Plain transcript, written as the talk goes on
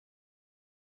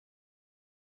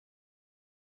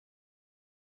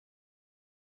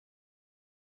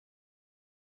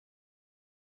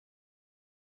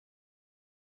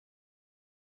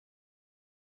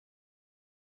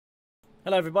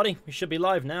Hello everybody, we should be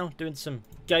live now, doing some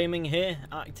gaming here,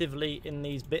 actively in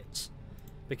these bits,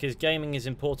 because gaming is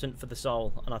important for the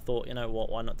soul, and I thought, you know what,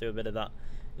 why not do a bit of that?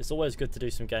 It's always good to do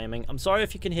some gaming. I'm sorry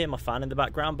if you can hear my fan in the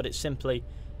background, but it's simply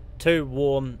too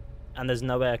warm, and there's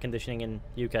no air conditioning in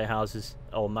UK houses,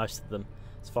 or most of them,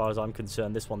 as far as I'm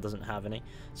concerned. This one doesn't have any,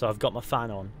 so I've got my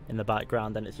fan on in the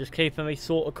background, and it's just keeping me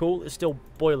sort of cool. It's still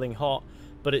boiling hot,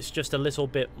 but it's just a little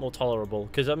bit more tolerable,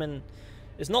 because I mean,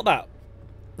 it's not that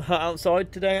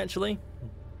outside today actually,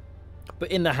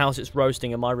 but in the house it's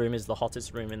roasting, and my room is the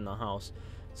hottest room in the house,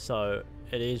 so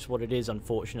it is what it is.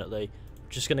 Unfortunately,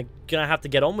 just gonna have to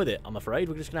get on with it. I'm afraid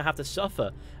we're just gonna have to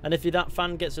suffer, and if that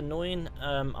fan gets annoying,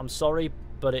 I'm sorry,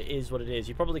 but it is what it is.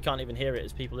 You probably can't even hear it,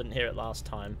 as people didn't hear it last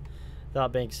time.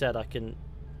 That being said, I can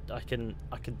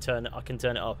turn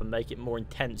it up and make it more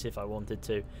intense if I wanted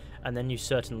to, and then you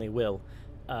certainly will.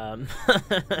 My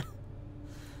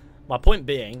point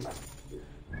being,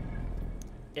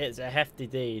 it's a hefty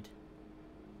deed.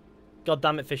 God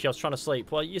damn it, Fishy, I was trying to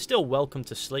sleep. Well, you're still welcome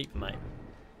to sleep, mate.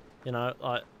 You know,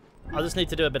 I just need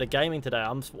to do a bit of gaming today.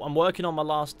 I'm working on my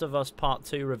Last of Us Part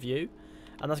 2 review,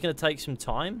 and that's going to take some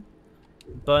time.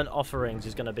 Burnt Offerings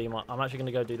is going to be my... I'm actually going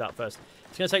to go do that first.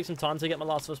 It's going to take some time to get my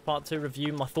Last of Us Part 2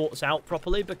 review, my thoughts out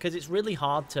properly, because it's really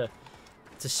hard to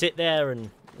sit there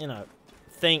and, you know,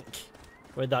 think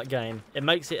with that game. It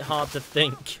makes it hard to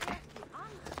think.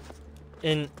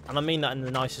 And I mean that in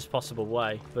the nicest possible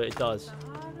way, but it does.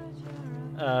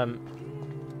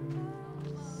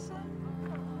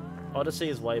 Odyssey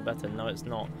is way better. No, it's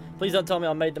not. Please don't tell me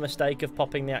I made the mistake of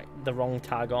popping the wrong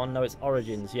tag on. No, it's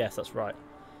Origins. Yes, that's right.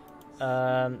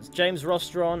 It's James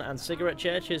Rostron and Cigarette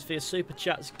Chair. Cheers for your super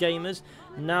chats, gamers.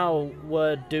 Now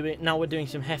we're doing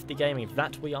some hefty gaming.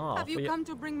 That we are. Have you come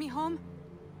to bring me home?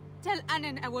 Tell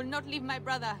Annen I will not leave my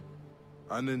brother.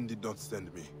 Annen did not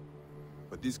send me.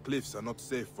 But these cliffs are not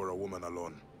safe for a woman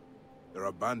alone. There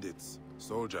are bandits,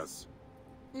 soldiers.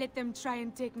 Let them try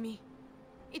and take me.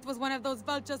 It was one of those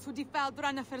vultures who defiled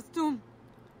Ranafer's tomb.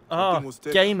 Oh,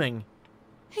 gaming.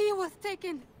 He was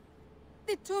taken.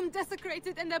 The tomb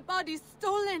desecrated and the body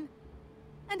stolen.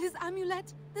 And his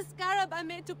amulet, the scarab I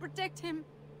made to protect him.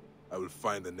 I will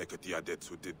find the Nekatiadets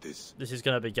who did this. This is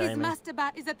going to be gaming. His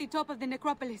mastaba is at the top of the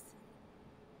necropolis.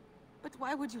 But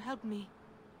why would you help me?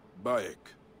 Bayek.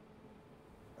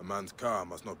 A man's car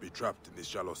must not be trapped in these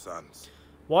shallow sands.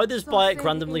 Why does Bayek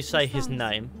randomly say his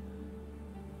name?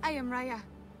 I am Raya.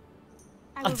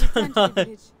 I will return to the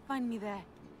village. Find me there.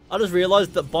 I just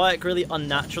realised that Bayek really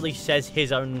unnaturally says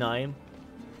his own name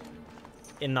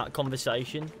in that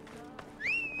conversation.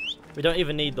 We don't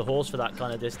even need the horse for that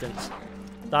kind of distance.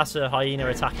 That's a hyena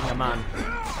attacking a man.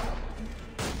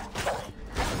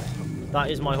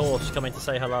 That is my horse coming to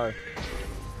say hello.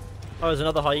 Oh, there's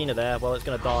another hyena there. Well, it's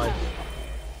going to die.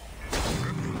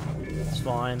 It's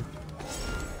fine.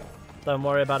 Don't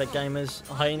worry about it, gamers.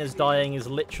 Hyenas dying is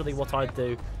literally what I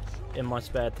do in my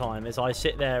spare time, is I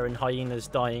sit there and hyenas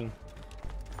dying.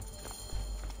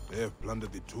 They have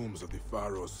plundered the tombs of the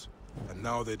pharaohs, and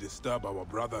now they disturb our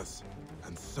brothers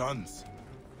and sons.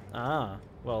 Ah,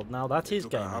 well, now that is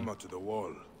gaming. Took a gaming. hammer to the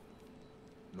wall.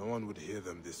 No one would hear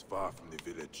them this far from the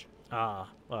village. Ah,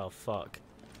 well, fuck.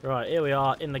 Right, here we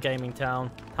are in the gaming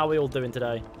town. How are we all doing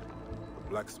today? The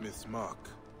blacksmith's mark.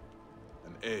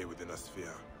 An A within a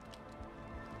sphere.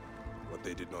 What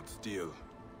they did not steal,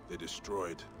 they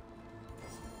destroyed.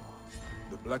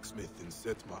 The blacksmith in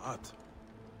Set Ma'at.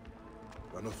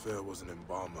 Ranafer was an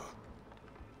embalmer.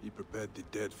 He prepared the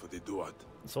dead for the Duat.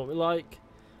 That's what we like.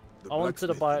 I wanted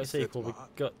to buy a sequel. We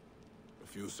got a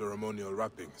few ceremonial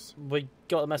wrappings. We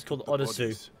got a mess called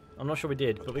Odyssey. I'm not sure we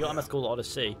did, but we got a mess called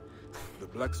Odyssey. The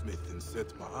blacksmith in Set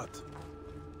Ma'at.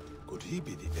 Could he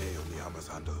be the A on the hammer's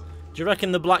handle? Do you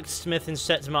reckon the blacksmith in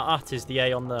Set Ma'at is the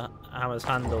A on the hammer's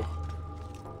handle?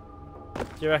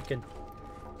 Do you reckon?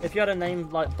 If you had a name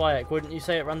like Bayek, wouldn't you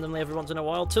say it randomly every once in a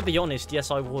while? To be honest, yes,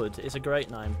 I would. It's a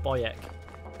great name, Bayek.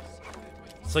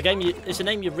 It's a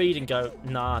name you read and go,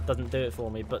 nah, it doesn't do it for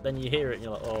me. But then you hear it and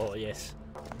you're like, oh, yes.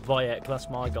 Bayek, that's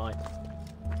my guy.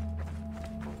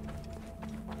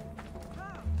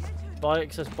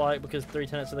 Bayek says Bayek because 3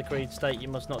 tenets of the creed state you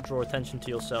must not draw attention to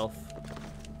yourself.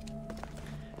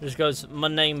 It just goes, my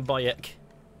name Bayek.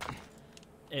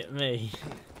 It me.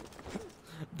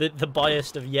 The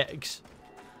biased of Yeks.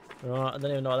 Right, I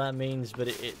don't even know what that means, but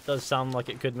it does sound like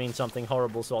it could mean something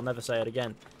horrible, so I'll never say it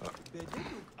again.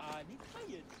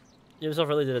 Ubisoft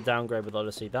really did a downgrade with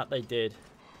Odyssey. That they did.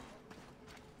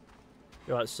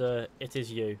 You're right, sir. It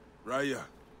is you. Raya,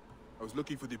 I was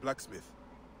looking for the blacksmith.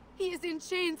 He is in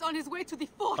chains on his way to the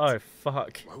fort. Oh,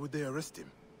 fuck. Why would they arrest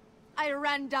him? I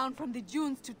ran down from the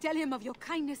dunes to tell him of your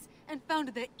kindness and found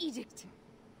their edict.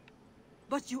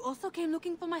 But you also came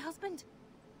looking for my husband?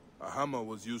 A hammer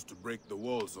was used to break the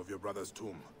walls of your brother's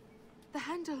tomb. The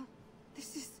handle.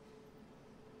 This is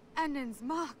Annen's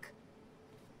mark.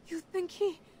 You think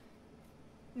he...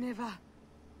 Never.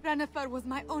 Ranifar was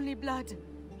my only blood.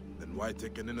 Then why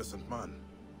take an innocent man?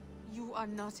 You are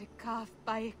not a calf,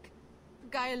 Bayek.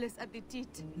 Guileless at the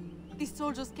teeth. These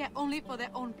soldiers care only for their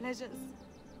own pleasures.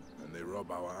 And they rob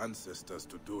our ancestors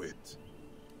to do it.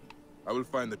 I will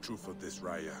find the truth of this,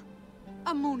 Raya.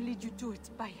 Amun lead you to it,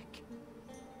 Bayek.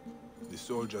 The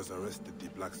soldiers arrested the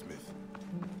blacksmith.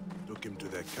 Took him to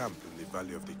their camp in the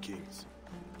Valley of the Kings.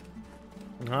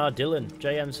 Ah, Dylan,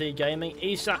 JMC Gaming.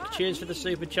 Isak, cheers for the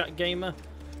super chat, gamer.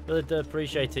 Really do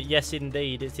appreciate it. Yes,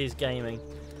 indeed, it is gaming.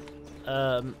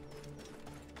 How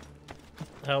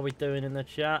are we doing in the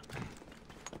chat?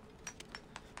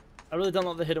 I really don't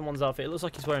like the Hidden One's outfit. It looks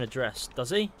like he's wearing a dress.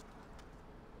 Does he?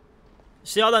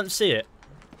 See, I don't see it.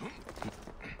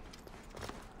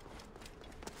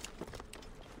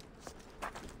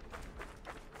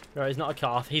 No, he's not a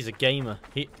calf. He's a gamer.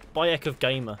 Bayek of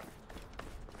Gamer.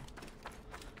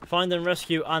 Find and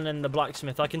rescue Anne and the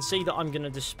blacksmith. I can see that I'm going to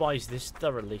despise this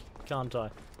thoroughly, can't I?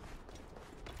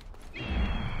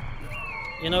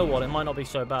 You know what? It might not be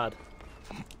so bad.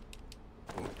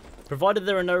 Provided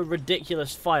there are no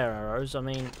ridiculous fire arrows, I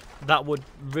mean, that would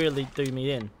really do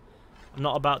me in. I'm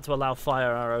not about to allow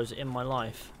fire arrows in my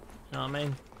life. You know what I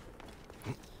mean?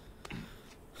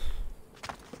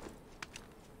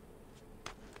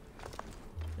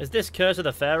 Is this Curse of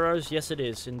the Pharaohs? Yes, it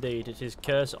is, indeed. It is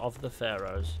Curse of the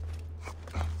Pharaohs.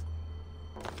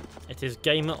 It is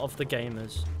Gamer of the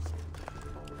Gamers.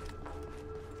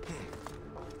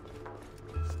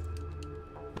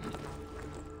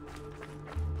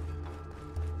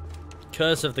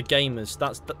 Curse of the Gamers.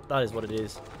 That is what it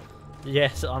is.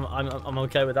 Yes, I'm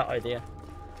okay with that idea.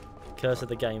 Curse of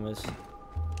the Gamers.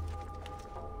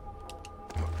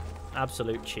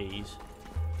 Absolute cheese.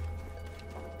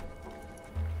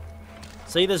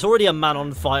 See, there's already a man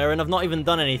on fire, and I've not even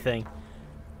done anything.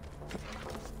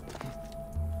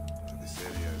 This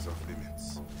area is off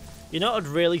limits. You know what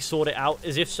would really sort it out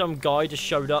is if some guy just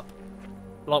showed up,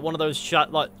 like one of those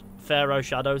like Pharaoh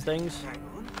shadows things.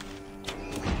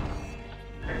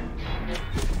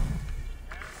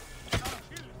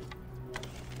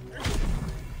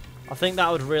 I think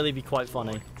that would really be quite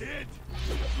funny.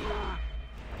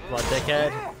 Right,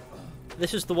 dickhead.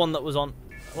 This is the one that was on.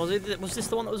 Was this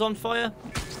the one that was on fire?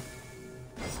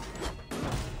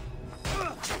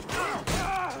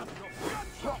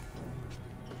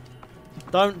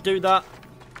 Don't do that.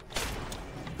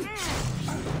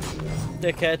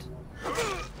 Dickhead.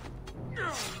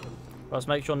 Let's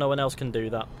make sure no one else can do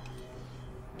that.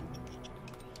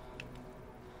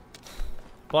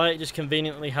 But it just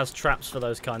conveniently has traps for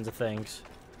those kinds of things.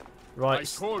 Right. I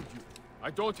told you, I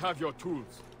don't have your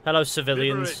tools. Hello,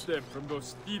 civilians. Liberate them from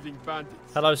those thieving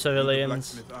bandits. Hello,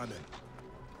 civilians.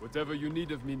 Whatever you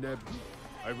need of me, Neb,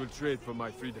 I will trade for my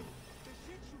freedom.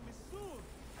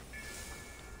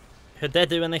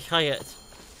 Hadedu and the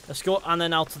Hayat. Escort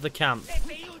Annen out of the camp.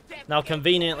 Now,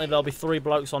 conveniently, there'll be 3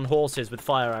 blokes on horses with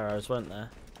fire arrows, won't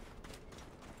there?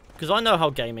 Because I know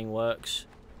how gaming works.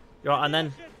 Right, and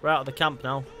then we're out of the camp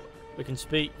now. We can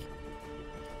speak.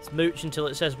 Let's mooch until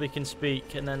it says we can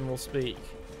speak, and then we'll speak.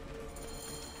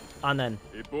 And then.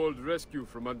 A bold rescue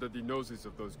from under the noses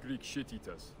of those Greek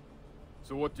shit-eaters.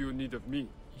 So what do you need of me?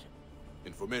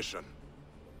 Information.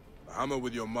 A hammer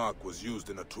with your mark was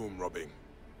used in a tomb robbing.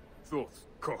 Thoth,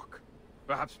 cock.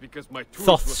 Perhaps because my tools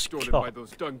Thoth's were stolen cock. by those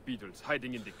dung beetles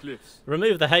hiding in the cliffs.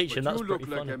 Remove the H, and But that's you pretty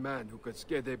look like funny. a man who could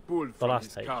scare the bull The from last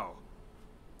his H. cow.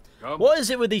 Come, What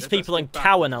is it with these let us people get and back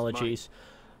cow to this analogies?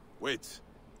 Wait.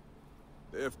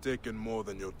 They have taken more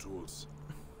than your tools.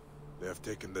 They have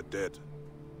taken the dead.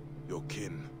 Your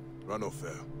kin.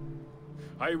 Ranofer.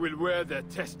 I will wear their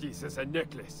testes as a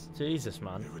necklace. Jesus,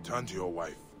 man. You return to your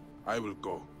wife. I will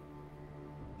go.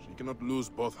 She cannot lose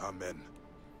both her men.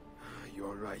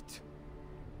 You're right.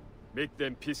 Make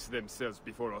them piss themselves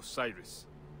before Osiris.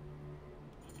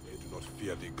 They do not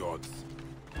fear the gods.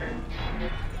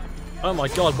 Oh my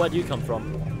god, where do you come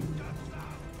from?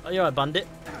 Oh, you're a bandit.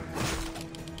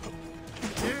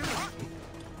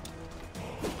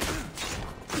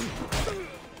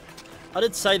 I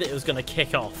did say that it was going to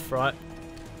kick off, right?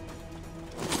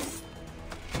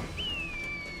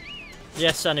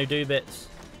 Yes, Sanu, do bits.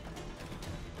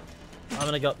 I'm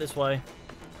going to go up this way.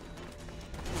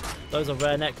 Those are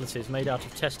rare necklaces made out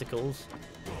of testicles.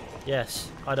 Yes,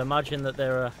 I'd imagine that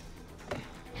they're a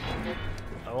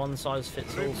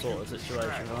one-size-fits-all sort of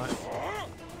situation, right?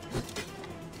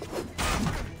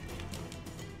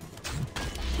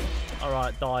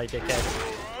 Alright, die,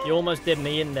 dickhead. You almost did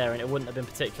me in there and it wouldn't have been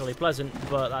particularly pleasant,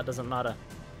 but that doesn't matter.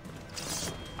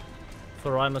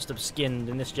 For I must have skinned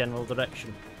in this general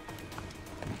direction.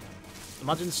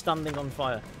 Imagine standing on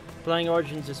fire. Playing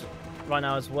Origins is right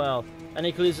now as well.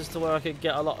 Any clues as to where I could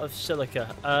get a lot of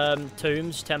silica?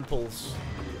 Tombs, temples.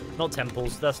 Not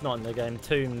temples, that's not in the game.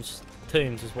 Tombs.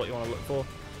 Tombs is what you want to look for.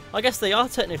 I guess they are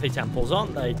technically temples,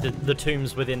 aren't they? The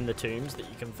tombs within the tombs that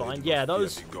you can find. Yeah,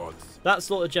 those. That's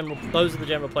sort of general. Those are the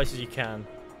general places you can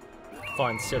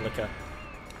find silica.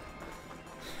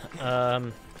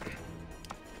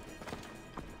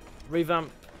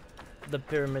 Revamp the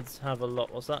pyramids. Have a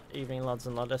lot. What's that? Evening, lads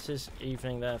and ladesses.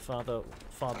 Evening, there, father,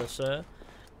 sir.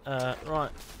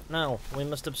 Right now we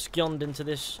must abscond into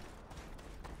this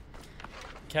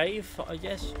cave, I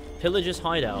guess. Pillager's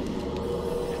hideout.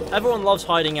 Everyone loves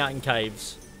hiding out in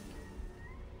caves.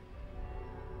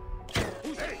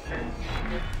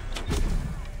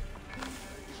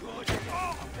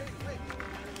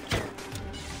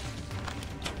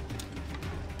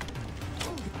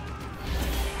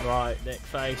 Right, dick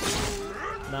face.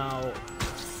 Now,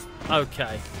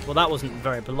 okay. Well, that wasn't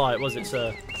very polite, was it,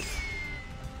 sir?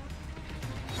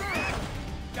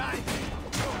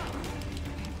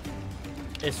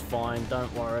 It's fine,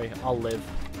 don't worry. I'll live.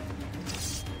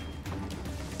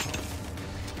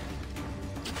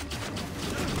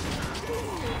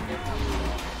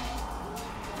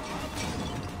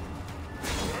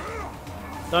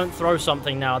 Don't throw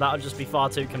something now, that would just be far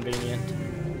too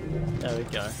convenient. There we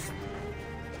go.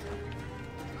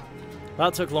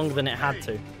 That took longer than it had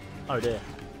to. Oh dear.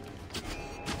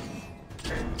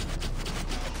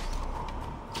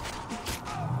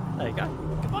 There you go.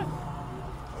 Goodbye.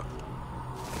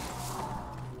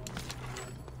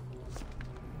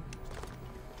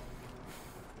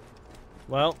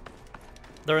 Well,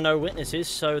 there are no witnesses,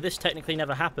 so this technically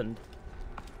never happened.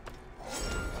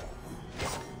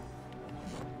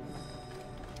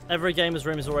 Every gamer's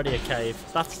room is already a cave.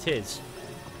 That it is.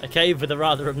 A cave with a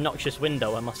rather obnoxious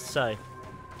window, I must say.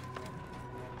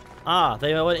 Ah,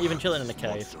 they weren't even chilling in a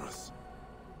cave. Monstrous.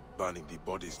 Burning the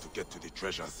bodies to get to the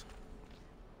treasures.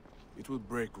 It will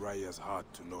break Raya's heart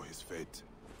to know his fate.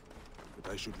 But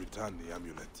I should return the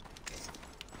amulet.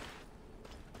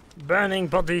 Burning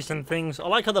bodies and things. I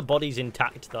like how the body's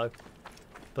intact, though.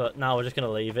 But now we're just going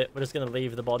to leave it. We're just going to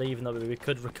leave the body, even though we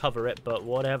could recover it, but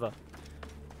whatever.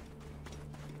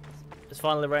 It's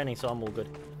finally raining, so I'm all good.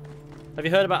 Have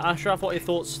you heard about Ashraf? What are your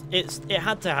thoughts? It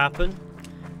had to happen.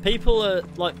 People are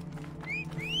like,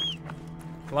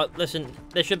 listen,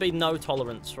 there should be no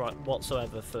tolerance, right,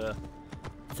 whatsoever for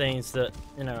things that,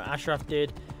 you know, Ashraf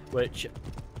did, which,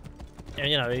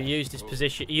 you know, he used his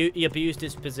position, he abused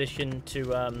his position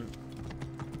to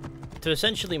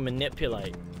essentially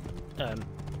manipulate,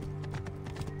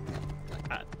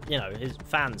 you know, his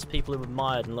fans, people who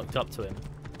admired and looked up to him.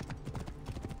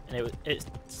 And it's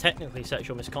technically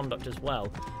sexual misconduct as well,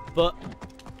 but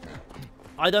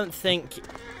I don't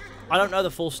know the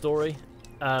full story.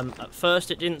 At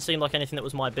first it didn't seem like anything that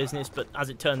was my business, but as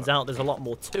it turns out there's a lot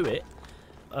more to it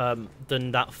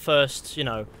than that first, you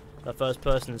know, the first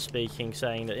person speaking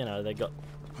saying that, you know, they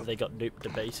got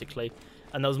duped basically,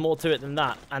 and there was more to it than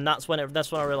that, and that's when I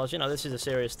realised, you know, this is a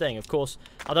serious thing. Of course,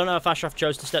 I don't know if Ashraf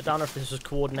chose to step down or if this was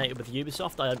coordinated with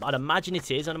Ubisoft. I'd imagine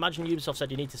it is, and imagine Ubisoft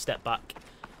said you need to step back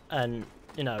and,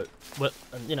 you know,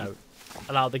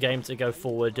 allow the game to go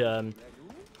forward, you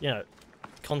know,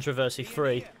 controversy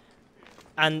free,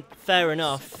 and fair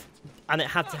enough, and it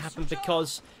had to happen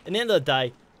because, in the end of the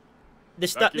day,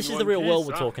 this is the real world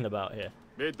we're talking about here.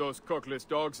 Made those cockless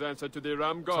dogs answer to the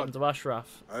ram god. Sons of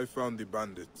Ashraf. I found the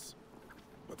bandits,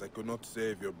 but I could not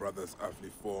save your brother's earthly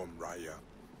form, Raya.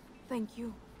 Thank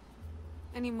you.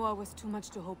 Any more was too much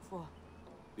to hope for.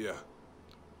 Yeah,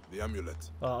 the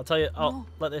amulet. Well, I'll tell you, I'll No.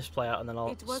 let this play out and then I'll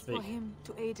It was speak. for him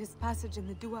to aid his passage in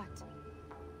the Duat.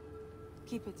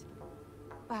 Keep it.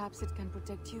 Perhaps it can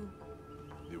protect you.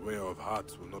 The Wearer of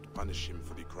Hearts will not punish him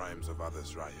for the crimes of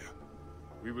others, Raya.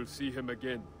 We will see him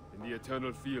again in the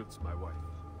Eternal Fields, my wife.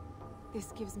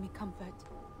 This gives me comfort.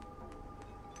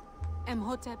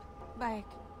 Imhotep, Bayek.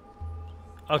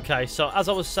 Okay, so as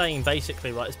I was saying,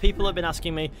 basically, right, as people have been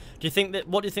asking me,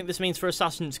 what do you think this means for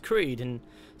Assassin's Creed and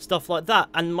stuff like that?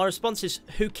 And my response is,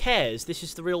 who cares? This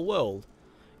is the real world.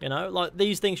 You know, like,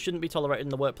 these things shouldn't be tolerated in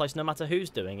the workplace no matter who's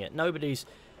doing it.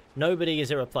 Nobody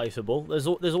is irreplaceable. There's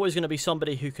always going to be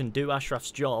somebody who can do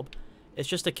Ashraf's job. It's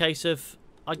just a case of,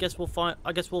 I guess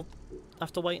we'll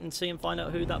have to wait and see and find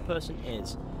out who that person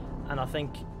is. And I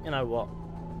think, you know what,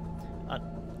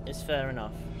 it's fair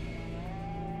enough.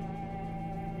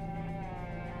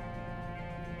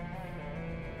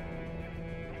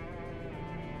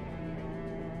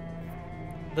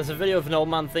 There's a video of an old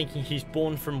man thinking he's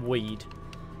born from weed.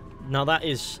 Now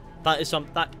that's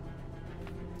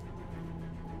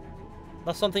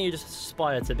something you just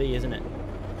aspire to be, isn't it?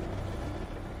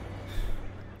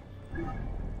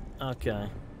 Okay.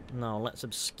 Now let's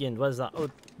have skinned. Where's that? Oh,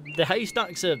 the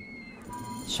haystacks are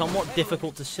somewhat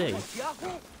difficult to see.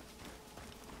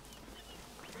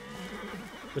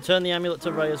 Return the amulet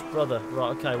to Rhea's brother.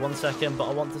 Right, okay, 1 second, but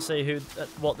I want to see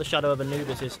what the Shadow of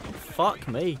Anubis is. Fuck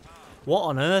me. What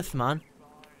on earth, man?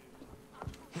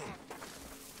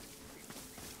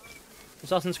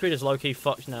 Assassin's Creed is low-key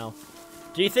fucked now.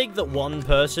 Do you think that one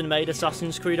person made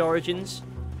Assassin's Creed Origins?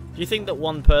 Do you think that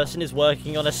one person is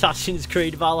working on Assassin's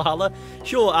Creed Valhalla?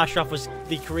 Sure, Ashraf was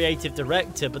the creative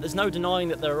director, but there's no denying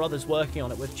that there are others working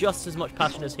on it with just as much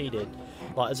passion as he did.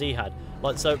 Like, as he had.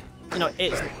 Like, so, you know,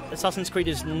 Assassin's Creed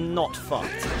is not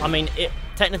fucked. I mean, it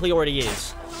technically already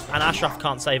is. And Ashraf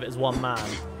can't save it as one man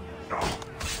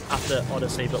after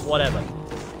Odyssey, but whatever.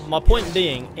 My point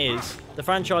being is, the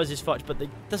franchise is fucked, but it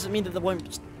doesn't mean that there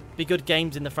won't be good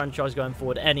games in the franchise going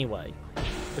forward anyway.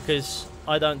 Because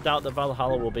I don't doubt that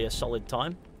Valhalla will be a solid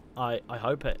time. I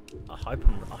hope it. I hope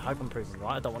I'm proven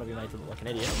right. I don't want to be made to look like an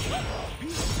idiot.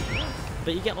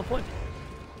 But you get my point.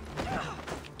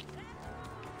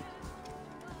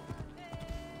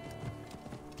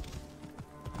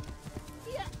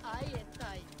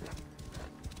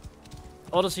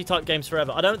 Odyssey type games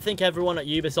forever. I don't think everyone at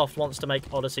Ubisoft wants to make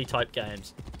Odyssey type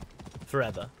games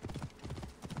forever.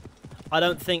 I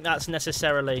don't think that's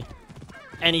necessarily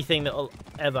anything that will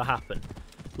ever happen.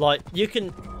 Like, you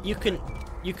can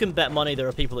bet money there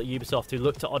are people at Ubisoft who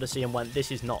looked at Odyssey and went,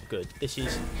 this is not good. This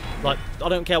is, like, I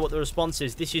don't care what the response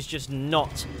is. This is just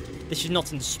not, this is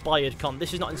not inspired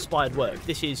this is not inspired work.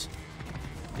 This is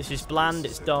bland,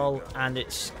 it's dull, and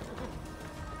it's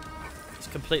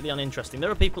completely uninteresting. There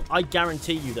are people, I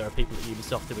guarantee you there are people at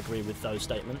Ubisoft who agree with those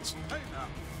statements.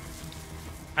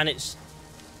 And it's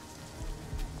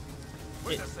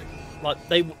like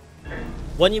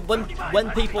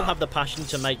when people have the passion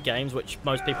to make games, which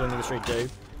most people in the industry do,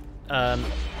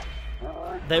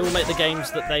 they will make the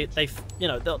games that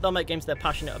they'll make games they're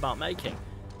passionate about making.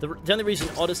 The only reason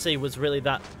Odyssey was really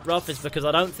that rough is because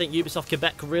I don't think Ubisoft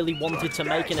Quebec really wanted to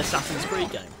make an Assassin's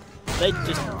Creed game. They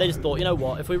just thought, you know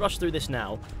what, if we rush through this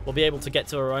now, we'll be able to get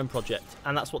to our own project,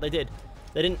 and that's what they did.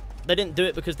 They didn't do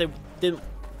it because they didn't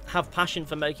have passion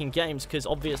for making games, because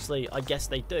obviously I guess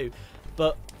they do,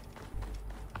 but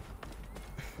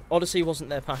Odyssey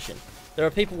wasn't their passion. There are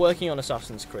people working on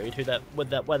Assassin's Creed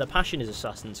where their passion is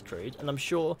Assassin's Creed, and I'm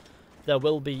sure there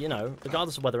will be, you know,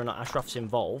 regardless of whether or not Ashraf's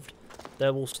involved,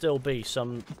 there will still be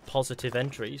some positive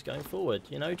entries going forward.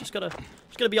 You know, just gotta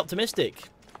be optimistic.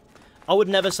 I would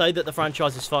never say that the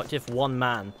franchise is fucked if one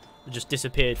man just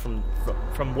disappeared from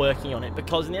working on it,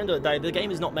 because in the end of the day, the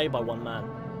game is not made by one man.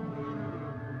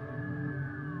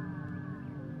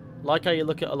 Like how you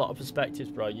look at a lot of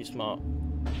perspectives, bro. You smart.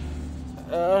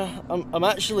 I'm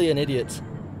actually an idiot,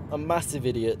 a massive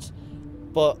idiot,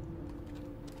 but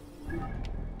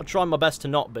I'm trying my best to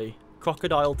not be.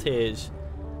 Crocodile tears.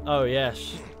 Oh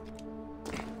yes.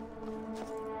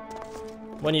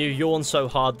 When you yawn so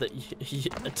hard that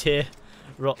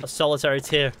a solitary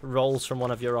tear rolls from one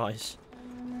of your eyes.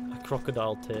 A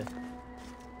crocodile tear.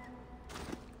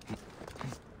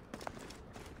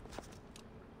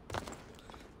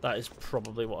 That is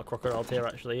probably what a crocodile tear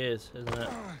actually is, isn't it?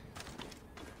 Do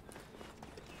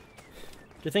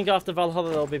you think after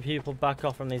Valhalla there'll be people back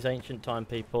off from these ancient time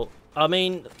people? I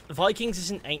mean, Vikings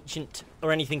isn't ancient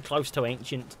or anything close to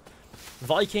ancient.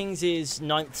 Vikings is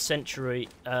 9th century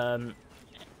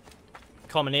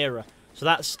Common Era. So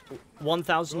that's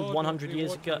 1,100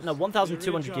 years ago. No,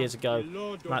 1,200 years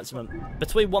ago maximum.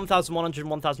 Between 1,100 and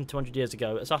 1,200 years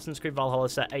ago, Assassin's Creed Valhalla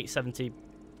set 870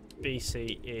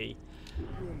 BCE.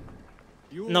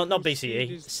 No, not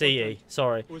BCE. CE.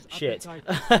 Sorry. Shit.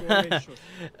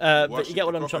 But you get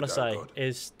what I'm trying to say.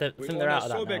 Is that I think they're out of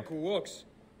that now. Who walks.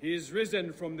 He is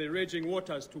risen from the raging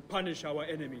waters to punish our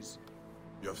enemies.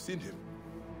 You have seen him?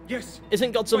 Yes.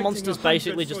 Isn't Gods and Monsters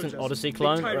basically just an Odyssey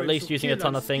clone, or at least using a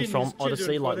ton of things from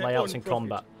Odyssey, like layouts and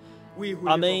combat?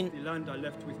 I mean,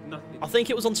 I think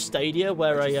it was on Stadia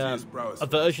where a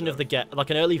version of the like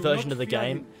an early version of the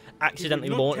game accidentally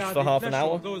launched for half an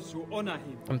hour,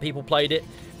 and people played it,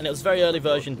 and it was a very early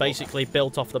version, basically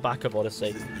built off the back of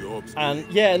Odyssey. And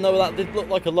yeah, no, that did look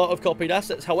like a lot of copied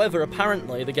assets. However,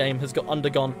 apparently the game has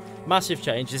undergone massive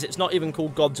changes. It's not even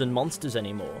called Gods and Monsters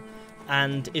anymore,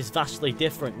 and is vastly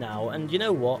different now. And you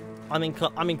know what? I'm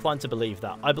inclined to believe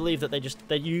that. I believe that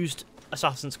they used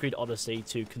Assassin's Creed Odyssey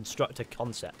to construct a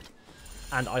concept,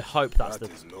 and I hope that's the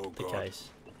case.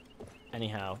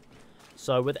 Anyhow,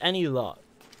 so with any luck,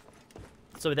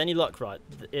 So with any luck, right,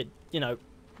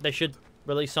 they should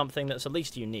release something that's at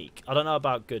least unique. I don't know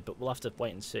about good, but we'll have to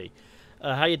wait and see.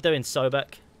 How you doing,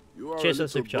 Sobek? You are Cheers a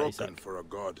to the little super chat, broken Isak. for a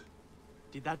god.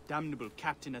 Did that damnable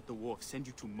captain at the wharf send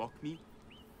you to mock me?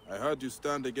 I heard you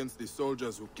stand against the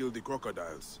soldiers who killed the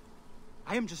crocodiles.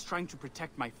 I am just trying to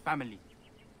protect my family.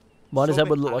 Why does Sobek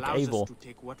Edward look like allows us Eivor? to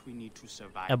take what we need to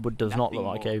survive. Edward does not look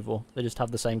Nothing like more. Eivor. They just have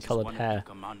the same It is coloured one of the hair.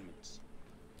 commandments.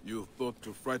 You've thought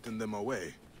to frighten them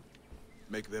away.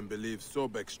 Make them believe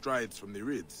Sobek strides from the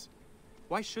reeds.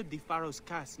 Why should the Pharaoh's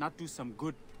cast not do some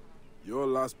good? Your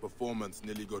last performance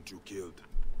nearly got you killed.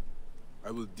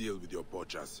 I will deal with your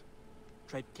poachers.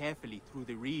 Tread carefully through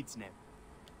the reeds, Neb.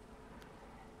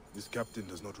 This captain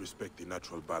does not respect the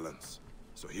natural balance,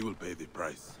 so he will pay the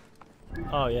price.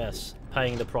 Oh yes,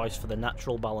 paying the price for the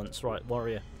natural balance. Right,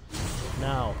 warrior.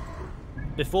 Now,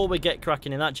 before we get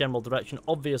cracking in that general direction,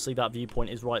 obviously that viewpoint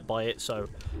is right by it, so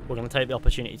we're going to take the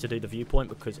opportunity to do the viewpoint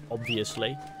because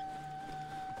obviously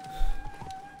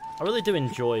I really do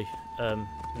enjoy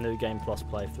New Game Plus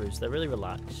playthroughs. They're really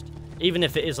relaxed. Even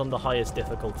if it is on the highest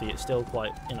difficulty, it's still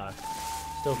quite,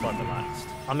 still quite relaxed.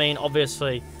 I mean,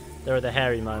 obviously there are the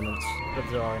hairy moments that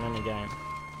there are in any game,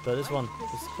 but this one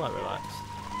is quite relaxed.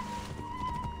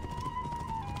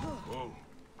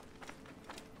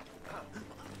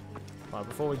 Right,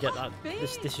 before we get that,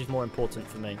 this is more important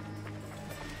for me.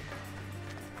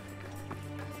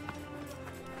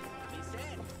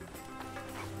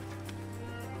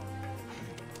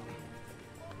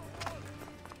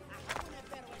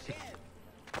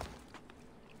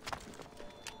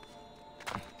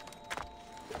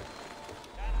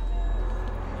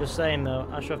 Just saying though,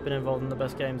 Ashraf been involved in the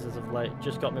best games as of late.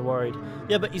 Just got me worried.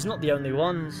 Yeah, but he's not the only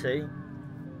one, see?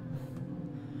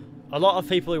 A lot of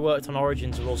people who worked on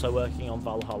Origins are also working on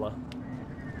Valhalla.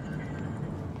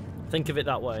 Think of it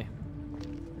that way.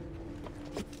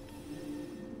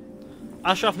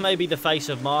 Ashraf may be the face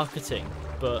of marketing,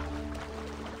 but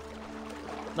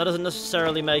that doesn't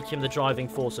necessarily make him the driving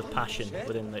force of passion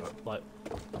within the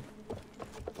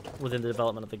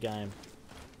development of the game.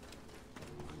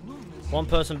 One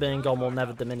person being gone will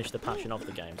never diminish the passion of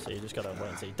the game, so you just gotta wait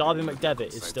and see. Darby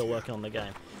McDevitt is still working on the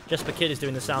game. Jesper Kidd is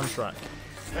doing the soundtrack.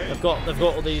 They've got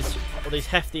all these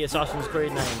hefty Assassin's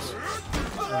Creed names.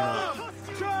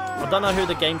 I don't know who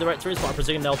the game director is, but I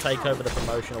presume they'll take over the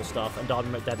promotional stuff, and Darby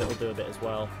McDevitt will do a bit as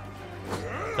well,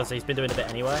 because he's been doing a bit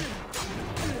anyway.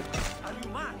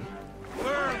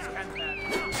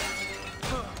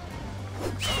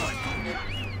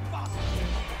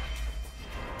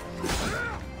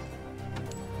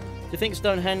 Do you think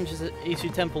Stonehenge is an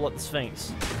Isu temple like the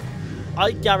Sphinx?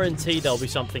 I guarantee there'll be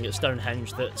something at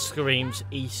Stonehenge that screams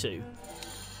Isu.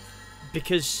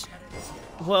 Because,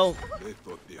 well, They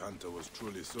thought the hunter was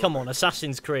truly Sobek. come on,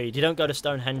 Assassin's Creed. You don't go to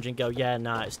Stonehenge and go, yeah,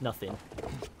 nah, it's nothing.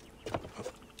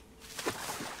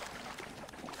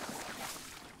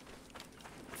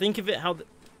 Think of it how...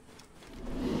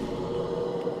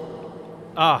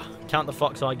 count the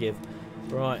fucks I give.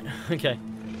 Right, okay.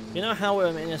 You know how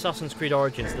in Assassin's Creed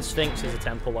Origins the Sphinx is a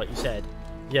temple, like you said?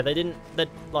 Yeah, they didn't.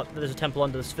 There's a temple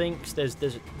under the Sphinx. There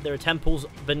are temples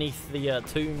beneath the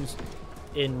tombs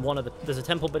in one of the. There's a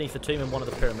temple beneath the tomb in one of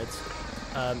the pyramids.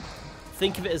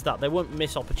 Think of it as that. They won't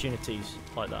miss opportunities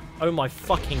like that. Oh my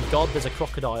fucking god! There's a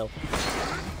crocodile.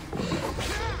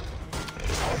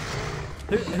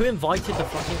 Who invited the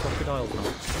fucking crocodiles?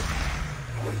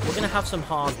 We're gonna have some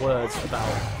hard words about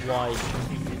why.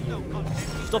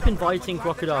 Stop inviting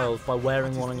crocodiles by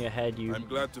wearing one on your head, you I'm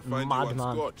glad to find you madman.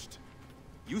 unscorched.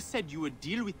 You said you would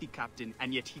deal with the captain,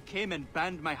 and yet he came and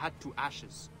burned my hut to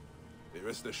ashes. Be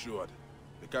rest assured,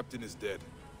 the captain is dead.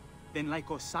 Then like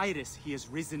Osiris, he has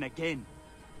risen again.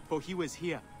 For he was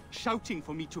here, shouting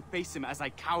for me to face him as I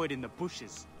cowered in the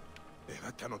bushes. Hey,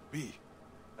 that cannot be.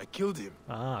 I killed him.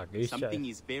 Ah, goose Something show.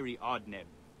 is very odd, Neb.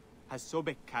 Has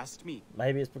Sobek cast me?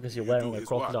 Maybe it's because you're You wearing do a his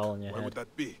crocodile work. on your Where would head.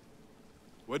 that be?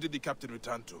 Where did the captain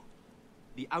return to?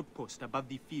 The outpost above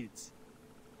the fields.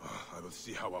 I will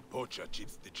see how a poacher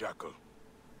cheats the jackal.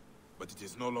 But it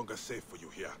is no longer safe for you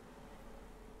here.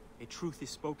 A truth is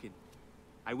spoken.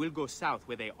 I will go south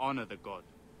where they honor the god.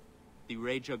 The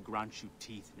Rager grants you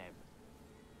teeth, Neb.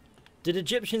 Did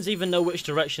Egyptians even know which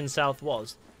direction south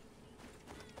was?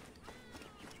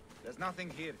 There's nothing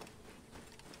here.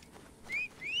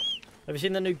 Have you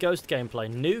seen the new Ghost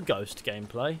gameplay? New Ghost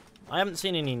gameplay? I haven't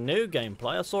seen any new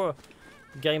gameplay. I saw a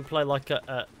gameplay like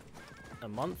a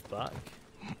month back.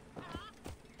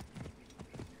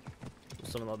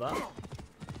 Something like that.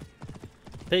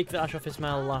 Peak that Ashraf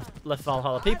Ismail left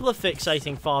Valhalla. People are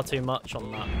fixating far too much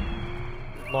on that.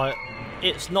 Like,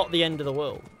 it's not the end of the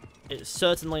world. It's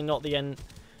certainly not the end.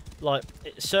 like,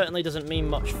 it certainly doesn't mean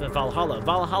much for Valhalla.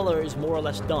 Valhalla is more or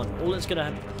less done. All it's going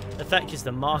to affect is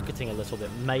the marketing a little bit.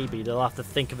 Maybe they'll have to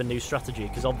think of a new strategy,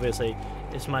 because obviously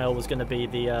Ismail was going to be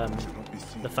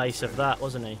the face of that,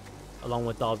 wasn't he? Along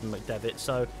with Darwin McDevitt.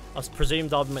 So I presume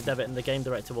Darwin McDevitt and the game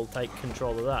director will take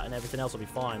control of that, and everything else will be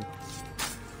fine.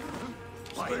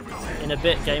 In a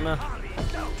bit, gamer.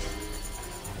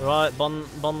 Right,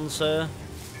 Bon sir.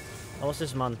 Oh, what's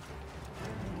this man?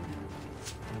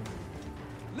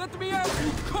 Let me out,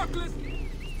 you cockless!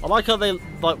 I like how they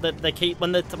keep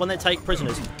when they take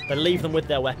prisoners, they leave them with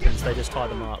their weapons. They just tie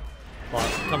them up.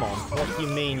 Like, come on, what do you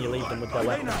mean you leave them with their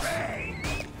weapons?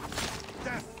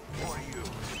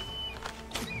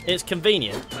 It's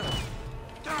convenient.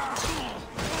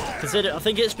 I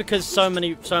think it's because so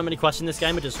many quests in this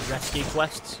game are just rescue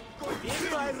quests.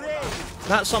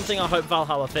 That's something I hope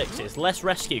Valhalla fixes. Less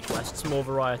rescue quests, more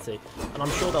variety, and I'm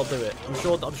sure they'll do it. I'm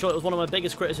sure it was one of my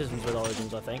biggest criticisms with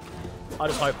Origins. I think. I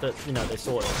just hope that they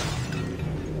sort it.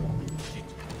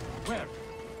 Where?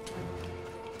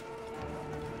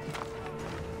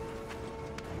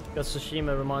 Ghost of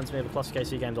Tsushima reminds me of the classic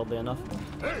AC games, oddly enough.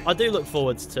 I do look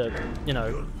forward to,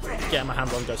 getting my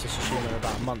hands on Ghost of Tsushima in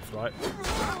about a month, right?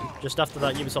 Just after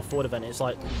that Ubisoft Forward event, it's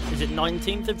like, is it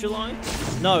 19th of July?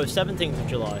 No, 17th of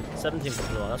July. 17th of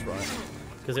July, that's right.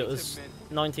 Because it was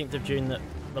 19th of June that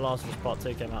The Last of Us Part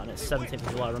 2 came out, and it's 17th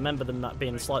of July. I remember them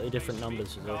being slightly different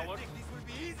numbers as well.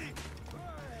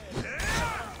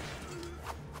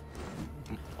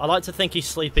 I like to think he's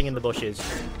sleeping in the bushes.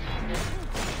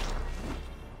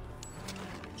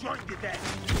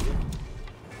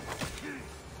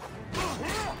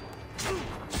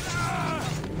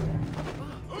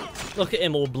 Look at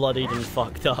him all bloodied and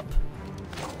fucked up.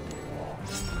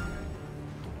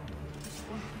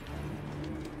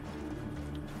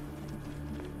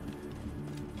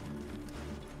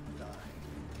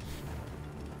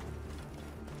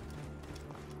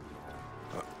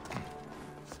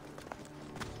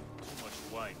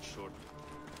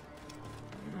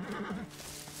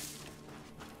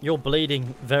 You're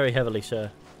bleeding very heavily,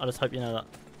 sir. I just hope you know that.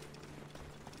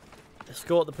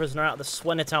 Escort the prisoner out of the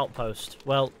Swenet outpost.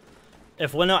 Well,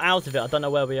 if we're not out of it, I don't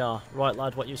know where we are. Right,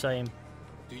 lad, what you saying?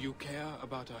 Do you care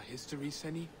about our history,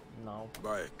 Seni? No.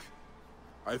 Bayek,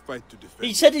 I fight to defend.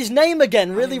 He said his name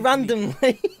again, really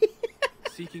randomly.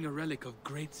 Seeking a relic of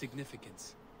great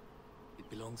significance. It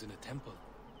belongs in a temple.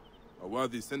 A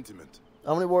worthy sentiment.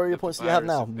 How many warrior points do you have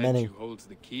now? Many. Holds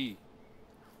the key.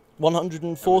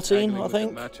 114, I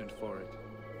think. Merchant for it.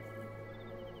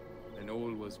 And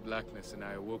all was blackness, and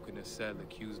I awoke in a cell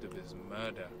accused of his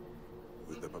murder.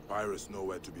 With the papyrus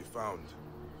nowhere to be found.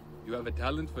 You have a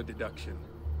talent for deduction.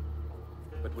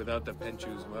 But without the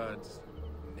Penchu's words,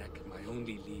 Neck, my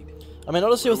only lead. I mean,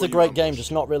 Odyssey was a great game,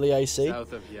 just not really AC.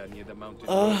 South of here, near the mountain.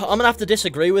 I'm gonna have to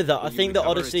disagree with that. I think that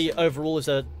Odyssey overall is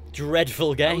a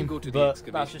dreadful game, but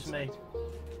that's just me.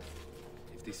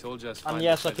 If the soldiers And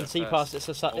yes, I can see past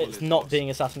it's not being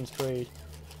Assassin's Creed.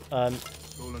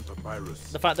 Stolen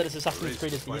papyrus. The fact that it's Assassin's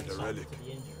Creed is the insult to the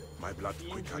injury. My blood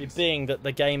quickens. Being that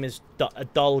the game is a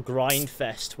dull grind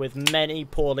fest with many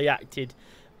poorly acted,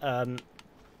 well,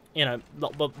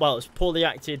 it's poorly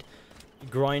acted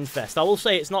grind fest. I will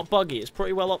say it's not buggy, it's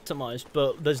pretty well optimized,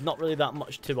 but there's not really that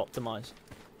much to optimize.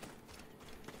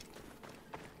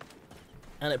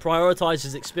 And it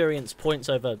prioritizes experience points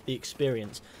over the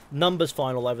experience. Numbers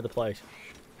fine all over the place.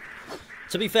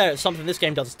 To be fair, it's something this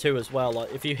game does too as well.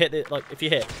 Like if you hit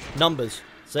numbers,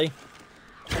 see?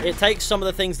 It takes some of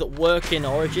the things that work in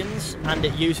Origins and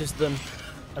it uses them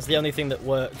as the only thing that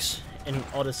works in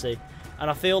Odyssey. And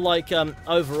I feel like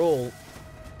overall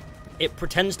it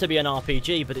pretends to be an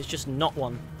RPG, but it's just not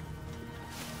one.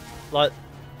 Like,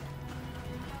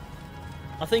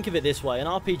 I think of it this way, an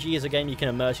RPG is a game you can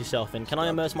immerse yourself in. Can I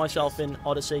immerse myself in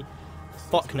Odyssey?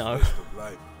 Fuck no.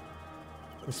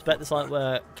 Inspect the site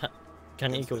where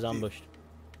Kanika was ambushed.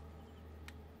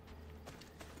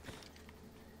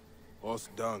 Horse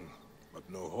dung, but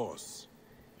no horse.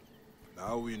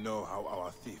 Now we know how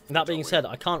our thief... That being said,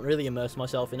 I can't really immerse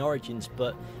myself in Origins,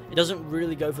 but it doesn't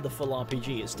really go for the full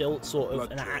RPG. It's still sort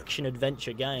of an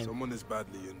action-adventure game. Someone is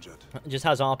badly injured. It just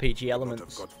has RPG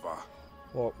elements.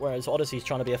 Whereas Odyssey's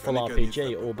trying to be a full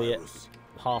RPG, albeit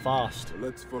half-arsed. So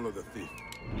let's follow the thief.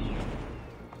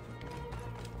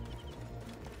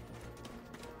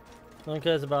 No one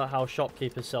cares about how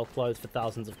shopkeepers sell clothes for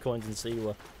thousands of coins in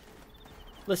Siwa.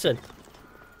 Listen.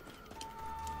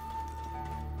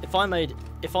 If I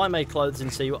made clothes in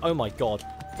Siwa, oh my god,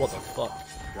 what the fuck?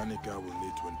 Kanika will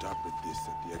need to interpret this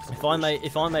at the excavation.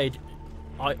 If I made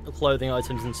clothing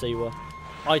items in Siwa,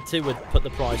 I too would put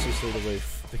the prices through the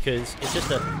roof because it's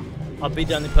just I'd be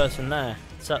the only person there.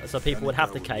 So people would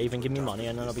have to cave and give me money,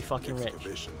 and then I'll be fucking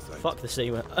rich. Fuck the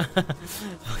Seaway.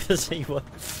 Fuck the Seaway.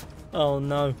 Oh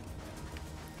no.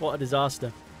 What a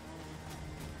disaster.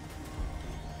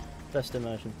 Best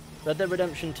immersion. Red Dead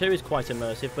Redemption 2 is quite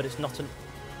immersive, but it's not an...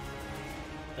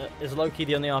 is low-key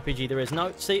the only RPG there is.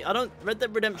 No, see, I don't... Red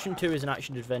Dead Redemption 2 is an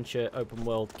action-adventure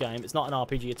open-world game. It's not an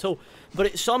RPG at all. But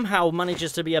it somehow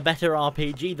manages to be a better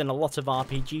RPG than a lot of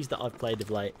RPGs that I've played of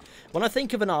late. When I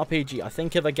think of an RPG, I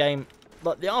think of a game...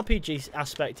 Like, the RPG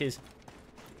aspect is...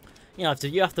 You know,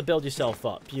 you have to build yourself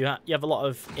up. You have a lot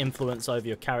of influence over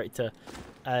your character.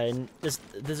 And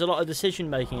there's a lot of decision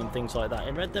making and things like that.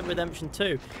 In Red Dead Redemption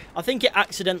 2, I think it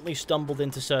accidentally stumbled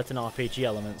into certain RPG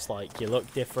elements, like you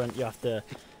look different, you have to...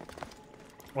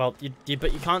 Well,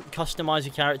 but you can't customize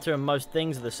your character, and most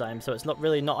things are the same, so it's not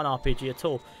really not an RPG at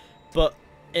all. But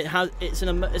it's an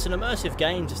immersive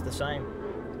game just the same.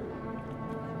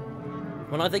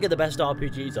 When I think of the best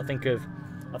RPGs, I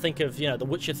think of you know, The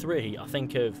Witcher 3. I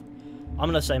think of, I'm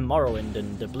gonna say, Morrowind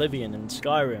and Oblivion and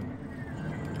Skyrim.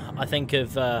 I think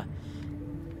of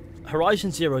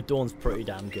Horizon Zero Dawn's pretty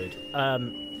damn good.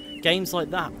 Games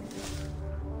like that.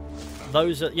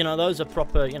 Those are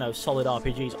proper, you know, solid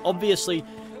RPGs. Obviously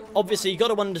you got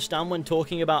to understand when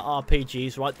talking about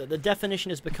RPGs, right, that the definition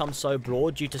has become so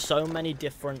broad due to so many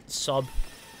different subtypes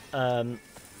or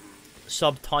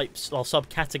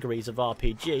subcategories of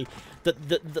RPG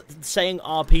that saying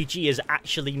RPG is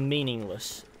actually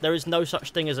meaningless. There is no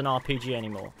such thing as an RPG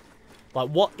anymore. Like,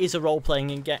 what is a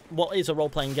role-playing game and what isn't a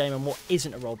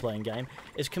role-playing game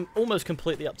is almost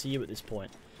completely up to you at this point.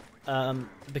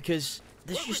 Because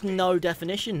there's just no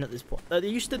definition at this point. There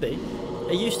used to be.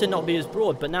 It used to not be as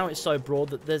broad, but now it's so broad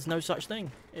that there's no such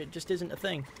thing. It just isn't a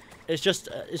thing. It's just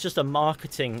a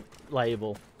marketing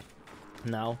label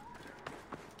now.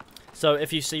 So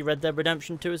if you see Red Dead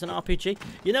Redemption 2 as an RPG,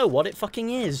 you know what? It fucking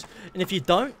is. And if you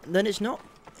don't, then it's not.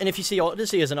 And if you see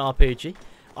Odyssey as an RPG...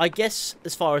 I guess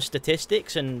as far as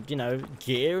statistics and, you know,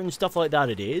 gear and stuff like that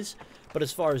it is. But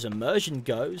as far as immersion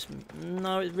goes,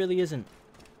 no, it really isn't.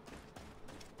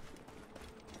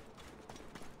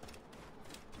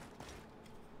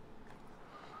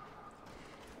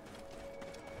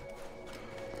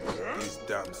 These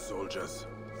damn soldiers,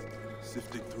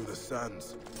 sifting through the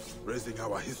sands, raising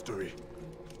our history.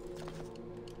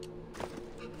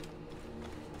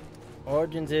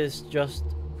 Origins is just...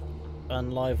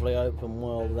 unlively open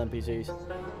world with NPCs.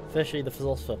 Fishy the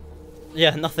philosopher.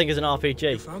 Yeah, nothing is an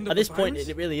RPG. At this point,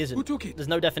 it really isn't. Who took it? There's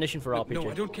no definition for RPG. No,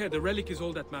 I don't care. The relic is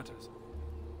all that matters.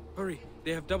 Hurry,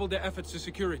 they have doubled their efforts to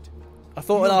secure it. I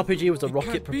thought an RPG was a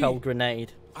rocket-propelled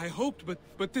grenade. I hoped,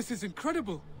 but this is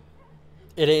incredible.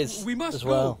 It is. We must as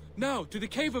well. go now to the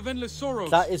Cave of Endless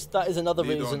Sorrows. That is another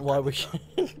reason why we should.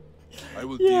 I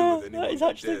will deal with anyone that is who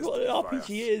actually dares what an defy RPG us.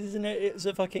 is, isn't it? It's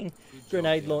a fucking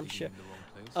grenade launcher.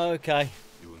 Okay.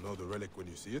 You will know the relic when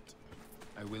you see it.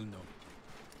 I will know.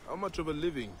 How much of a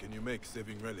living can you make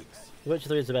saving relics? Witcher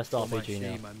 3 is the best For my RPG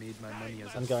now. shame, I made my money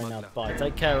as I'm a going now. smuggler. Bye.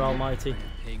 Take care, Almighty. I am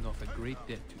paying off a great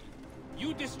debt to you.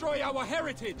 You destroy our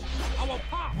heritage, our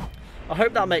path. I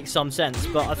hope that makes some sense,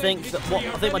 but I think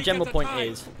my general point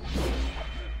is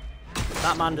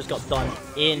that man just got done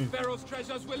in. Pharaoh's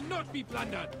treasures will not be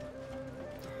plundered.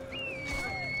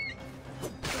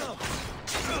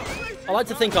 I like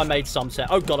to think I made some sense.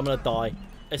 Oh god, I'm gonna die.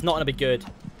 It's not gonna be good.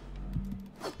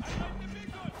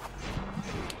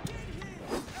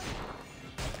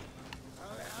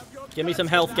 Give me some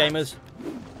health, gamers.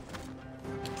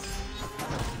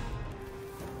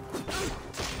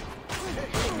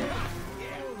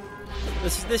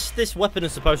 This weapon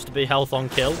is supposed to be health on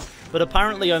kill, but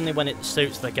apparently only when it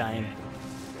suits the game.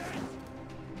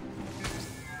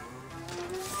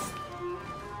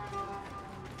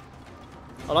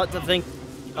 I like to think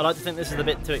this is a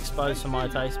bit too exposed for my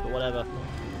taste, but whatever.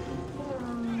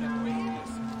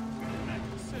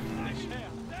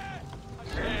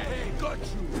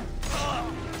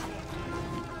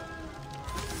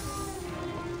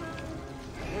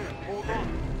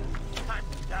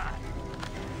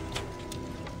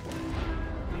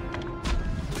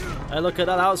 Hey, look at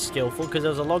that! That was skillful because there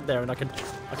was a log there, and I can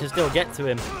still get to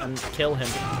him and kill him.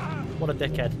 What a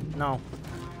dickhead! No,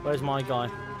 where's my guy?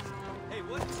 Hey,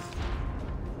 what?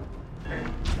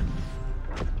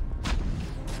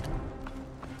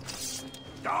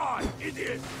 Die,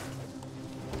 idiot!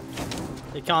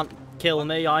 He can't kill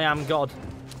me. I am God.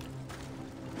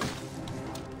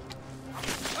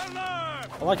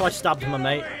 I like how I stabbed my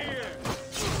mate.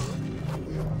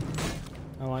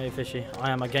 How are you, Fishy?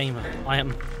 I am a gamer.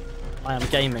 I am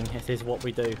gaming. It is what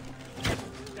we do.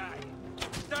 Die!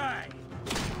 Die!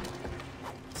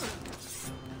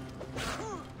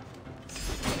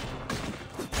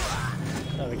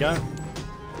 go.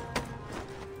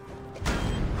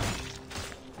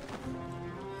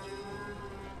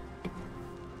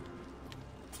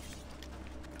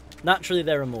 Naturally,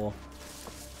 there are more.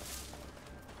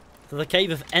 To the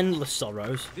Cave of Endless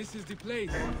Sorrows. This is the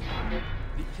place.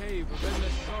 The Cave of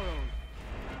Endless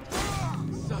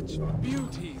Sorrows. Such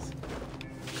beauties.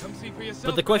 Come see for yourself.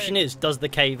 But the question is, does the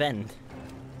cave end?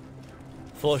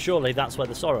 For surely that's where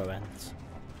the sorrow ends.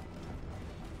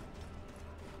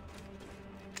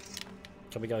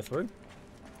 Can we go through?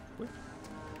 No?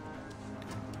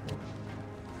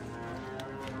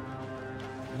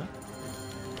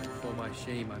 For my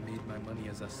shame, I made my money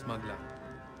as a smuggler.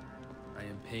 I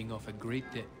am paying off a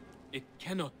great debt. It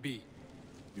cannot be.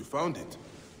 You found it.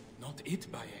 Not it,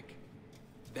 Bayek.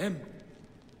 Them.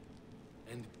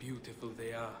 And beautiful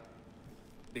they are.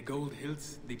 The gold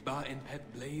hilts, the Ba and Pet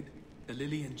blade, the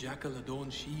lily and jackal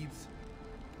adorned sheaths.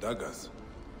 Daggers.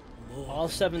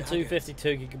 R7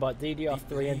 252 GB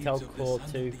DDR3 Intel Core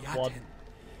 2 Quad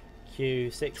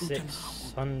Q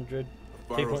 6600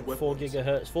 2.4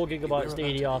 GHz 4 GB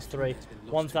DDR3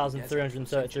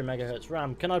 1332 MHz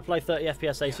RAM. Can I play 30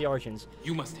 FPS AC Origins?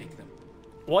 You must take them.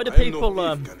 Why do people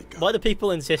why do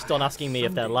people insist on asking me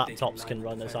if their laptops can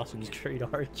run Assassin's Creed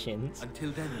Origins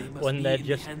Until then, they must when be they're in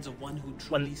just the hands of one who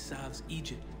truly serves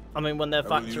Egypt. I mean when they're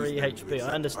factory HP?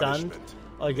 I understand,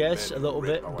 I guess a little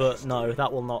bit, but no,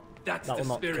 that will not That's that will the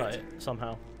not spirit. cut it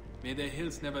somehow. May the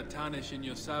hills never tarnish in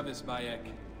your service,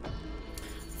 Bayek.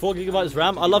 4 GB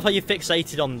RAM. I love how you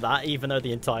fixated on that, even though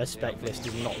the entire spec list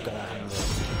is not going to handle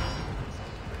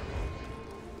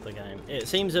the game. It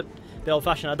seems a bit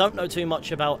old-fashioned. I don't know too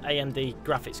much about AMD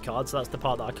graphics cards, so that's the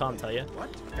part that I can't tell you.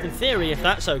 In theory, if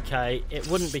that's okay, it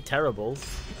wouldn't be terrible.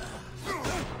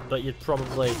 But you'd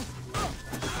probably...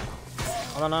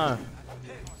 I don't know.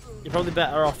 You're probably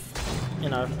better off, you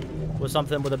know, with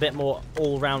something with a bit more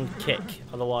all-round kick,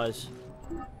 otherwise...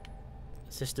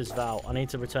 Sister's Vow. I need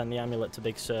to return the amulet to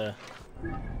Big Sir.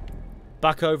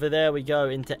 Back over there we go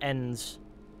into ends.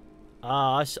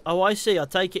 Ah, I see. I'll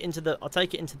take it into.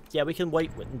 Yeah, we can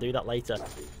wait and do that later.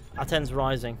 At ends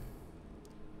rising.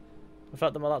 The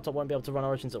fact that my laptop won't be able to run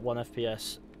Origins at 1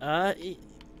 FPS.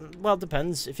 Well, it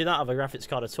depends. If you don't have a graphics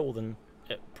card at all, then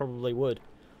it probably would.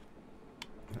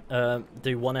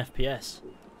 Do 1 FPS.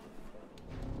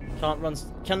 Can run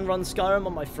Skyrim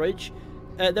on my fridge.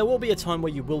 There will be a time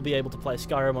where you will be able to play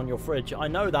Skyrim on your fridge. I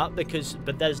know that because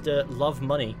Bethesda love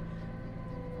money.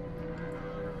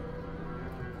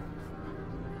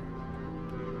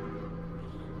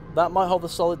 That might hold a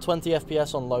solid 20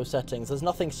 FPS on low settings. There's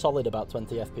nothing solid about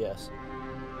 20 FPS.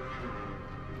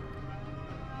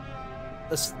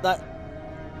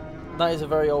 That is a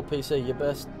very old PC. The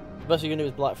best you can do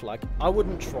is Black Flag. I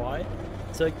wouldn't try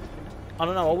to... I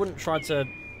don't know. I wouldn't try to...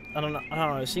 I don't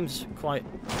know. It seems quite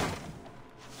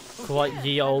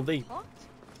ye olde. I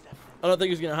don't think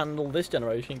he's going to handle this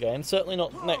generation game. Certainly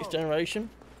not next generation.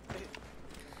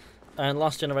 And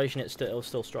last generation, it'll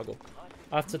still struggle.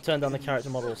 I have to turn down the character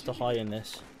models to high in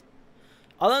this.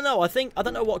 I don't know. I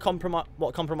don't know what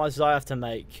compromises I have to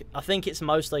make. I think it's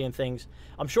mostly in things.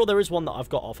 I'm sure there is one that I've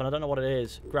got off, and I don't know what it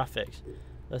is. Graphics.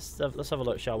 Let's have a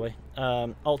look, shall we?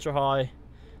 Ultra high.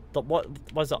 What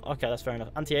was that? Okay, that's fair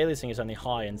enough. Anti-aliasing is only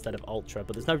high instead of ultra,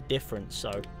 but there's no difference,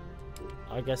 so.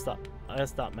 I guess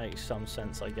that makes some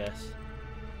sense. I guess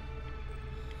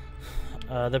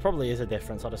there probably is a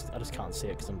difference. I just can't see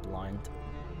it because I'm blind.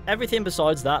 Everything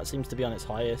besides that seems to be on its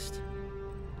highest.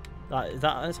 Is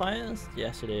that its highest?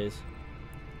 Yes, it is.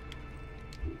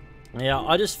 Yeah,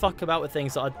 I just fuck about with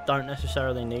things that I don't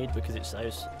necessarily need because it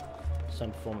saves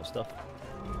some performance stuff.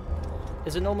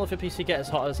 Is it normal if your PC gets as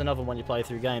hot as another when you play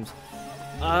through games?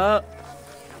 I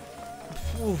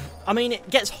mean, it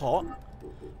gets hot.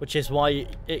 Which is why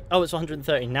oh, it's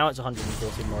 130. Now it's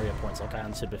 140 Mario points, like I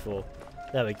answered before.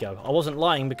 There we go. I wasn't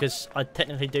lying because I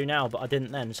technically do now, but I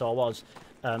didn't then, so I was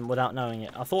without knowing it.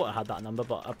 I thought I had that number,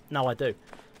 but now I do.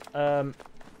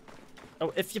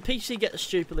 If your PC gets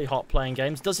stupidly hot playing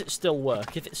games, does it still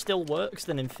work? If it still works,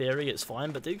 then in theory it's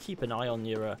fine. But do keep an eye on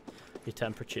your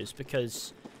temperatures,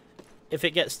 because if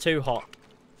it gets too hot,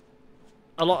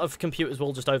 a lot of computers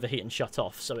will just overheat and shut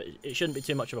off, so it shouldn't be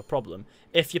too much of a problem.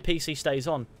 If your PC stays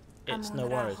on, it's no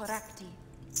worries.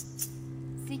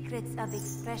 Secrets of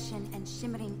expression and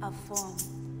shimmering of form.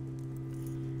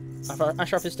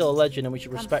 Ashraf is still a legend, and we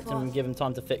should respect him and give him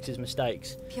time to fix his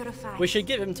mistakes. Purified. We should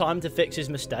give him time to fix his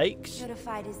mistakes.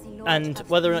 Purified is the Lord And of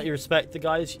whether or not you respect the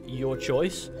guy is your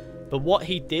choice. But what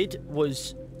he did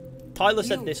was, Tyler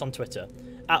said this on Twitter.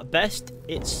 At best,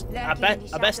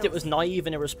 it was naive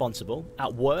and irresponsible.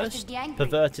 At worst,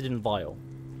 perverted and vile.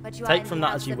 But you Take are from in that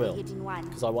the as you house of will, the hidden one.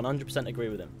 because I 100% agree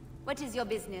with him. What is your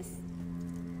business?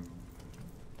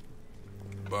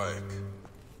 Bayek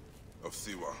of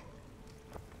Siwa.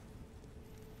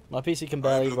 My PC can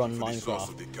barely run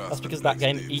Minecraft. That's because that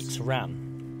game eats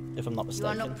RAM, if I'm not You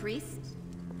are mistaken. no priest?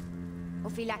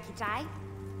 Ophilakitai?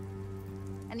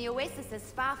 And the oasis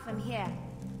is far from here.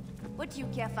 What do you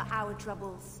care for our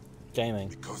troubles? Gaming.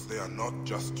 Because they are not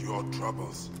just your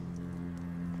troubles.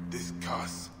 This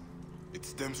curse, it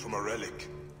stems from a relic.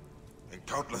 And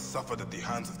countless suffered at the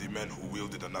hands of the men who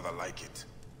wielded another like it.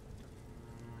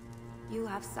 You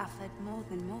have suffered more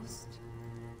than most.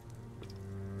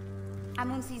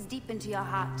 Amun sees deep into your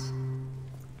heart.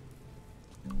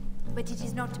 But it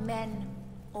is not men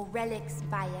or relics,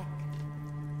 Bayek.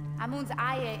 Amun's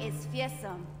ire is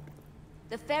fearsome.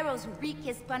 The pharaohs wreak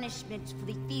his punishment for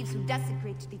the thieves who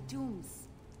desecrate the tombs.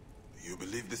 You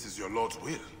believe this is your lord's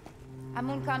will?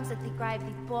 Amun comes at the cry of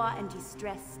the poor and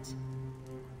distressed.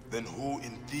 Then who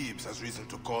in Thebes has reason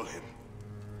to call him?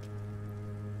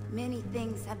 Many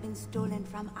things have been stolen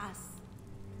from us.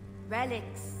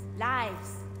 Relics,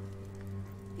 lives,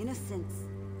 innocence.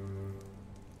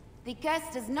 The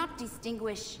curse does not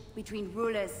distinguish between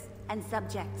rulers and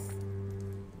subjects.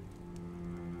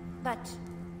 But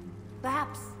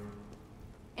perhaps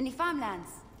in the farmlands,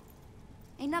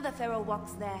 another pharaoh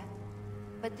walks there,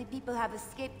 but the people have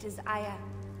escaped his ire.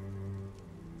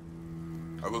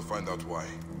 I will find out why.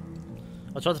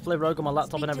 I try to play Rogue on my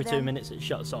laptop Speak and every to 2 them. minutes it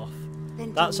shuts off.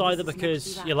 Then That's tell me either this is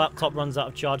because not your Iraq. laptop runs out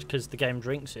of charge because the game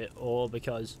drinks it, or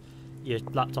because your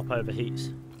laptop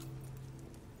overheats.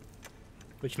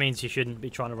 Which means you shouldn't be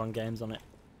trying to run games on it.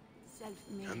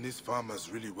 Self-made. And these farmers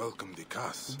really welcome the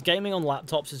curse. Gaming on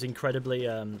laptops is incredibly,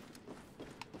 I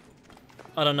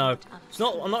don't know. It's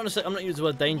not. I'm not going to use the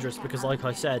word dangerous because, like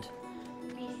I said,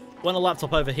 when a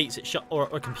laptop overheats, or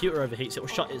a computer overheats, it will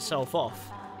shut itself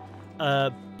off.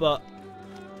 But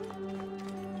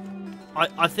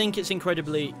I think it's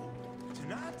incredibly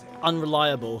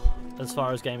unreliable as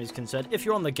far as gaming is concerned. If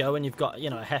you're on the go and you've got,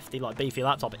 a hefty, beefy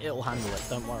laptop, it'll handle it.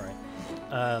 Don't worry.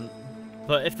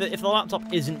 But if the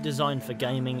laptop isn't designed for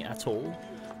gaming at all,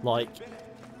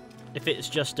 if it's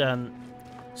just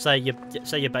say your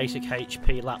basic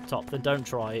HP laptop, then don't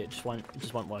try it. It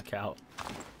just won't work out.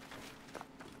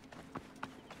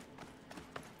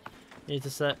 You need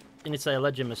to say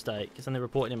alleged mistake, because then they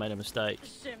reported he made a mistake.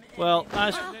 Well,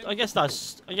 I guess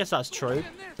that's true,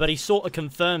 but he sort of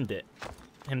confirmed it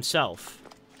himself,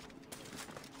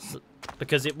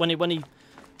 because when he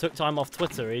took time off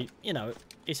Twitter, he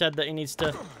said that he needs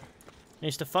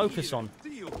to focus on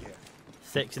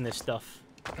fixing this stuff,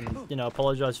 and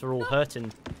apologise for all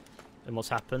hurting and what's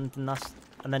happened,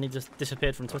 and then he just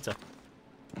disappeared from Twitter.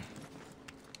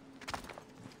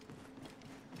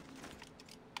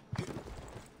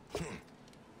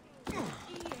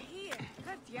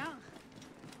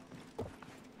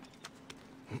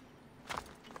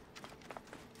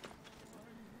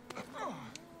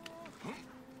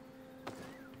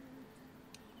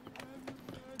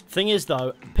 Thing is,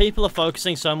 though, people are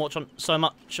focusing so much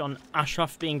on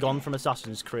Ashraf being gone from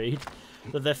Assassin's Creed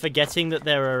that they're forgetting that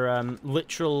there are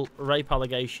literal rape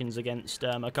allegations against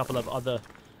a couple of other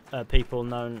people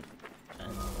known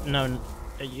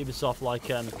at Ubisoft, like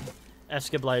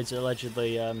Escablades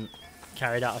allegedly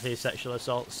carried out a few sexual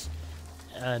assaults,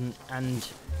 and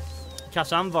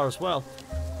Kassanvar as well.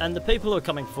 And the people who are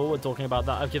coming forward talking about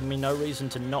that have given me no reason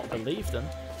to not believe them.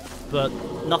 But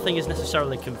nothing is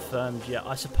necessarily confirmed yet.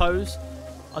 I suppose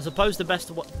the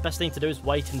best thing to do is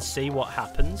wait and see what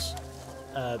happens.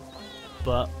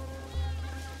 But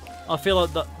I feel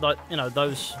like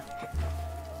those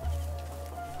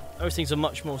things are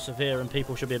much more severe, and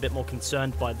people should be a bit more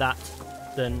concerned by that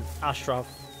than Ashraf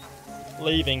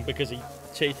leaving because he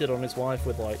cheated on his wife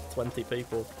with 20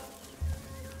 people.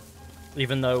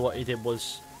 Even though what he did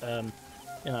was,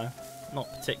 not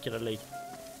particularly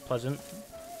pleasant.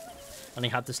 And he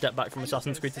had to step back from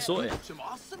Assassin's Creed to sort it.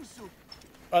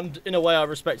 And in a way, I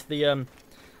respect the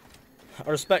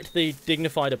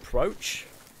dignified approach,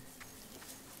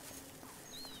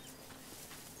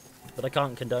 but I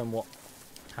can't condone what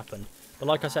happened. But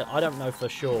like I said, I don't know for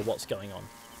sure what's going on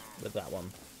with that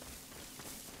one.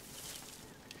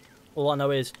 All I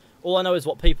know is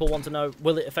what people want to know.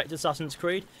 Will it affect Assassin's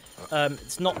Creed?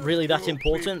 It's not really that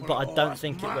important, but I don't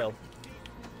think it will.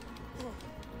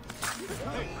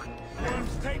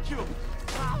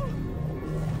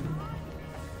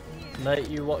 Mate,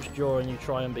 you watch Jaw and you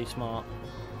try and be smart.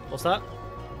 What's that?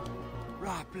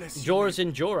 Jaw is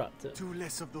in Jaw Raptor. Two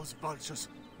less of those vultures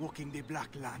walking the Black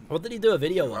Land. What did he do a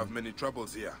video You on? have many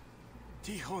troubles here.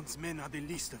 Tihon's men are the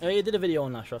least of Oh, he did a video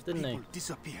on Ashraf, didn't he? People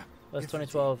disappear. That's every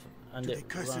 2012, day. and To it the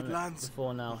cursed ran lands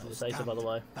before now. of It's those data, by the damned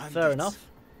way. bandits. Fair enough.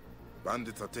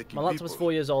 Bandits are taking My laptop's people.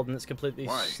 4 years old and it's completely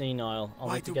Why? senile. I'll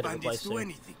Why need to do get it bandits replaced do soon.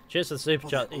 anything? Cheers for the super For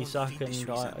chat, their own Isak, fiendish and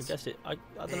I reasons. guess it. I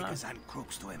don't know. Beggars and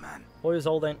crooks to a man. 4 years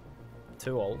old ain't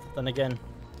too old. Then again,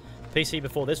 PC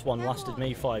before this one lasted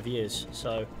me 5 years,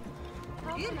 so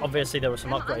obviously there were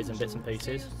some upgrades and bits and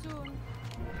pieces.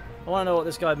 I want to know what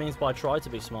this guy means by try to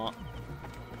be smart,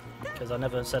 because I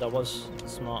never said I was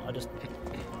smart.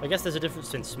 I guess there's a difference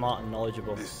between smart and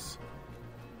knowledgeable. This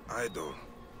idol.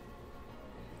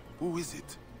 Who is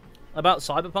it? About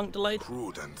Cyberpunk delayed?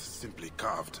 Crude and simply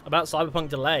carved. About Cyberpunk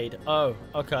delayed? Oh,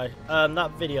 okay.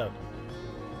 That video.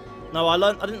 No, I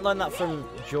didn't learn that from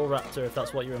Jawraptor, if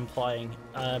that's what you're implying.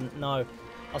 No.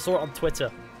 I saw it on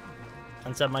Twitter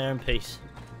and said my own piece.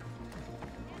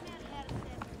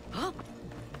 Huh?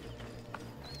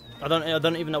 I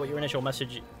don't even know what your initial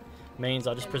message means.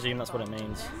 I just presume that's what it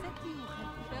means.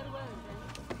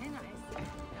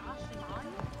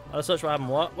 I search what happened.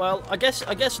 What? Well, I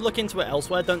guess look into it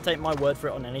elsewhere. Don't take my word for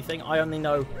it on anything. I only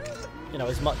know, you know,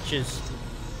 as much as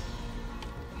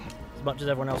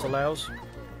everyone else allows.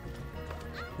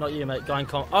 Not you, mate. Guy in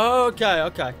com. Oh,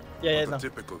 okay. Yeah, Not no. a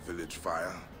typical village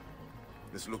fire.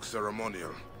 This looks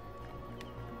ceremonial.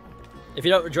 If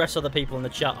you don't address other people in the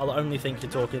chat, I'll only think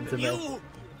you're talking to me. You!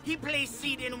 He plays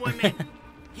seed in women.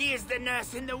 He is the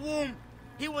nurse in the womb.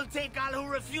 He will take all who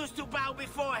refuse to bow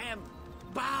before him.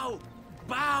 Bow!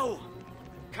 Bow!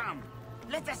 Come,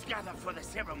 let us gather for the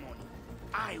ceremony.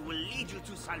 I will lead you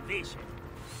to salvation.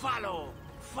 Follow!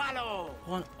 Follow!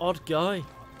 What an odd guy.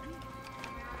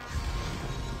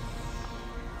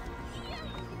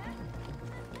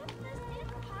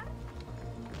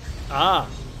 Ah,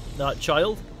 that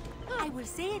child? I will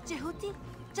say it, Jehuti,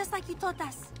 just like you taught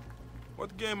us.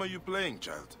 What game are you playing,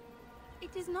 child?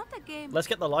 It is not a game. Let's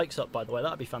get the likes up, by the way.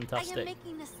 That'd be I am fantastic.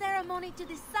 making a ceremony to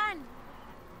the sun.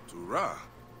 To Ra?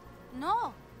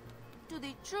 No, to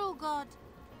the true God.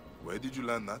 Where did you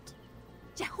learn that?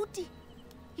 Jehuti,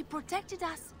 he protected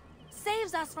us,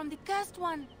 saves us from the cursed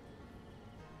one.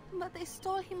 But they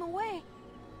stole him away.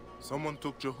 Someone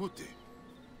took Jehuti.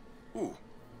 Who?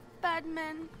 Bad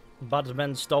men. Bad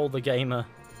men stole the gamer,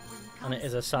 and it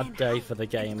is a sad day for the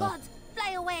gamer. Gods,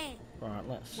 fly away. Right,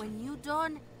 let's. When you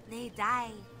dawn, they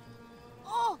die.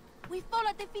 Oh, we fall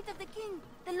at the feet of the king,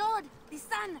 the Lord, the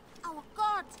Son, our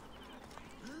God.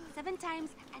 7 times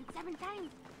and 7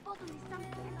 times. Both of the sun.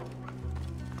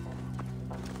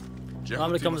 I'm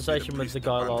having a conversation with the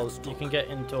guy, lol. You can get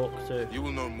in talk to. You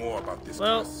will know more about this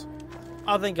Well, curse.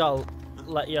 I think I'll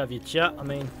let you have your chat. I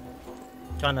mean,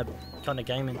 kind of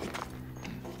gaming.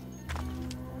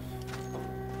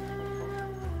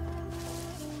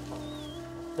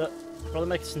 But probably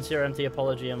make a sincere, empty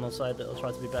apology, and we'll say that I'll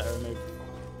try to be better and move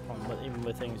on, even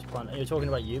with things planned. Are you talking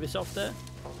about Ubisoft there?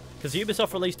 Because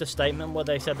Ubisoft released a statement where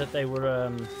they said that they were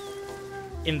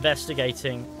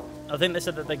investigating. I think they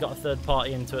said that they got a third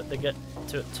party into it. They get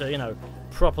to you know,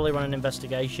 properly run an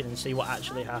investigation and see what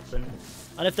actually happened.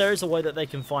 And if there is a way that they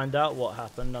can find out what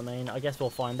happened, I mean, I guess we'll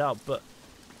find out. But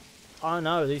I don't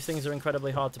know, these things are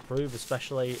incredibly hard to prove,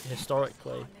 especially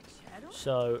historically.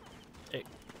 So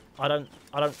I don't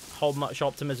hold much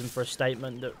optimism for a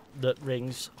statement that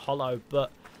rings hollow.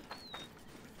 But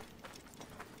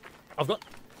I've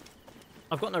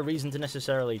got no reason to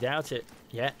necessarily doubt it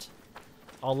yet.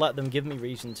 I'll let them give me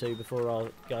reason to before I'll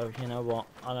go, you know what,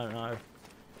 I don't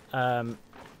know.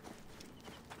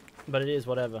 But it is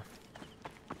whatever.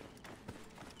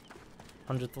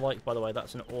 100th like, by the way,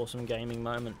 that's an awesome gaming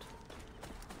moment.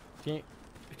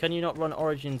 Can you not run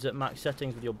Origins at max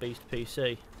settings with your beast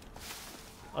PC?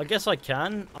 I guess I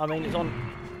can. I mean, it's on.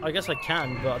 I guess I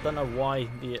can, but I don't know why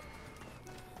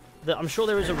I'm sure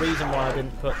there is a reason why I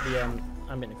didn't put the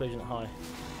ambient occlusion at high.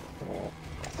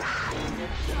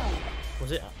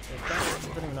 Was it? I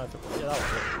don't even know if it was. Yeah, that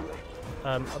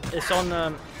was it.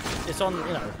 It's on,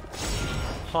 you know,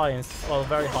 high and well,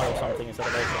 very high or something instead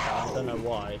of ultra high. I don't know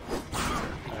why.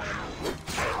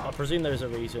 I presume there is a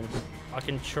reason. I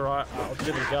can try. I'll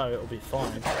give it a go. It'll be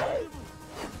fine.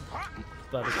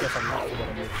 But I just guess I'm not for what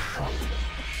I move.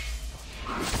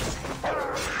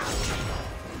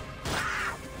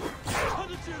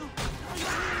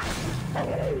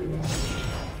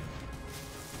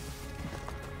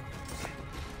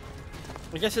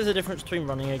 I guess there's a difference between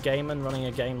running a game and running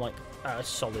a game like at a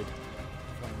solid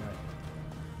frame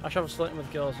rate. Ashraf was flirting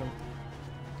with girls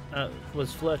and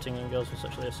was flirting and girls were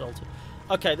sexually assaulted.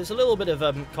 Okay, there's a little bit of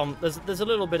there's a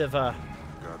little bit of there's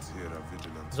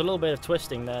a little bit of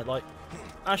twisting there. Like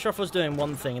Ashraf was doing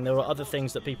one thing, and there were other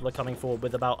things that people are coming forward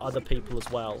with about other people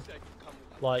as well.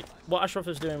 Like, what Ashraf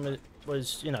was doing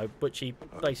was, you know, which he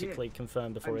basically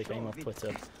confirmed before he came off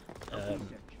Twitter, or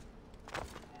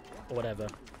whatever.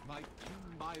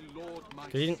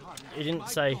 Because he didn't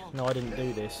say, no, I didn't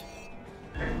do this,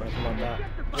 or anything like that.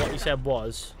 What he said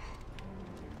was,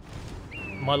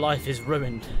 my life is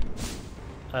ruined.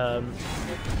 I've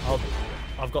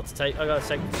got to take a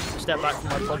step back from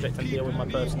my project and deal with my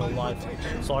personal life.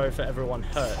 Sorry for everyone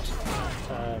hurt.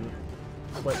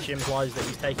 Which implies that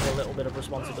he's taking a little bit of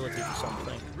responsibility for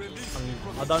something.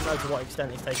 And I don't know to what extent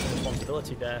he's taking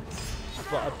responsibility there,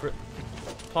 but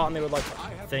part of me would like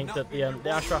to think that the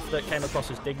Ashraf that came across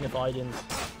as dignified in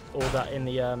all that in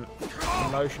the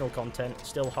emotional content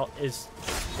still is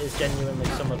genuinely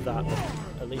some of that,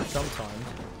 at least sometimes,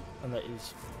 and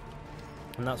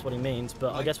that's what he means.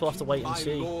 But I guess we'll have to wait and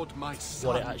see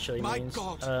what it actually means.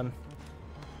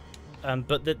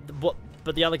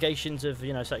 But the allegations of,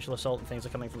 you know, sexual assault and things are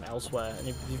coming from elsewhere, and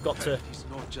you've got to,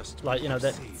 like, you know,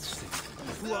 that,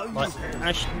 like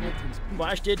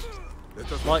what Ash did,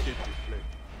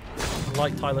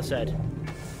 like Tyler said,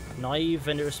 naive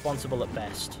and irresponsible at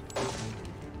best,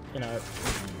 you know,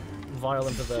 vile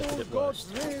and perverted at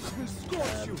worst.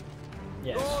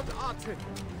 Yes,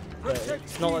 but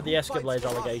it's not like the Escablaze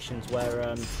allegations where,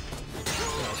 you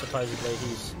know, supposedly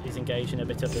he's engaged in a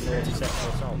bit of the naughty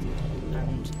sexual assault,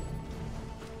 and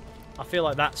I feel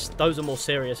like those are more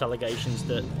serious allegations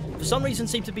that for some reason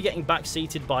seem to be getting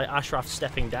backseated by Ashraf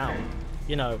stepping down,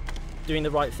 you know, doing the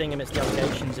right thing amidst the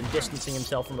allegations and distancing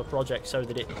himself from the project so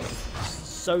that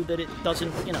it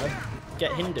doesn't, you know,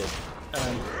 get hindered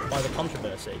by the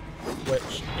controversy,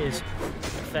 which is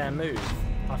a fair move.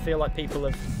 I feel like people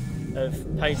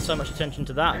have paid so much attention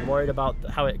to that and worried about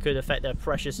how it could affect their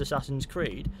precious Assassin's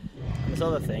Creed. And this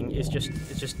other thing is just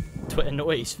Twitter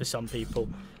noise for some people.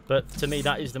 But to me,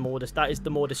 that is the more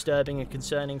disturbing and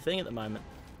concerning thing at the moment.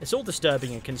 It's all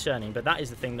disturbing and concerning, but that is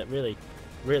the thing that really,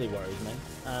 really worries me.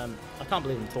 I can't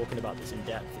believe I'm talking about this in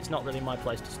depth. It's not really my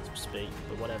place to speak,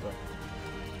 but whatever.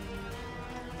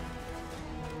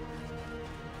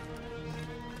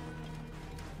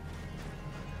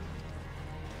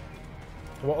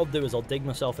 What I'll do is I'll dig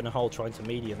myself in a hole trying to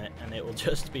medium it, and it will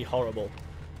just be horrible.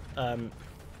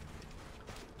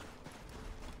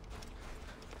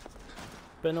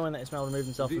 But annoying that Ismail removed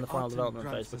himself from the final development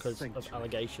phase because of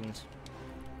allegations.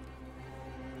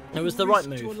 It was the right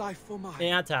move. It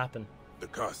had to happen. The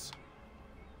curse.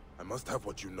 I must have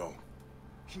what you know.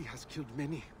 He has killed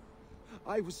many.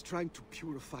 I was trying to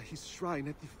purify his shrine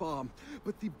at the farm,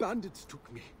 but the bandits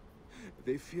took me.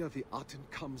 They fear the Aten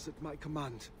comes at my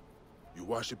command. You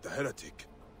worship the heretic?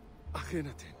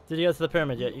 Akhenaten. Did you go to the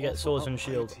pyramid yet? You get swords and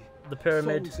shield. The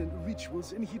pyramid and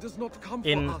rituals, and he does not come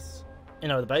in, for us. You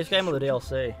know, the base game or the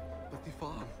DLC? But the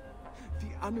farm,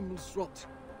 the animals rot.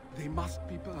 They must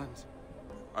be burned.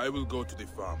 I will go to the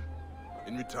farm.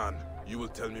 In return, you will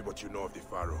tell me what you know of the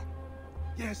Pharaoh.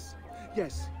 Yes,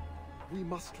 yes. We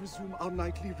must resume our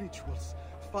nightly rituals.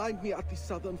 Find me at the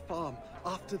southern farm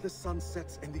after the sun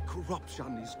sets and the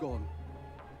corruption is gone.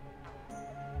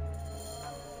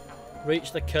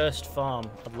 Reach the cursed farm.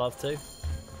 I'd love to.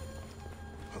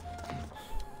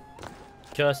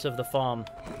 Curse of the farm.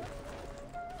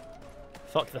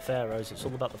 Fuck the pharaohs, it's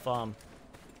all about the farm.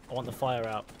 I want the fire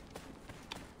out.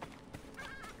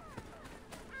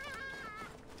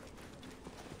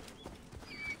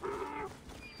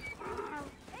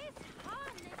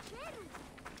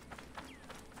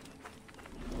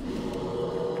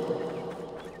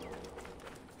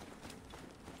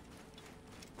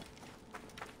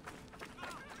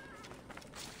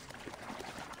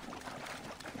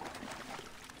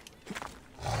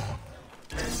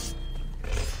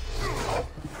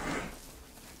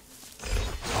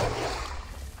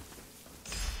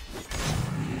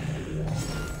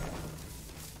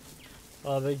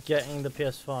 Are they getting the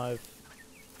PS5?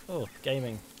 Oh,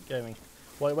 gaming. Wait,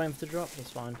 waiting for it to drop? That's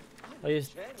fine. I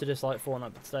used to dislike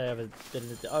Fortnite, but today I ever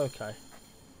did it. Oh, okay.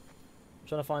 I'm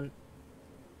trying to find...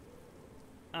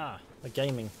 the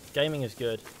gaming. Gaming is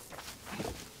good.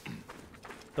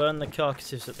 Burn the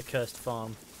carcasses at the cursed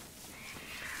farm.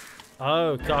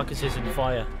 Oh, carcasses in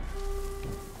fire.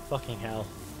 Fucking hell.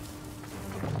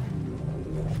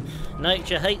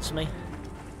 Nature hates me.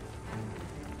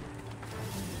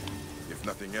 If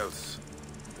nothing else,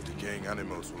 the decaying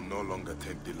animals will no longer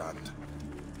taint the land.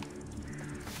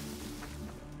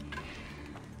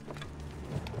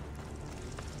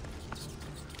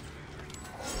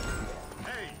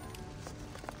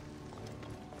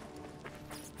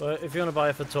 Well, if you want to buy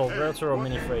it for tall, rotor or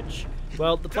mini fridge.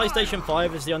 Well, the PlayStation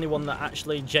 5 is the only one that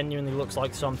actually genuinely looks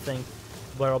like something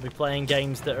where I'll be playing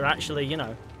games that are actually, you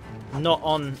know, not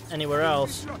on anywhere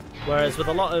else. Whereas with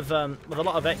a lot of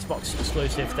Xbox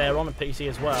exclusives, they're on a PC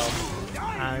as well,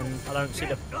 and I don't see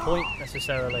the point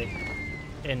necessarily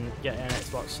in getting an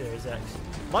Xbox Series X.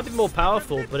 Might be more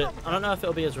powerful, but I don't know if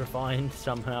it'll be as refined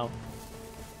somehow.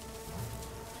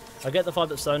 I get the fact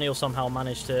that Sony will somehow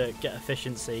manage to get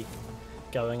efficiency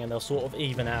going, and they'll sort of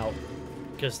even out,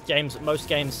 because most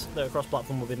games that are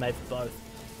cross-platform will be made for both.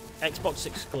 Xbox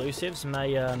exclusives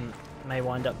may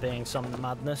wind up being some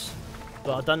madness,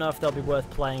 but I don't know if they'll be worth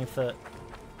playing for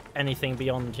anything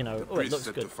beyond, you know, oh, it looks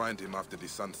good. To find him after the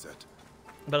sunset.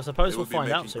 But I suppose we'll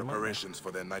find out soon. Preparations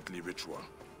for their nightly ritual.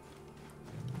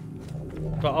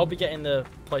 But I'll be getting the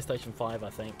PlayStation 5. I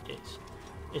think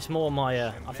it's more my.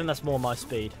 I think that's more my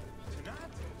speed.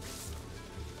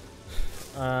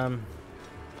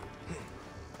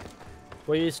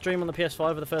 Will you stream on the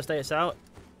PS5 the first day it's out?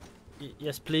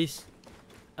 Yes, please.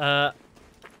 I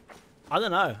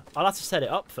don't know. I'll have to set it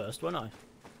up first, won't I?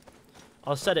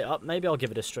 I'll set it up. Maybe I'll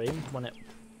give it a stream when it,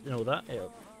 you know, that. It'll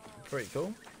be pretty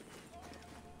cool.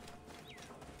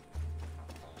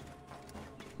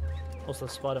 Also,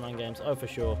 the Spider-Man games. Oh, for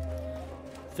sure.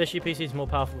 Fishy PC is more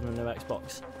powerful than the new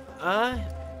Xbox.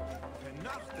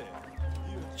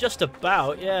 Just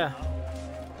about, yeah.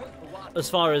 As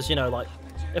far as, you know, like,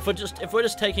 if we're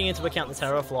just taking into account the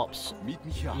teraflops,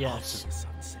 yes.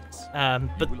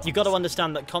 But you got to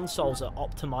understand that consoles are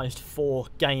optimized for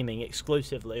gaming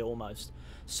exclusively, almost.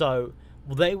 So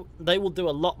they will do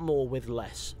a lot more with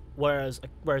less. Whereas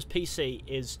PC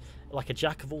is like a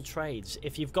jack of all trades.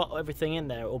 If you've got everything in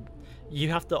there, you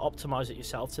have to optimize it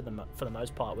yourself for the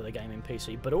most part with a gaming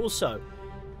PC. But also,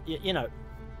 you know,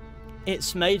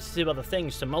 it's made to do other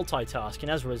things, to multitask,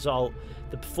 and as a result,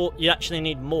 you actually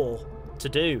need more to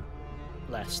do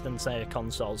less than, say, a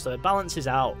console. So it balances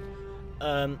out.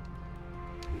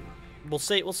 We'll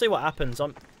see what happens.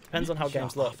 Depends on how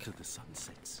games look.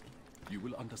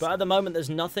 But at the moment, there's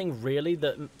nothing really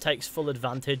that takes full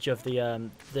advantage of the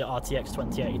RTX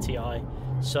 2080 Ti.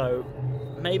 So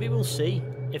maybe we'll see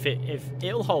if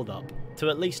it'll hold up to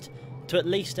at least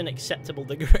an acceptable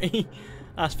degree.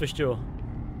 That's for sure.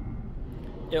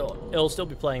 It'll still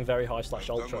be playing very high /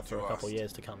 ultra for a couple of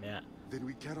years to come yet. Then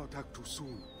we cannot act too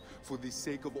soon. For the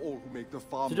sake of all who make the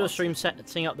farm. To do a stream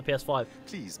setting up the PS5.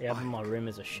 Please, yeah, my room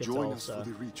is a shithole, so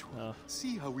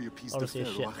see how we appease obviously a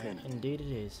shit. Indeed, it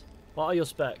is. What are your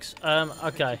specs?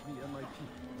 Okay.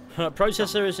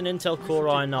 Processor is an Intel Core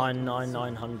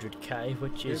i9-9900K,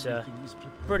 which is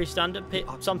pretty standard.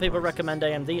 Some people recommend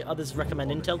AMD, others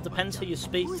recommend Intel. Depends who you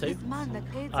speak to.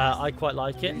 I quite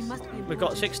like it. We've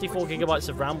got 64 gigabytes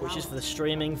of RAM, which is for the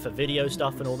streaming, for video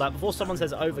stuff and all that. Before someone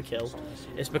says overkill,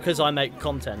 it's because I make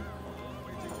content.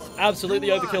 Absolutely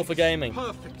overkill for gaming,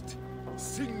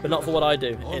 but not for what I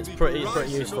do. It's pretty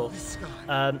useful.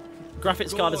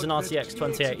 Graphics card is an RTX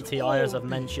 2080 Ti, as I've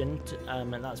mentioned,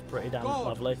 and that's pretty damn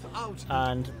lovely.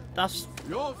 And that's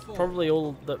probably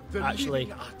all that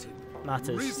actually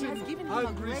matters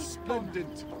as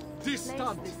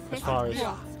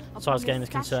far as game is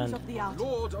concerned.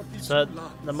 So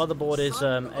the motherboard is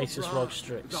Asus ROG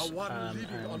Strix, and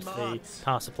the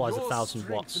power supply is 1000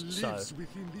 watts. So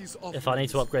if I need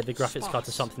to upgrade the graphics card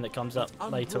to something that comes up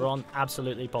later on,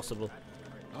 absolutely possible.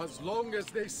 As long as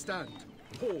they stand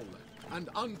whole and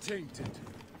untainted,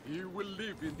 you will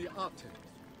live in the Aten.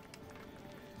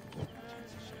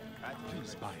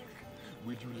 Please, Bayek,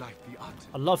 will you like the Aten?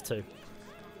 I'd love to.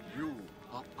 You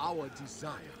are our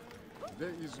desire.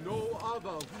 There is no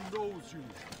other who knows you.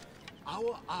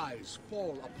 Our eyes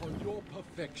fall upon your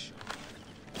perfection.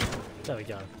 There we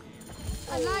go.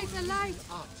 A light, a light!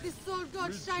 The soul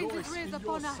god shines his rays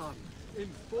upon us. Son,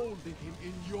 enfolding him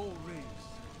in your rays.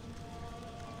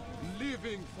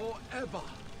 Living forever.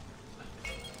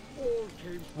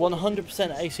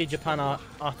 100% AC Japan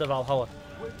after Valhalla.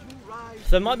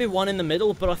 There might be one in the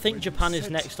middle, but I think Japan is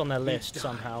next on their list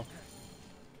somehow.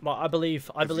 Well, I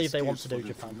believe they want to do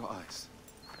Japan.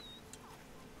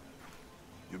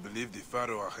 You believe the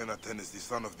Pharaoh Akhenaten is the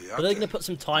son of the But they're going to put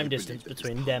some time distance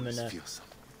between them and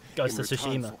Ghost of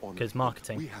Tsushima, because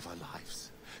marketing. We have our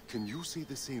lives. Can you say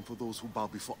the same for those who bow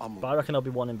before Amun? But I reckon there'll be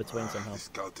one in between somehow. This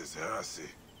cult is heresy.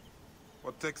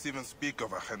 What texts even speak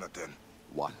of Akhenaten?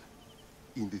 One,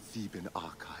 in the Theban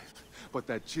archive. But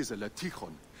that chiseler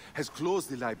Tikhon has closed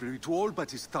the library to all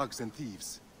but his thugs and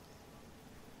thieves.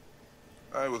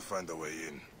 I will find a way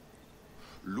in.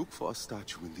 Look for a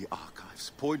statue in the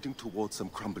archives, pointing towards some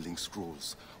crumbling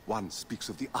scrolls. One speaks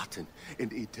of the Aten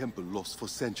and a temple lost for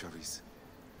centuries.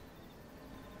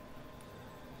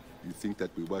 You think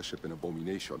that we worship an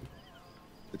abomination?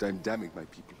 That I'm damning my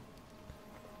people?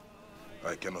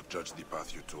 I cannot judge the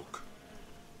path you took.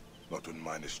 Not when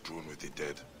mine is strewn with the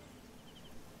dead.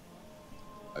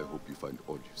 I hope you find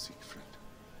all you seek, friend.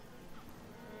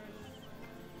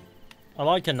 I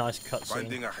like a nice cutscene.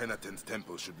 Finding Akhenaten's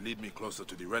temple should lead me closer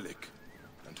to the relic.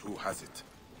 And who has it?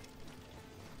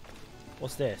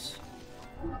 What's this?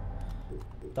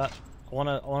 That I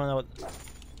wanna know what.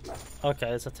 Okay,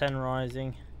 there's a 10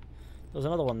 rising. There's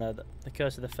another one there. The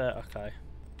Curse of the Fair. Okay.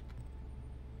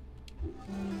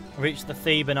 Reach the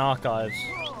Theban archives.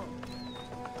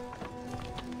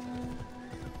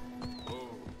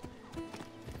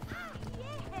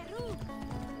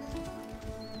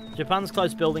 Japan's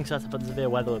close building setup and severe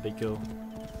weather would be cool.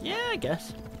 Yeah, I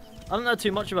guess. I don't know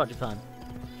too much about Japan.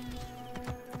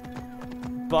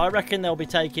 But I reckon they'll be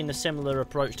taking a similar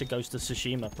approach to Ghost of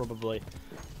Tsushima, probably.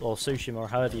 Or Tsushima, or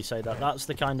however you say that. That's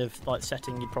the kind of like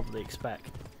setting you'd probably expect.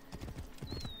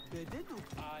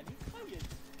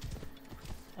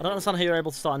 I don't understand how you're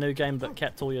able to start a new game but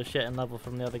kept all your shit and level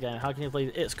from the other game. How can you believe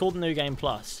it? It's called New Game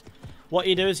Plus. What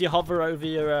you do is you hover over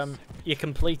your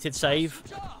completed save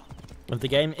of the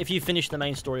game. If you finish the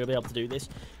main story, you'll be able to do this.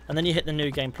 And then you hit the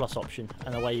New Game Plus option,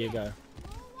 and away you go.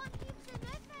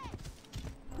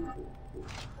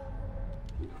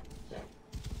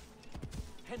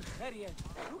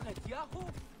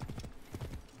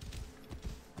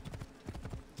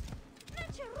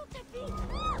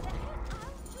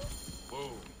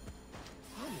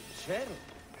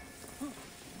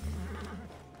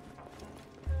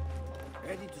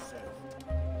 Ready to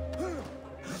serve.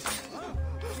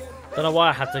 Don't know why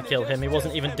I had to kill him. He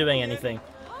wasn't even doing anything.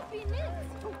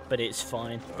 But it's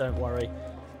fine. Don't worry.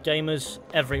 Gamers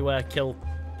everywhere kill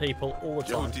people all the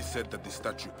time. Jehuti said that the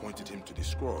statue pointed him to the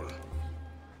scroll.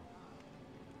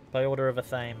 By order of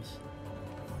Athames.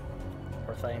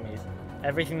 Or Athames.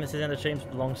 Everything that is in the tombs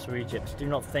belongs to Egypt. Do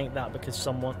not think that because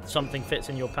something fits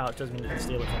in your pouch doesn't mean you can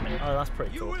steal it from me. Oh, that's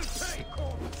pretty cool.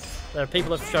 There are people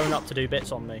that have shown up to do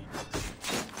bits on me.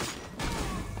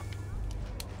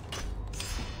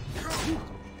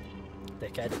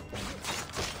 Dickhead.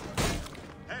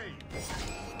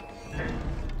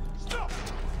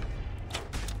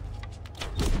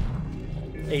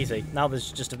 Easy. Now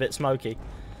there's just a bit smoky.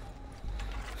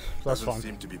 So that's fine. Doesn't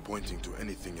seem to be pointing to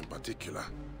anything in particular.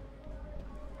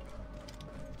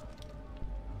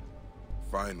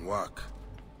 Fine work.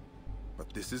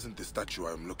 But this isn't the statue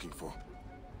I'm looking for.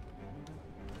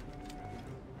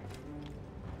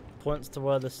 Points to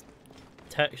where the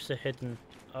texts are hidden.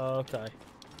 Oh, okay.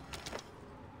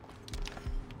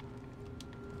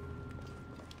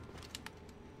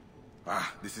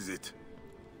 Ah, this is it.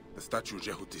 The statue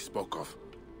Jehuti spoke of.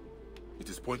 It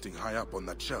is pointing high up on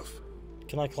that shelf.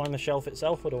 Can I climb the shelf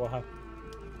itself, or do I have...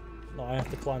 No, I have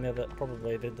to climb the other...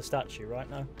 Probably the statue, right?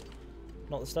 No?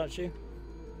 Not the statue?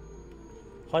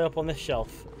 High up on this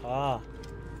shelf. Ah.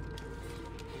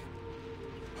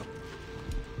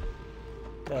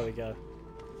 There we go.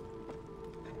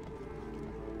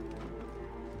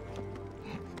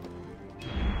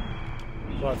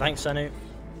 Right, thanks, Senu.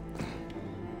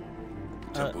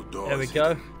 There we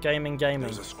go. Gaming.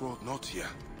 There's a scrawled note here.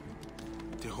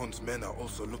 Tehon's men are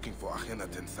also looking for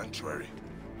Akhenaten's sanctuary.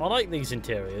 I like these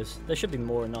interiors. There should be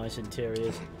more nice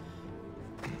interiors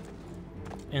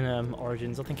in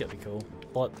Origins. I think it'd be cool.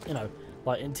 Like, you know,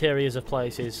 like interiors of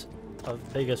places,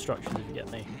 of bigger structures, if you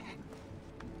get me.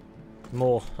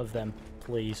 More of them,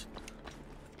 please.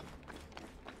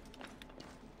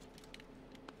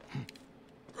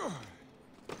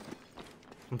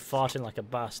 I'm farting like a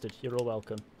bastard. You're all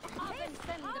welcome.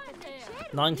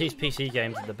 90s PC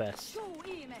games are the best.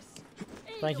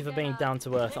 Thank you for being down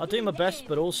to earth. I do my best,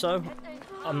 but also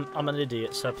I'm an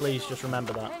idiot, so please just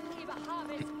remember that.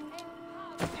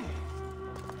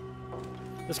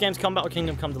 This game's Combat or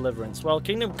Kingdom Come Deliverance? Well,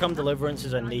 Kingdom Come Deliverance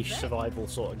is a niche survival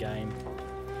sort of game.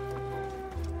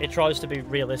 It tries to be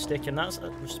realistic, and that's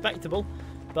respectable,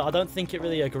 but I don't think it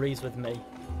really agrees with me,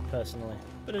 personally.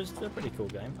 But it's a pretty cool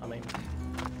game, I mean...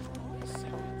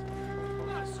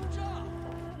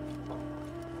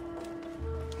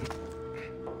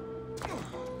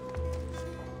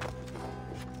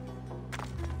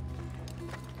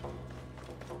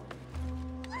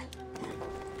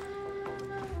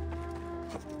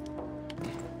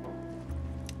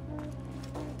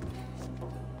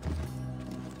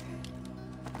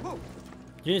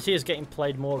 Unity is getting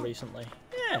played more recently.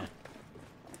 Yeah.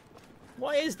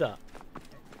 Why is that?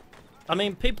 I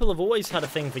mean, people have always had a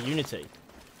thing for Unity.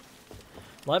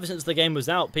 Well, ever since the game was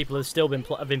out, people have still been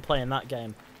playing that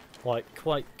game, like,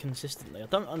 quite consistently. I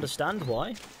don't understand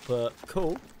why, but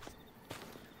cool.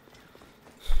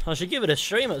 I should give it a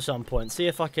stream at some point. See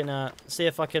if I can,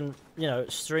 you know,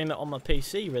 stream it on my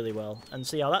PC really well, and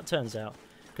see how that turns out.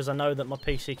 because I know that my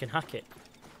PC can hack it.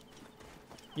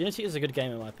 Unity is a good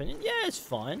game in my opinion. Yeah, it's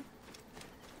fine.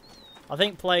 I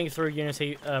think playing through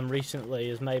Unity recently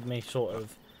has made me sort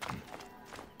of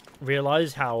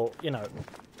realise how, you know,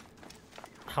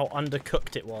 how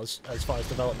undercooked it was as far as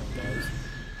development goes.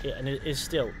 Yeah, and it is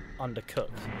still undercooked,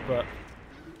 but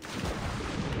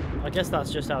I guess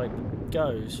that's just how it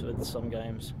goes with some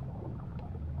games.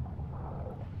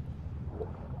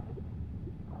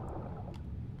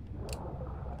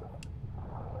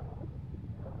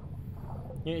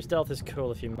 Unity stealth is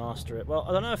cool if you master it. Well,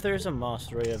 I don't know if there is a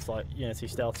mastery of like Unity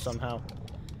stealth somehow.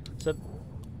 It's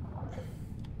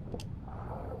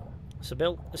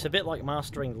a bit like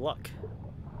mastering luck.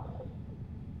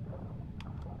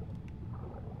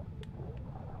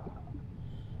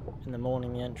 In the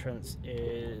morning, the entrance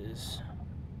is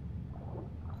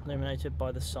illuminated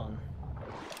by the sun.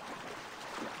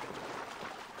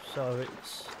 So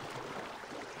it's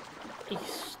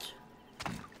east.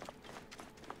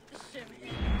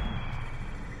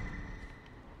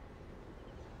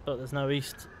 But there's no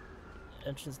east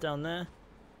entrance down there.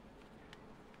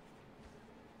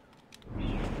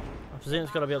 I presume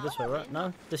it's got to be up this way, right?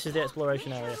 No? This is the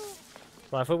exploration area.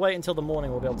 Right, if we wait until the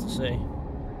morning, we'll be able to see.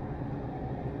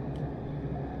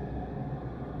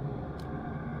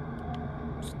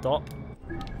 Stop.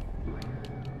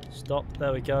 Stop.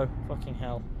 There we go. Fucking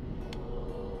hell.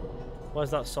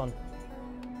 Where's that sun?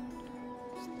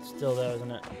 It's still there,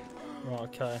 isn't it? Right,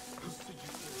 okay.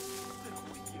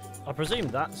 I presume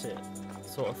that's it,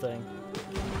 sort of thing.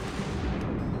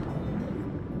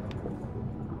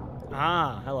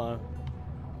 Ah, hello.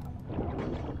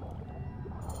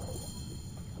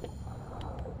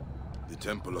 The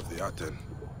Temple of the Aten.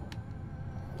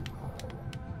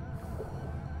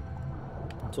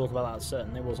 Talk about that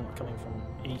certainly wasn't coming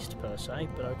from east per se,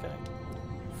 but okay.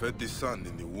 Fed the sun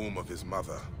in the womb of his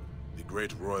mother, the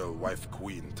great royal wife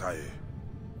queen Tae.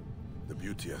 The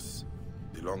beauteous,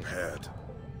 the long-haired.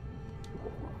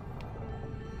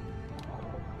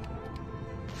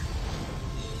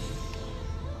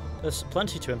 There's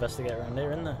plenty to investigate around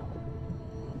here, isn't there?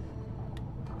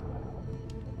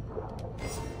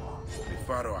 The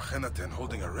Pharaoh Akhenaten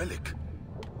holding a relic.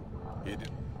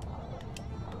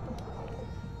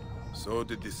 So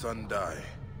did the sun die,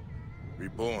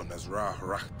 reborn as Ra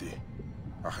Rahti,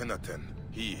 Akhenaten,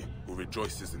 he who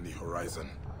rejoices in the horizon.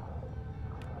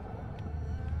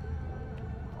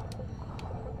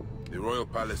 The royal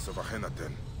palace of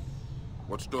Akhenaten,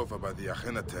 watched over by the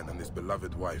Akhenaten and his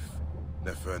beloved wife,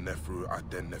 Nefer Nefru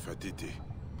Aten Nefertiti.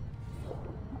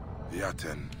 The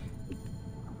Aten.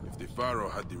 If the Pharaoh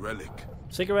had the relic...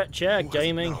 Cigarette chair,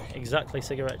 gaming. Exactly,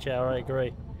 cigarette chair, I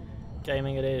agree.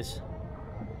 Gaming it is.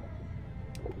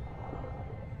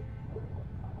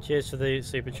 Cheers for the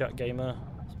super chat, gamer.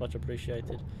 It's much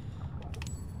appreciated.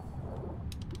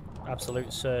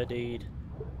 Absolute sir deed.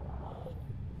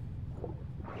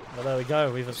 Well, there we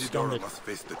go, we've absconded. Isidora must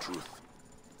face the truth.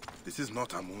 This is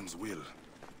not Amun's will.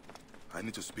 I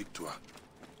need to speak to her.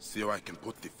 See how I can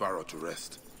put the Pharaoh to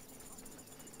rest.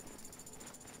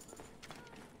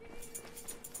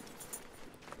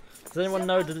 Does anyone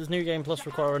know that does New Game Plus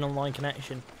require an online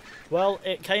connection? Well,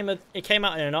 it came out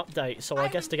in an update, so I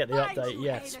guess to get the update,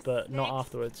 yes, but not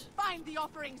afterwards. Find the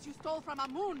offerings you stole from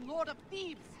Amun, Lord of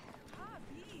Thebes.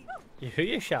 Who are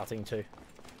you shouting to?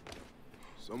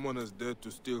 Someone has dared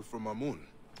to steal from Amun.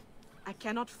 I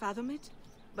cannot fathom it,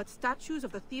 but statues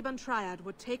of the Theban triad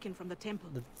were taken from the temple.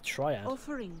 The triad?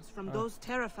 Offerings from those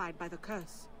terrified by the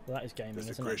curse. Well, that is gaming,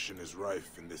 isn't it? Desecration is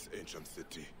rife in this ancient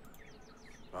city.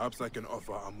 Perhaps I can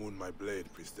offer Amun my blade,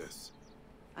 priestess.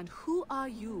 And who are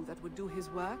you that would do his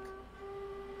work?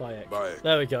 Bayek.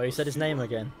 There we go, he said his name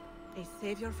again. A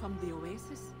savior from the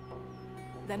Oasis?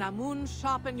 Then Amun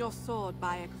sharpen your sword,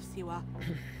 Bayek of Siwa.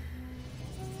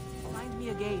 Find me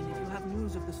again if you have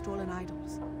news of the stolen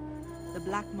idols. The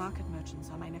black market merchants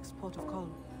are my next port of call.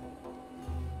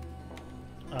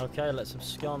 Okay, let's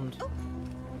abscond.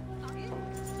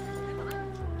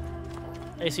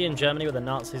 AC in Germany where the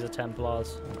Nazis are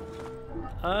Templars.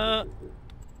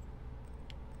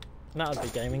 That would be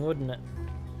gaming, wouldn't it?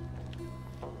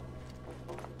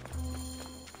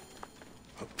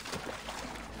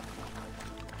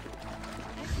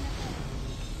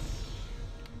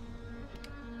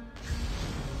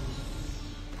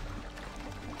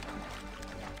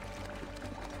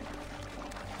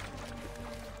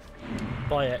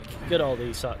 Bayek, good old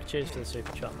Isak. Cheers for the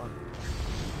super chat, man.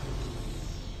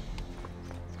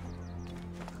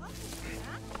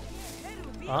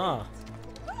 Ah.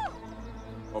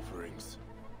 Offerings.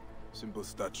 Simple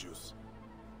statues.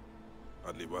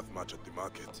 Hardly worth much at the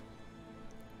market.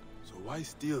 So why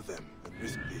steal them and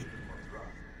risk being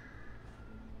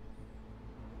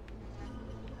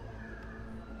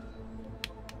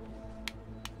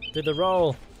Do the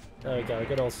roll. There we go,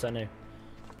 good old Senu.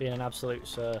 Being an absolute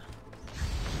sir.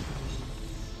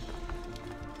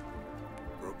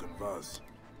 Broken vase.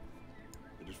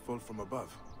 Did it fall from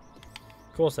above?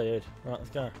 Of course they did. Right, let's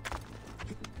go.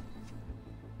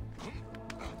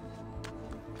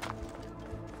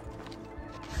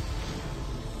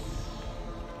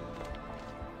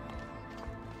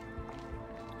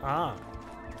 Ah.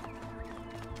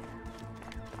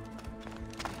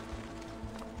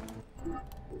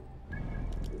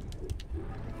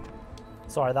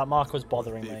 Sorry, that mark was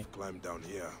bothering me. Climbed down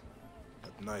here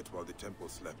at night while the temple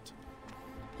slept.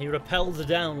 He rappelled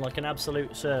down like an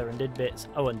absolute sir and did bits.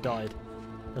 Oh, and died.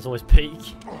 That's always peak.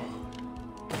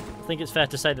 I think it's fair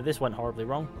to say that this went horribly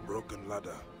wrong. A broken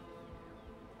ladder.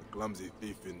 A clumsy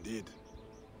thief indeed.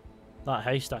 That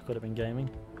haystack would have been gaming.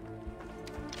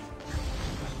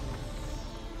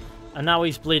 And now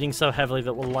he's bleeding so heavily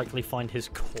that we'll likely find his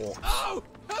corpse. Oh!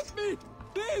 Help me!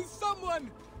 Please,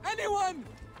 someone! Anyone!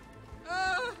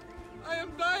 I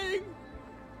am dying!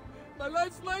 My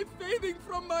life's light fading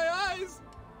from my eyes!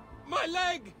 My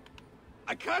leg!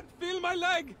 I can't feel my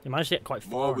leg! You managed to get quite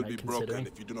far. More will be broken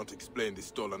if you do not explain the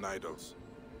stolen idols.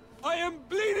 I am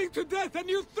bleeding to death and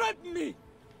you threaten me!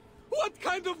 What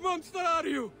kind of monster are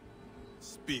you?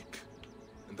 Speak,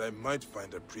 and I might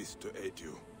find a priest to aid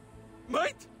you.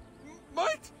 Might?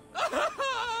 Might?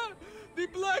 The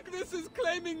blackness is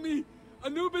claiming me!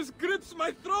 Anubis grips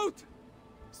my throat!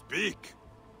 Speak!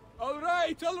 All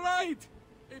right! A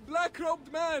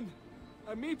black-robed man!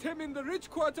 I meet him in the rich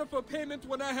quarter for payment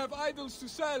when I have idols to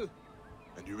sell.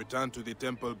 And you return to the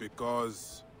temple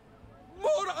because...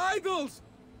 More idols!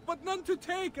 But none to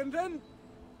take, and then...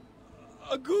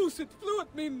 A goose, it flew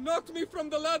at me, knocked me from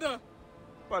the ladder!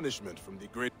 Punishment from the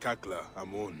great Kakla,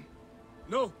 Amun.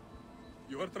 No!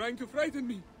 You are trying to frighten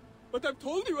me, but I've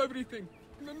told you everything.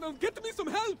 Now get me some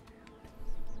help!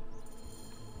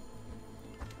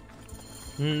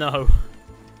 No.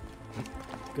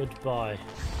 Goodbye.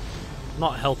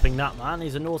 Not helping that man.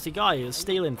 He's a naughty guy. He's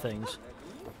stealing things.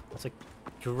 That's a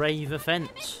grave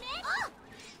offence.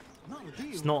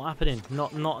 It's not happening.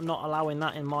 Not allowing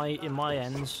that in my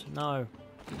ends. No.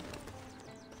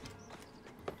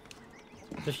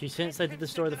 Especially since they did the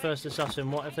story of the first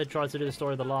assassin, what if they tried to do the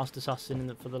story of the last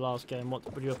assassin for the last game?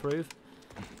 What would you approve?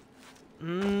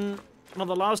 Well,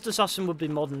 the last assassin would be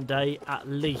modern day at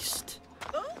least.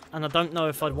 And I don't know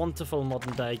if I'd want a full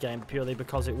modern day game purely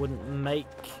because it wouldn't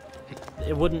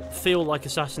feel like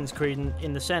Assassin's Creed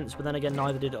in the sense, but then again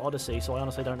neither did Odyssey, so I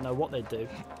honestly don't know what they'd do.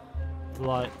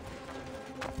 Like,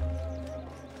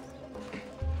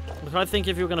 look, I think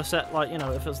if you were going to set, like, you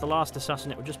know, if it was the last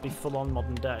Assassin, it would just be full on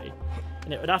modern day.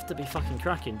 And it would have to be fucking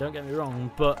cracking, don't get me wrong,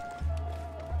 but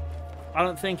I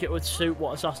don't think it would suit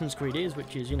what Assassin's Creed is,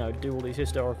 which is, you know, do all these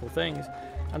historical things.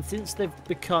 And since they've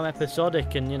become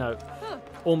episodic and, you know,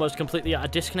 almost completely at a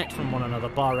disconnect from one another,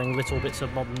 barring little bits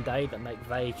of modern day that make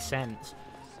vague sense,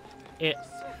 it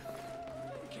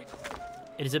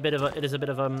is a bit of a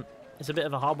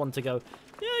hard one to go.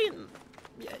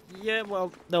 Yeah.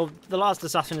 Well, the last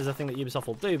Assassin is a thing that Ubisoft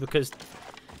will do because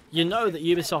you know that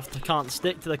Ubisoft can't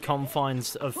stick to the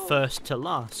confines of first to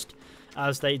last,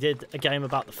 as they did a game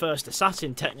about the first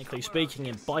Assassin, technically speaking,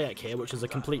 in Bayek here, which is a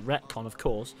complete retcon, of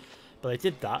course. But they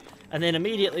did that, and then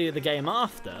immediately the game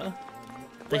after,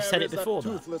 they said it before that.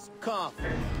 Toothless calf?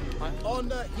 I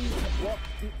honor he walked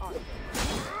the earth.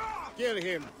 Kill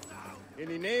him in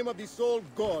the name of the sole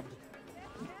god.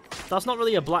 That's not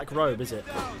really a black robe, is it?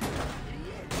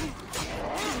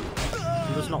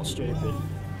 That's not stupid,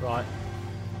 right?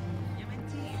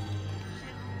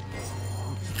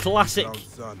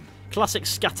 Classic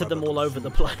scattered them all over the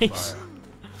place.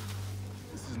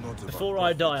 Before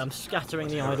I die, I'm scattering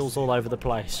the idols all over the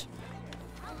place.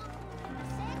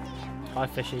 Hi,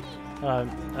 Fishy.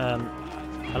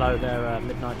 Hello there,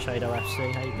 Midnight Shadow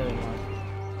FC. How you doing, mate?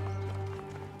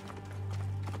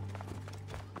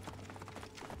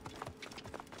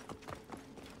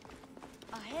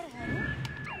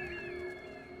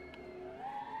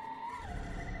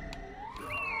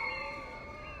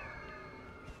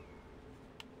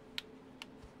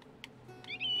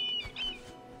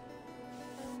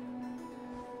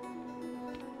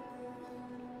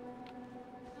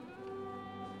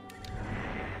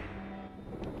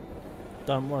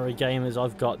 Don't worry, gamers,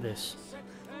 I've got this.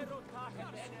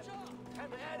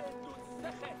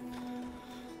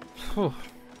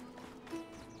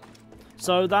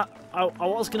 So that I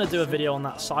was going to do a video on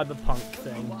that Cyberpunk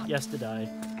thing yesterday,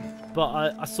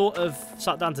 but I sort of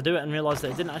sat down to do it and realised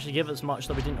that it didn't actually give us much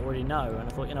that we didn't already know, and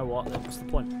I thought, you know what, what's the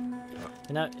point?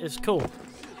 You know, it's cool.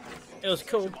 It was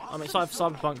cool. I'm excited for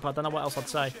Cyberpunk, but I don't know what else I'd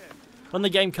say. When the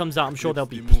game comes out, I'm sure there'll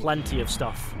be plenty of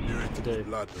stuff to do.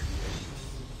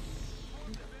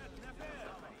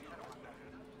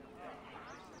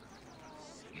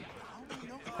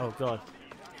 Oh god.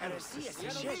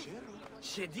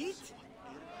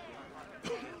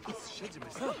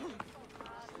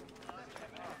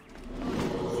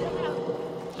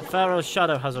 The Pharaoh's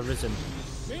shadow has arisen.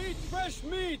 Meat, fresh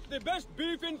meat, the best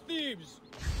beef in Thebes.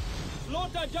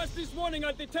 Slaughtered just this morning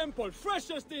at the temple,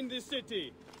 freshest in the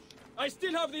city. I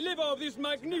still have the liver of this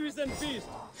magnificent beast.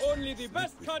 Only the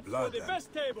best cuts for the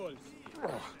best tables.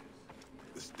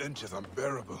 The stench is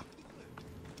unbearable.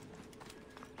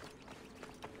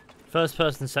 First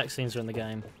person sex scenes are in the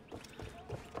game.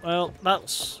 Well,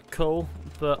 that's cool,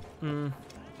 but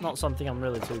not something I'm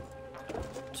really too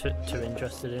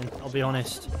interested in. I'll be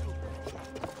honest.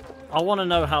 I want to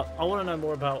know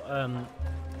more about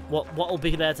what'll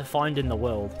be there to find in the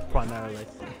world primarily,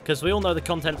 because we all know the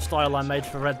content style I made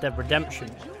for Red Dead Redemption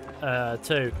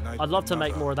 2. I'd love to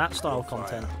make more of that style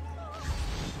content,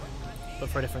 but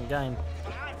for a different game.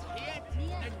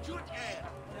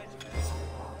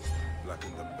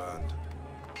 Blackened and burned,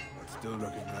 but still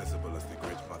recognizable as the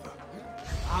Great Mother.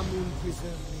 Amun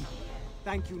preserve me.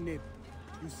 Thank you, Nib.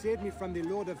 You saved me from the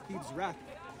Lord of Thebes' wrath.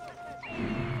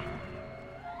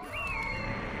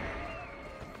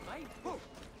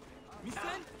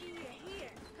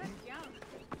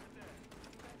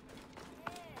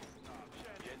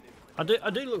 I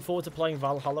do look forward to playing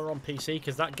Valhalla on PC,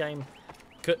 because that game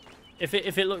could, if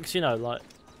it looks, you know, like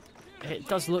it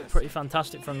does look pretty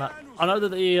fantastic from that. I know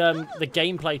that the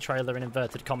gameplay trailer in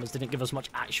inverted commas didn't give us much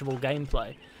actual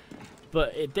gameplay,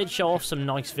 but it did show off some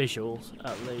nice visuals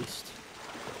at least.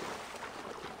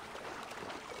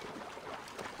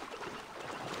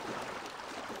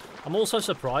 I'm also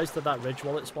surprised that Ridge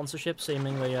Wallet sponsorship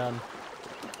seemingly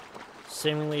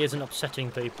isn't upsetting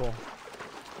people,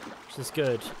 which is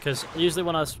good, because usually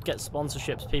when I get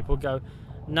sponsorships, people go,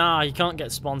 "Nah, you can't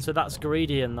get sponsored. That's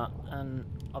greedy and that." And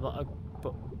I'm like,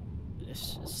 "But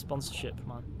it's sponsorship,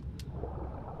 man."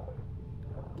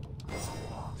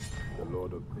 The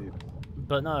Lord of Thebes.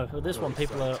 But no, with this one,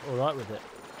 people are all right with it.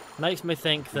 Makes me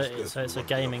think that it's a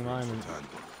gaming moment.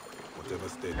 Whatever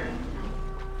state.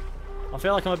 I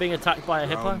feel like I'm being attacked by a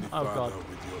hippo. Oh god.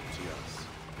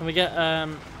 Can we get a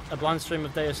blind stream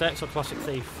of Deus Ex or Classic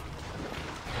Thief?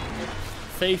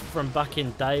 Thief from back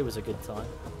in day was a good time.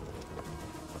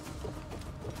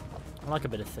 I like a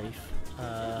bit of Thief.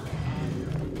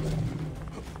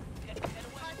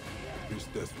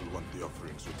 Will want the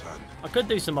offerings returned. I could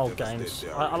do some old games.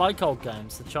 I like old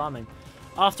games, they're charming.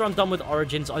 After I'm done with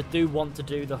Origins, I do want to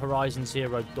do the Horizon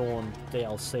Zero Dawn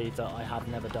DLC that I have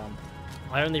never done.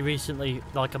 I only recently,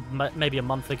 like maybe a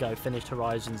month ago, finished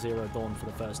Horizon Zero Dawn for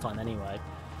the first time anyway.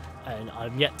 And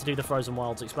I'm yet to do the Frozen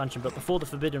Wilds expansion, but before the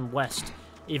Forbidden West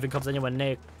even comes anywhere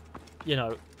near, you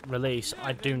know, release,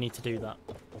 I do need to do that.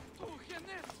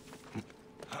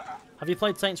 Have you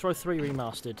played Saints Row 3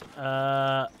 Remastered?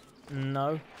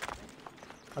 No.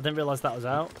 I didn't realise that was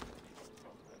out.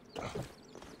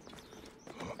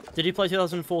 Did you play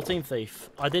 2014 Thief?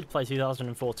 I did play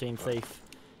 2014 Thief.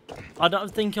 I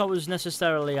don't think I was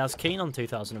necessarily as keen on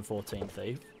 2014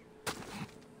 Thief.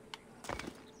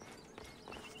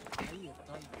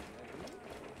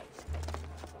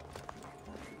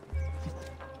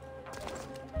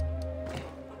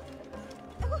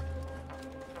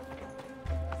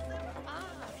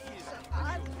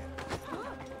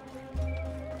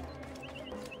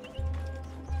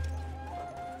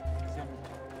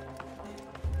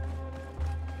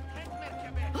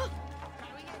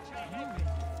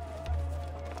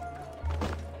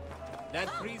 That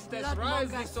priestess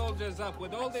rise the soldiers up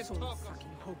with all this talk.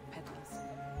 Hope peddlers.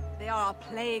 They are a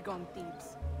plague on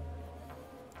Thebes.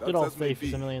 Good old Thief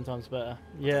is a million times better.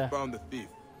 Yeah. Found the thief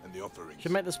and the offerings.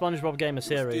 Should make the SpongeBob game a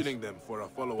series. Stealing them for a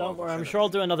follow-up. Don't worry, I'm sure I'll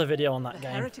do another video on that The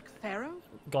game. heretic pharaoh?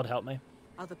 God help me.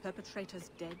 Are the perpetrators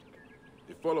dead?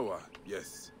 The follower,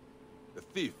 yes. The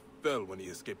thief fell when he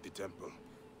escaped the temple.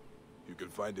 You can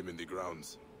find him in the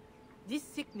grounds. This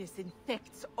sickness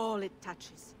infects all it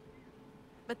touches.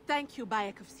 But thank you,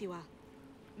 Bayek of Siwa.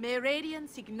 May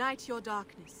radiance ignite your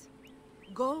darkness.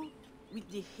 Go with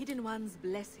the Hidden One's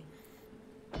blessing.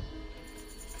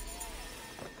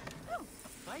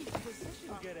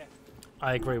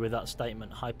 I agree with that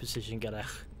statement. High precision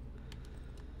Gerech.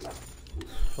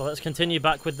 Well, let's continue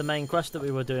back with the main quest that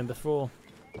we were doing before.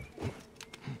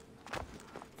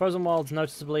 Frozen Wilds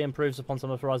noticeably improves upon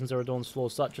some of Horizon Zero Dawn's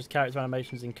flaws, such as character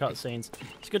animations and cutscenes.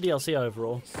 It's good DLC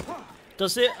overall.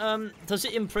 Does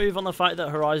it improve on the fact that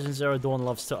Horizon Zero Dawn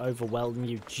loves to overwhelm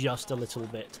you just a little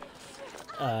bit?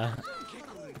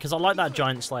 Because I like that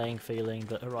giant slaying feeling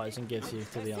that Horizon gives you,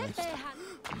 to be honest.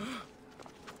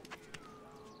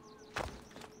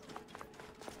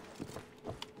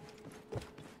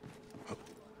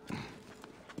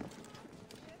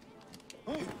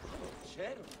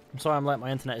 I'm sorry I'm late,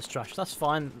 my internet is trash. That's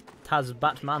fine, Taz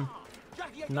Batman.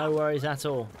 No worries at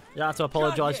all. You don't have to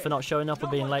apologise for not showing up or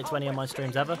being late to any of my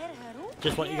streams ever.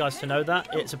 Just want you guys to know that.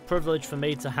 It's a privilege for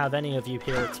me to have any of you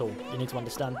here at all. You need to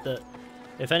understand that,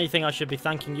 if anything, I should be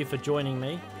thanking you for joining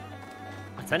me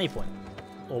at any point,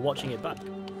 or watching it back.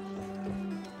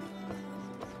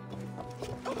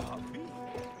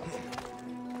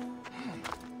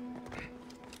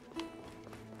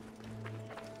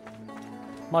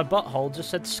 My butthole just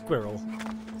said squirrel.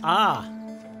 Ah!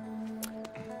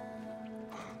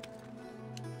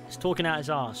 He's talking out his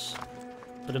arse.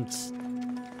 But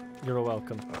you're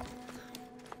welcome.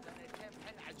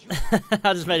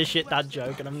 I just made a shit dad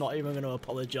joke and I'm not even going to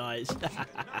apologise.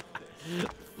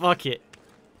 Fuck it.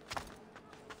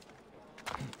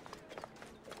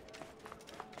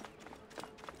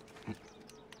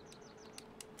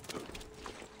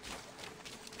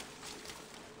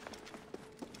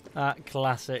 Ah,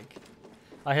 classic.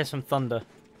 I hear some thunder.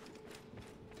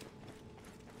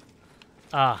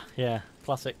 Ah, yeah,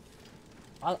 classic.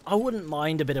 I wouldn't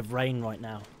mind a bit of rain right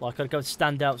now. Like, I'd go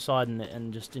stand outside in it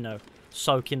and just, you know,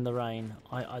 soak in the rain.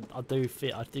 I do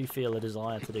feel a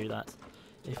desire to do that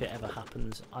if it ever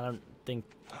happens. I don't think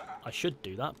I should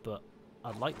do that, but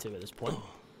I'd like to at this point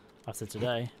after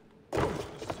today.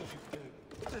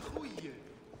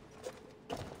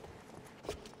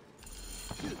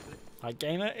 Hi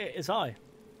gamer, it is I.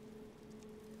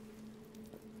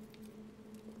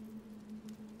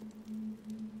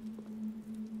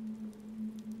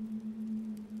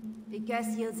 The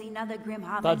curse yields another grim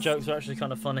harvest. Bad jokes are actually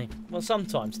kind of funny. Well,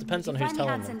 sometimes. Depends on who's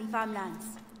telling them. In the farmlands.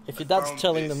 If your dad's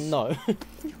telling them no.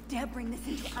 You dare bring this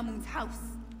into Amun's house?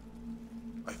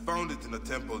 I found it in a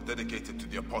temple dedicated to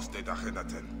the apostate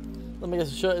Akhenaten. Let me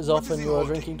guess, the shirt is off and you are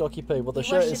drinking Doki P. Well, the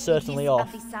shirt is certainly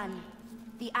off. The sun,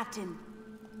 the Aten.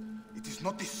 It is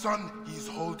not the sun he is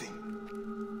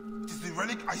holding. It is the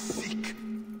relic I seek.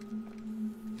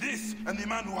 This and the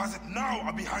man who has it now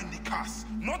are behind the curse,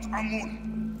 not Amun.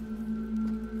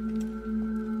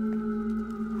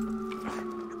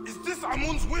 Is this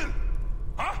Amun's will?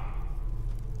 Huh?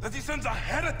 That he sends a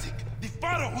heretic, the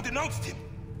pharaoh who denounced him?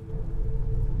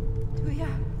 Tuya.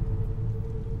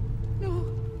 No.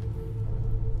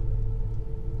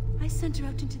 I sent her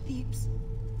out into Thebes.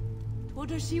 Told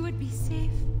her she would be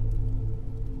safe.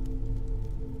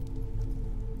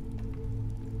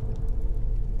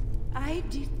 I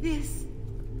did this.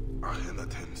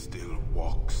 Akhenaten still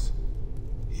walks.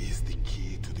 He is the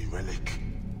key to the relic.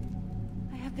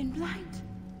 I have been blind.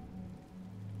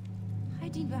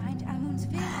 Hiding behind Amun's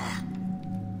veil.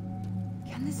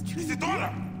 Can this truly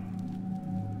Isidora!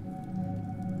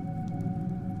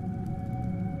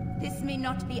 be? This may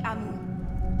not be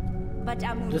Amun, but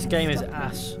Amun. This game is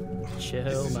ass.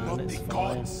 Chill, man, it's fine.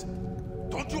 Gods.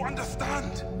 Don't you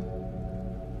understand?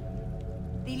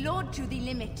 The Lord to the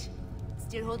limit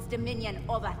still holds dominion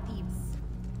over Thebes.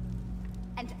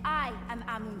 And I am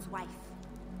Amun's wife.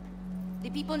 The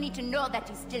people need to know that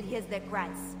he still hears their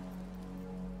cries.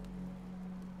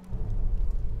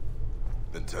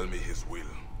 Then tell me his will.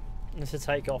 Let's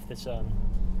take off this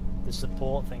the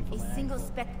support thing for a my single ankle.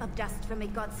 speck of dust from a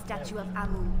god statue of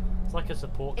Amun. It's like a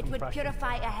support It would compression.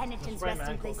 purify Akhenaten's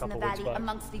resting place in the valley back.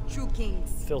 amongst the true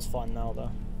kings. Feels fine now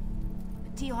though.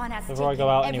 Tihon has Before I taken go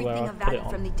out anywhere, everything I'll of put it value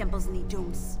on. from the temples and the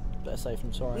domes. Better safe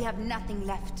than sorry. We have nothing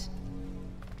left.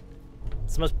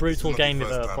 It's the most brutal game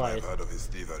you've ever I've played. heard of his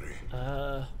thievery.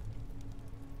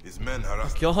 His men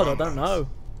harass God, I don't know.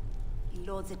 He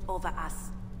lords it over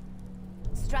us.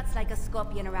 Struts like a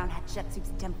scorpion around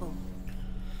Hatshepsut's temple.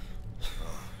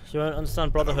 You won't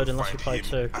understand Brotherhood unless you play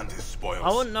 2.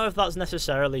 I wouldn't know if that's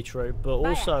necessarily true, but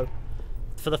also,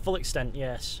 for the full extent,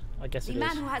 yes. I guess it The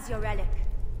is. man who has your relic.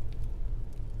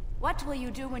 What will you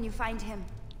do when you find him?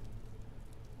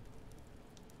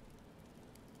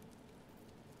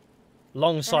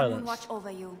 Long Let Amun silence. watch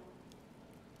over you.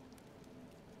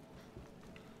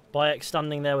 Bayek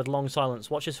standing there with long silence.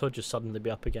 Watch his hood just suddenly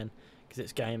be up again, because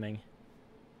it's gaming.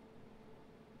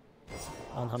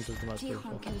 Unhunted the most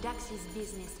beautiful. Tihon conducts his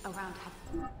business around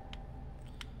Hathor.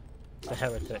 The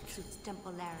heretic. Hatshepsut's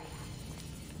temple area.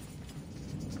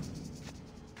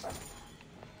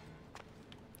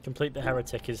 Complete the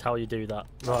heretic is how you do that.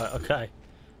 Right, okay.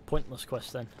 Pointless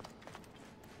quest then.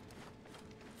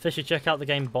 Fisher, check out the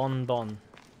game Bon Bon.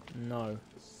 No.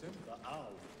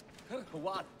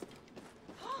 What?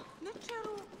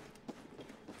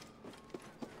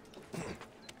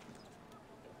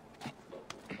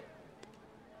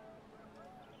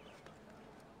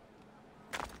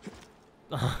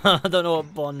 I don't know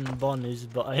what Bon is,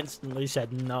 but I instantly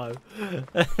said no.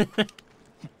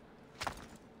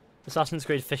 Assassin's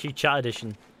Creed Fishy Chat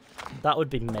Edition. That would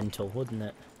be mental, wouldn't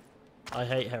it? I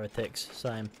hate heretics.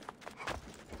 Same.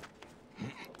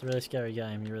 It's a really scary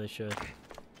game. You really should.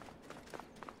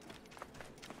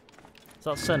 Is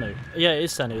that Senu? Yeah, it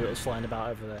is Senu that was flying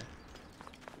about over there.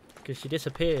 Because she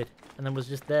disappeared and then was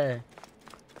just there.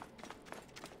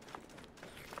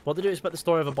 What did you expect the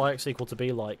story of a Bayek sequel to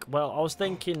be like? Well, I was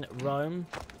thinking Rome,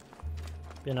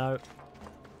 you know,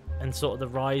 and sort of the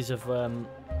rise of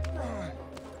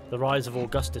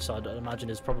Augustus. I'd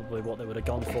imagine is probably what they would have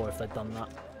gone for if they'd done that.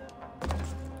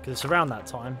 Because it's around that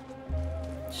time,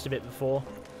 just a bit before.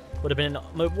 Would have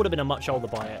been a much older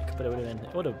Bayek, but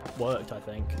it would have worked, I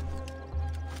think.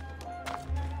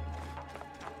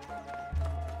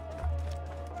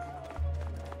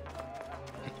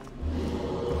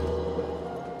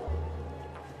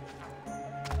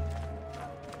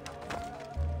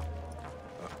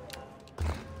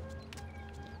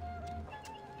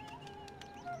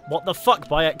 What the fuck,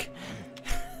 Bayek?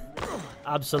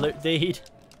 Absolute deed.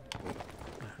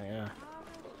 Yeah.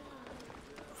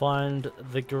 Find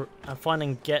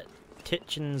and get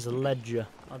Titchen's ledger.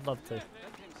 I'd love to.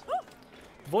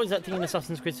 The voice acting in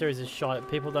Assassin's Creed series is shite.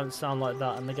 People don't sound like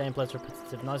that, and the gameplay's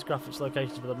repetitive. Nice graphics,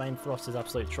 locations, but the main thrust is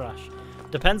absolute trash.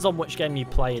 Depends on which game you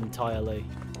play entirely.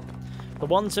 The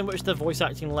ones in which the voice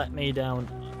acting let me down,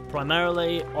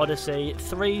 primarily Odyssey.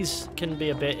 3s can be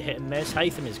a bit hit and miss.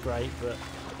 Haytham is great, but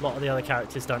a lot of the other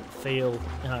characters don't feel,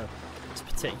 you know, it's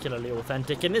particularly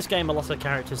authentic. In this game, a lot of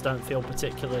characters don't feel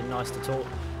particularly nice to talk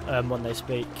when they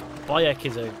speak. Bayek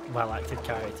is a well-acted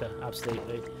character,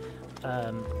 absolutely.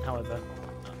 However,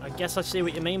 I guess I see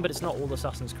what you mean, but it's not all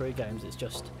Assassin's Creed games, it's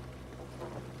just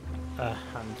a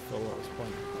handful at this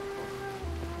point.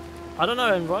 I don't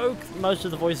know, in Rogue, most of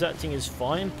the voice acting is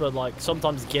fine, but like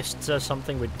sometimes Gist says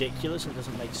something ridiculous and it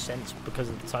doesn't make sense because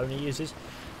of the tone he uses.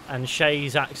 And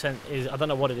Shay's accent is, I don't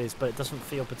know what it is, but it doesn't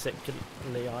feel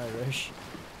particularly Irish.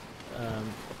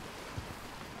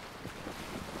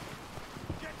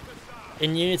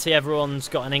 In Unity, everyone's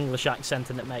got an English accent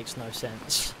and it makes no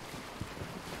sense.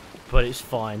 But it's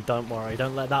fine, don't worry,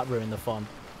 don't let that ruin the fun.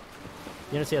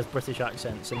 Unity has British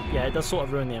accents, and yeah, it does sort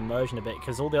of ruin the immersion a bit,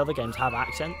 because all the other games have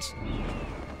accents.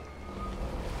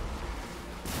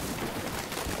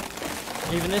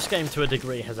 Even this game, to a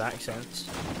degree, has accents.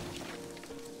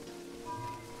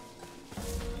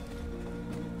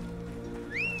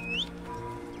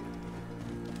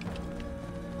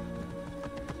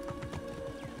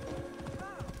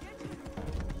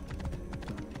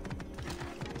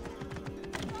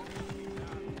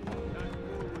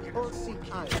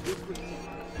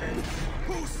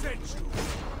 Who sent you?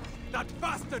 That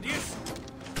bastard is,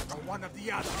 or one of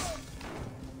the others?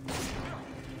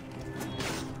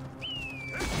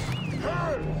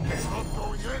 He's not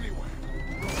going anywhere.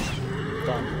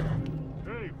 Done.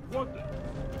 Hey, what the?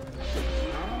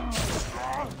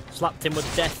 Slapped him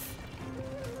with death.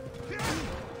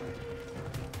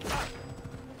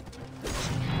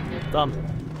 Done.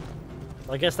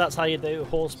 I guess that's how you do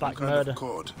horseback murder.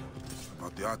 Code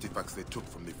about the artifacts they took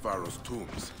from the pharaoh's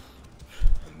tombs.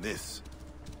 And this,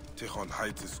 Tikhon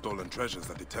hides his stolen treasures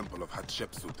at the temple of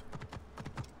Hatshepsut.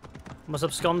 Must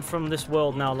abscond from this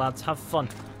world now, lads. Have fun.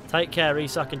 Take care,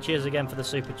 Isak, and cheers again for the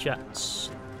super chats.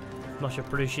 Much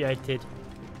appreciated.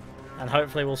 And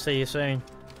hopefully we'll see you soon.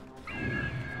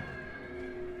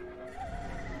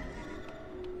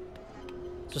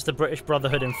 Just the British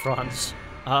Brotherhood in France.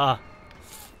 Ah,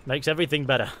 makes everything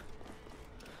better.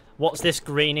 What's this,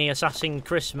 Greenie? Assassin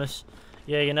Christmas?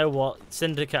 Yeah, you know what?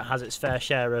 Syndicate has its fair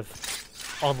share of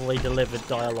oddly delivered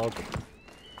dialogue.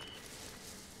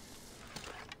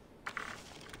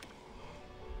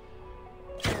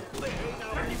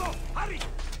 Hurry!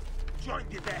 Join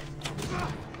the band.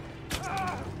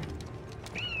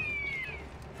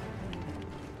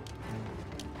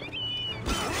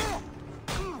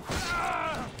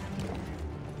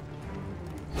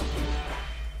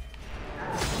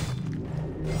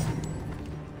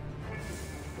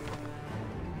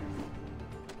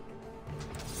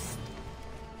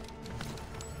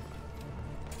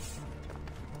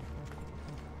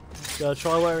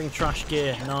 Try wearing trash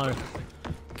gear. No,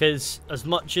 because as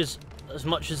much as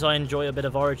I enjoy a bit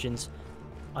of Origins,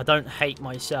 I don't hate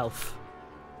myself.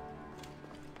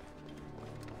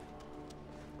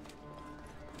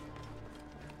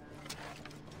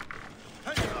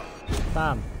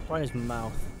 Bam! Right in his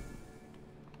mouth.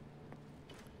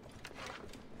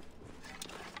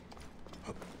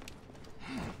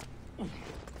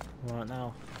 Right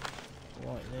now.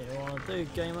 What do you want to do,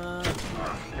 gamer?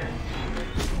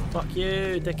 Fuck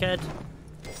you, dickhead.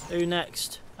 Who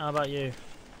next? How about you?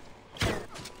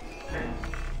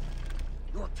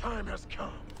 Your time has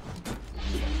come.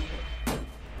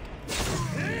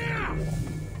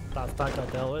 That's that guy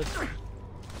dealt with.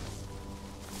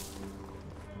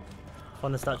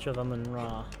 Find the statue of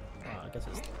Amun-Ra. I guess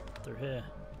it's through here.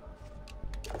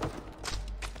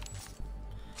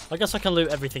 I guess I can loot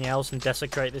everything else and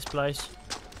desecrate this place.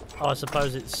 Oh, I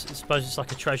suppose it's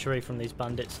like a treasury from these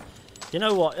bandits. You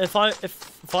know what? If I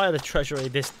had a treasury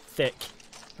this thick,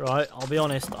 right? I'll be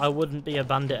honest, I wouldn't be a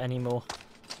bandit anymore.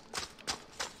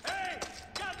 Hey,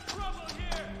 got trouble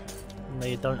here. No,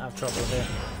 you don't have trouble here.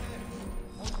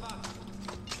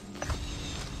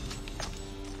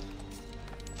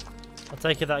 I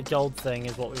take it that gold thing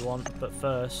is what we want, but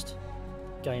first,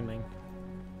 gaming.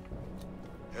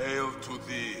 Hail to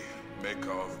thee,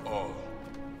 maker of all,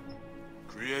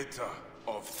 creator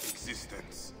of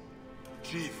existence,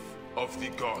 chief of the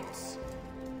gods.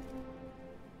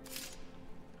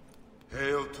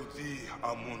 Hail to thee,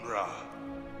 Amun-Ra,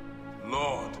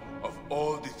 lord of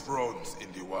all the thrones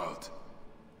in the world.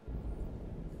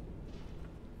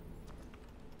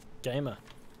 Gamer.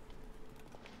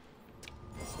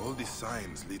 All the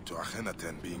signs lead to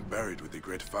Akhenaten being buried with the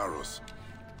great pharaohs.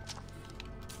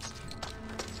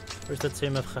 Where's the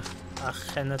tomb of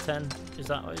Akhenaten? Is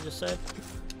that what you just said?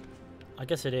 I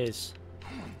guess it is.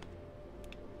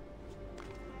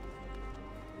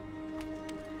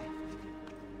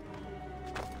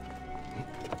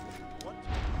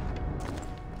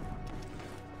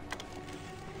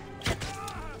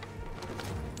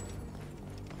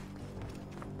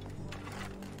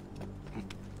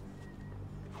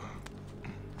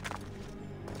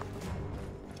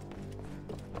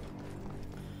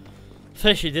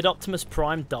 Fishy, did Optimus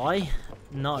Prime die?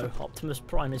 No, Optimus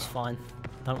Prime is fine.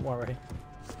 Don't worry.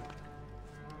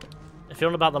 If you're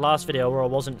on about the last video where I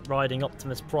wasn't riding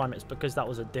Optimus Prime, it's because that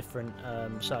was a different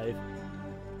save.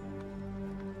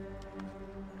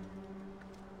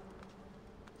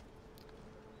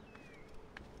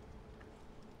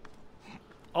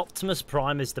 Optimus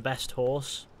Prime is the best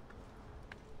horse.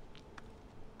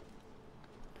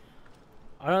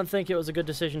 I don't think it was a good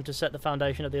decision to set the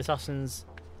foundation of the Assassins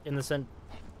in the Cent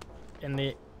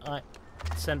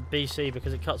BC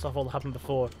because it cuts off all that happened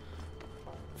before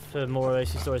for more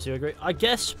AC stories. Do you agree? I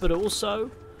guess, but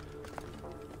also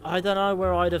I don't know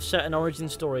where I'd have set an origin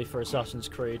story for Assassin's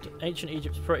Creed. Ancient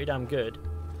Egypt's pretty damn good.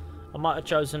 I might have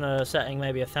chosen a setting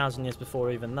maybe 1,000 years before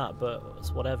even that, but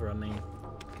it's whatever. I mean,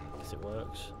 I guess it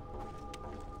works.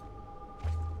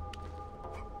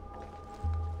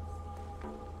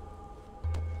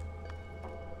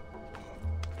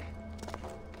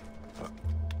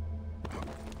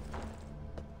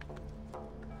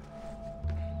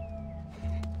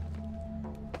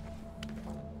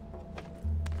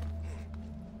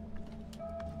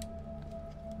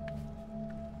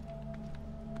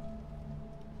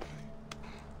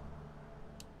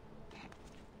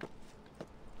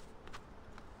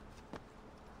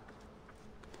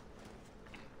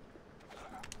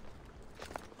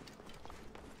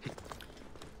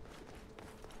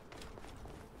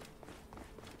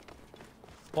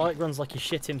 Bike runs like he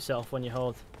shit himself when you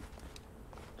hold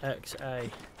XA.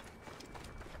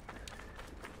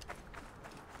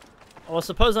 Oh, I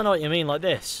suppose I know what you mean, like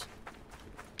this.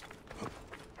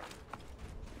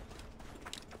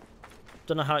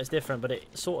 Don't know how it's different, but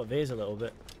it sort of is a little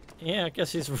bit. Yeah, I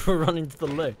guess he's running to the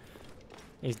loo.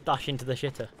 He's dashing to the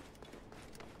shitter.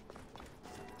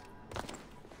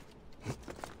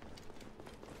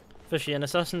 Fishy, an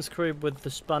Assassin's Creed with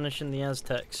the Spanish and the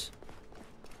Aztecs.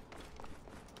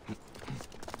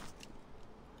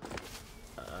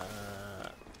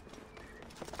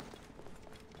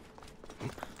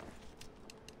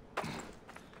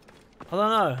 I don't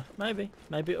know.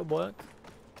 Maybe it'll work.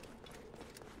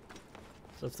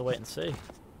 So have to wait and see.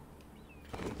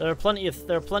 There are plenty of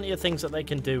things that they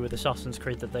can do with Assassin's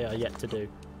Creed that they are yet to do.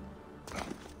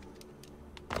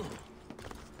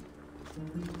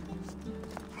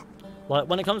 Like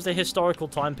when it comes to historical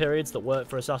time periods that work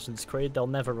for Assassin's Creed, they'll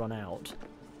never run out.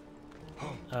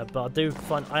 But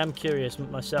I am curious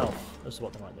myself as to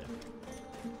what they might do.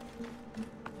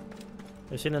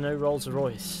 Have you seen the new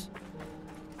Rolls-Royce?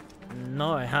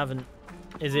 No, I haven't.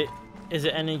 Is it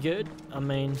any good? I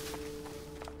mean,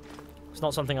 it's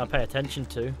not something I pay attention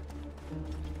to.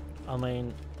 I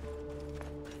mean,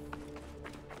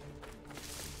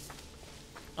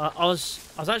 I was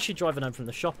actually driving home from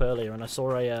the shop earlier and I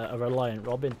saw a Reliant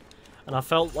Robin, and I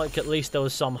felt like at least there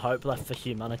was some hope left for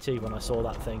humanity when I saw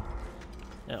that thing,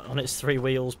 you know, on its 3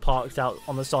 wheels parked out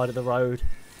on the side of the road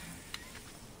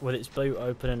with its boot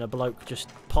open and a bloke just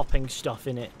popping stuff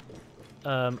in it.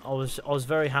 I was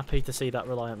very happy to see that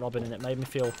Reliant Robin, and it made me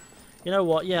feel, you know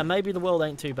what? Yeah, maybe the world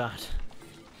ain't too bad.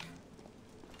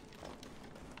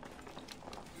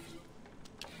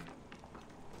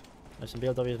 Listen,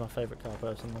 BMW is my favourite car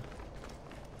personally.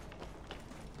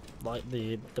 Like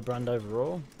the brand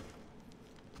overall.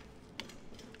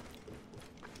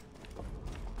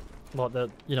 Like the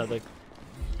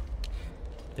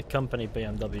company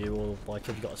BMW, or like if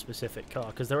you've got a specific car,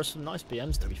 because there are some nice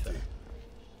BMs to be fair.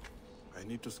 I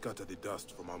need to scatter the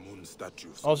dust from our moon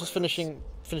statues. I was just finished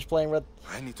playing Red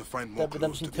Dead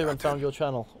Redemption 2 and found your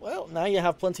channel. Well, now you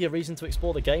have plenty of reason to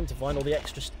explore the game, to find all the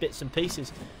extra bits and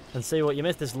pieces and see what you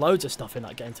missed. There's loads of stuff in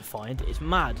that game to find. It's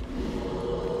mad.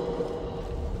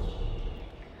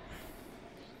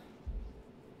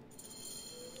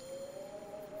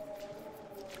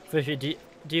 Fishy, do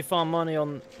you farm money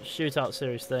on shootout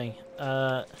series thing?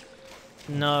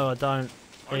 No, I don't.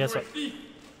 I guess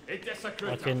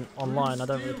like in online, I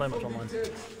don't really play much online.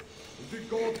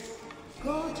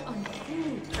 God on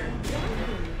food,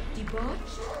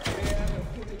 debauched.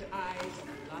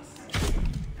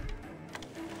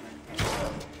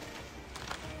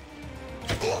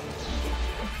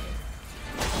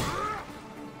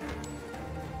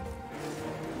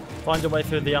 Find your way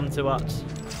through the Amtuats.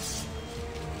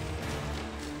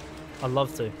 I'd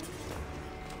love to.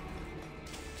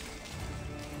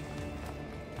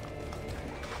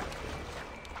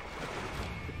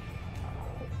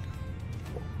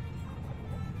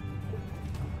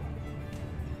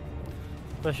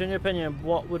 But in your opinion,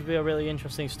 what would be a really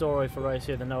interesting story for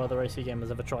AC that no other AC game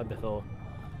has ever tried before?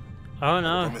 I don't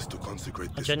know.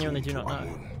 I genuinely do not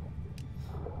know.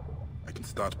 I can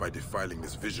start by defiling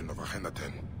this vision of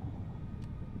Akhenaten.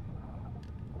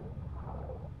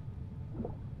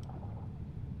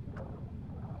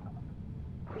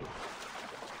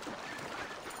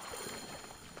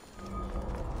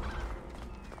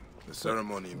 The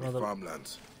ceremony in the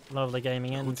farmlands. Lovely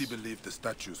gaming ends. Huti believed the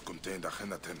statues contained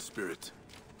Akhenaten's spirit.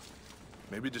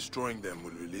 Maybe destroying them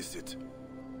will release it.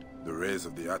 The rays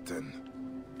of the Aten.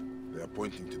 They are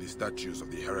pointing to the statues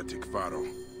of the heretic pharaoh.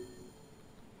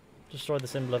 Destroy the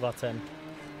symbol of Aten.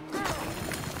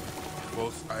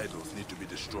 False idols need to be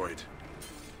destroyed.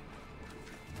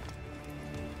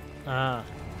 Ah.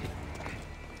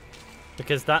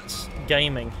 Because that's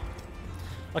gaming.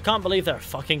 I can't believe there are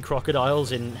fucking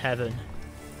crocodiles in heaven.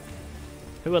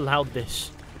 Who allowed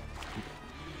this?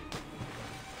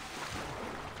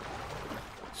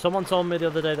 Someone told me the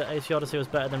other day that AC Odyssey was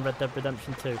better than Red Dead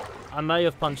Redemption 2. I may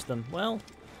have punched them. Well,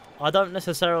 I don't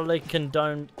necessarily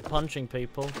condone punching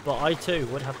people, but I too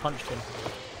would have punched him.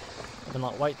 I've been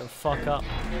like, wake the fuck up.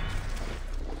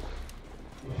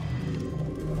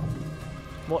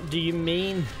 What do you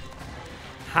mean?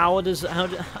 Like,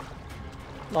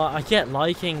 I get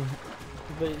liking,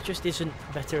 but it just isn't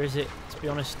better, is it? To be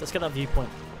honest, let's get that viewpoint.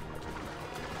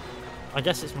 I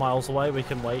guess it's miles away. We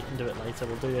can wait and do it later.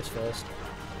 We'll do this first.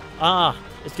 Ah,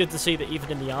 it's good to see that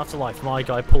even in the afterlife, my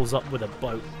guy pulls up with a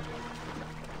boat.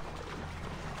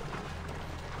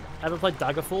 Ever played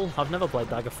Daggerfall? I've never played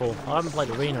Daggerfall. I haven't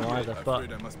played Arena either, but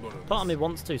part of me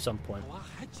wants to some point.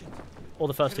 Or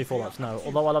the first two Fallouts, no.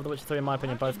 Although I love The Witcher 3, in my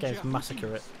opinion, both games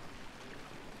massacre it.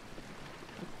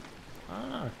 I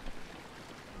don't know.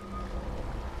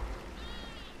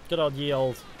 Good old ye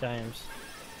old games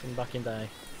from back in day.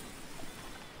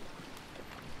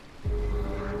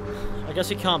 I guess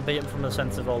you can't beat them from the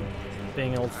sense of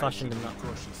being old-fashioned in that.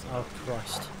 Oh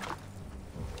Christ!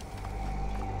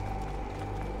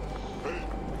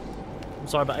 I'm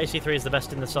sorry, but AC3 is the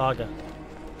best in the saga.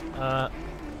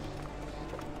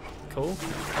 Cool,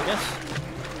 I guess.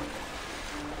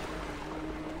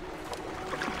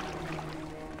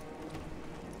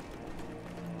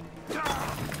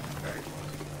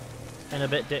 In a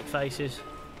bit, dick faces.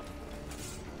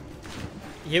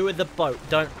 You with the boat,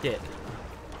 don't dip.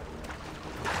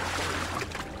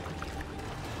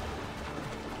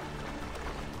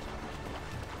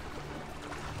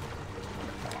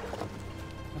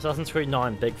 Assassin's Creed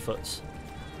 9 Bigfoots.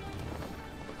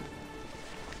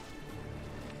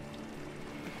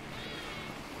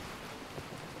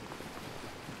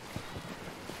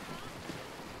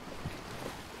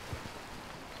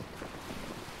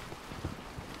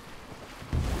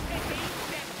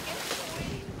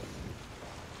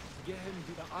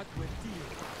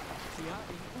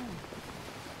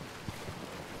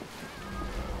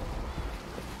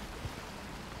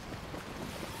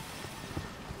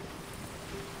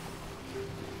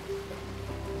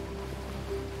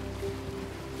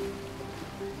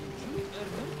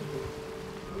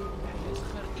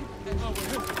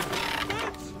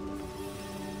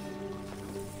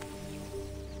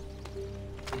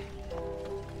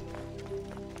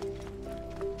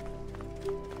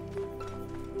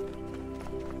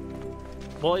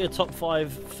 What are your top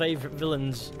 5 favourite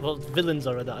villains? Well, villains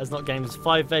are that, it's not games.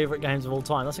 5 favourite games of all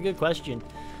time. That's a good question.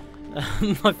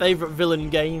 My favourite villain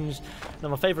games. No,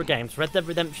 my favourite games. Red Dead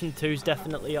Redemption 2 is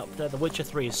definitely up there. The Witcher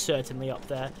 3 is certainly up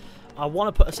there. I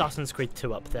want to put Assassin's Creed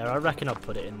 2 up there. I reckon I'd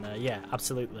put it in there. Yeah,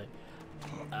 absolutely.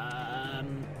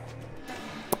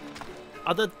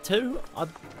 Other 2?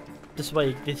 This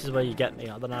is where you get me.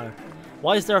 I don't know.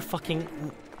 Why is there a fucking...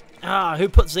 who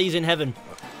puts these in heaven?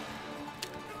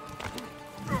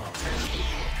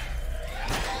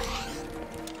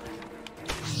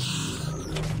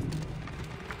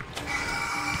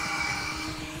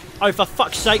 Oh, for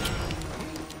fuck's sake!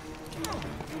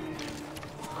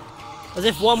 As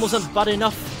if one wasn't bad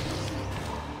enough.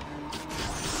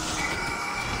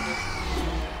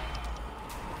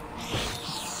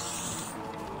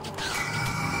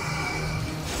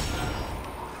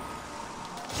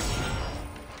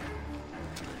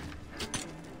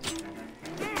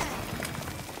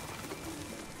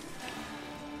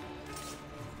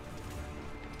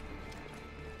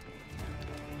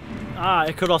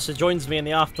 Ikaros joins me in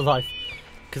the afterlife,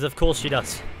 because of course she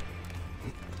does.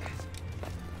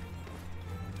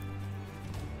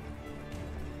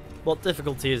 What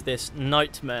difficulty is this?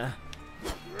 Nightmare.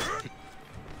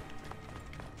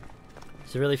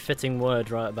 It's a really fitting word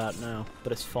right about now,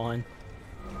 but it's fine.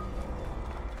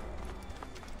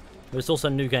 But it's also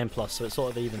New Game Plus, so it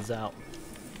sort of evens out.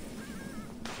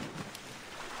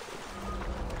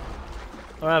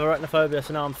 I have arachnophobia,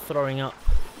 so now I'm throwing up.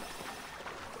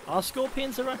 Are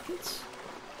scorpions arachnids?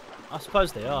 I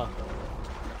suppose they are.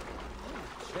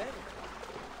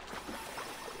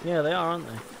 Yeah, they are, aren't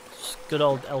they? Just good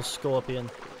old El Scorpion.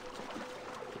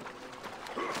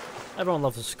 Everyone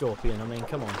loves a scorpion, I mean,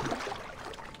 come on.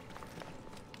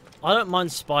 I don't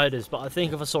mind spiders, but I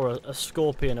think if I saw a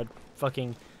scorpion, I'd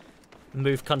fucking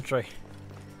move country.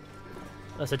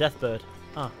 That's a death bird.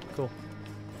 Ah, cool.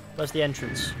 Where's the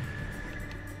entrance?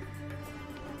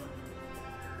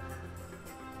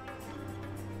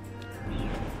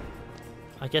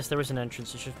 I guess there is an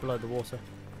entrance, it's just below the water.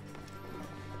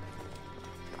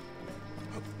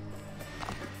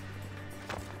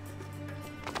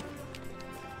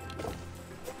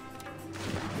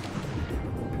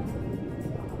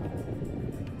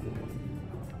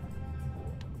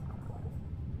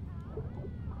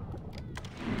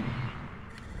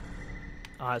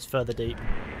 Ah, it's further deep.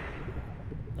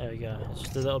 There we go, it's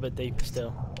just a little bit deeper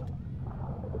still.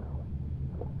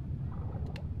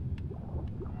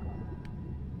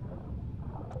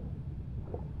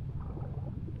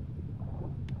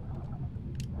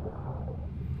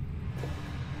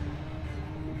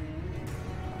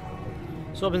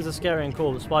 Scorpions are scary and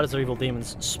cool, but spiders are evil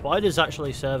demons. Spiders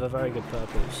actually serve a very good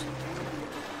purpose.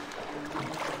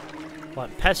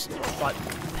 Like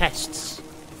pests,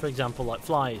 for example, like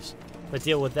flies. They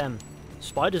deal with them.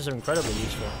 Spiders are incredibly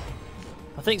useful.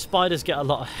 I think spiders get a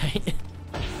lot of hate.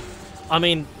 I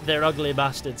mean, they're ugly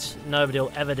bastards. Nobody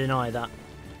will ever deny that.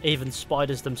 Even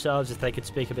spiders themselves, if they could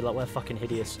speak, would be like, we're fucking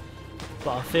hideous.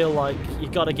 But I feel like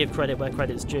you've got to give credit where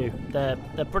credit's due. They're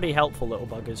pretty helpful little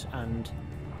buggers, and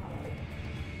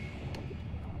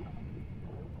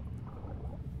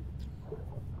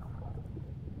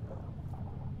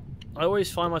I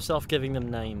always find myself giving them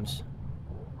names.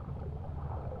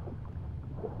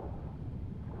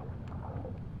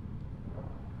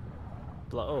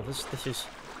 Like, oh, this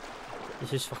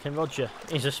is fucking Roger.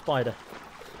 He's a spider.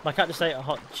 My cat just ate a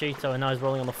hot Cheeto and now he's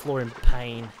rolling on the floor in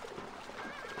pain.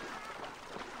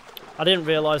 I didn't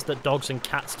realise that dogs and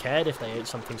cats cared if they ate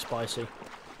something spicy.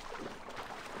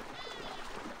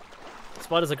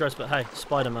 Spiders are gross, but hey,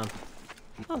 Spider-Man.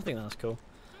 I think that's cool.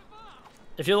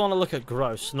 If you want to look at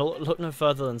gross, look no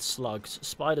further than slugs.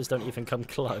 Spiders don't even come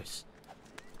close.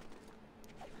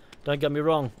 Don't get me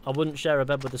wrong, I wouldn't share a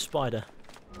bed with a spider.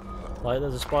 Like,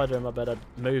 there's a spider in my bed, I'd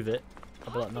move it.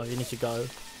 I'd be like, no, you need to go.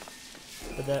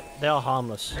 But they are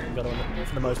harmless,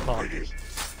 for the most part.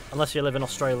 Unless you live in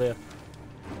Australia.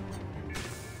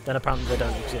 Then apparently they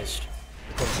don't exist.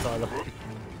 According to Tyler.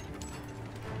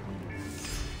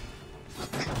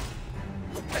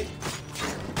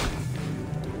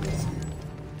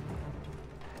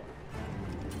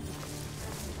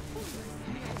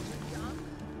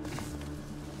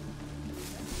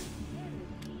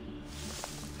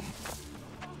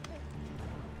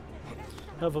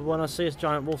 However, when I see a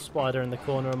giant wolf spider in the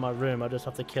corner of my room, I just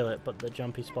have to kill it, but the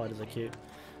jumpy spiders are cute.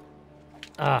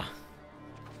 Ah.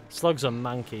 Slugs are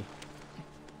manky.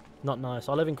 Not nice.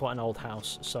 I live in quite an old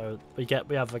house, so we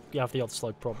have the odd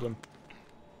slug problem.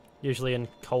 Usually in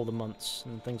colder months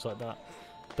and things like that.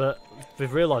 But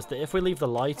we've realised that if we leave the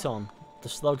light on, the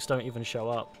slugs don't even show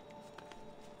up.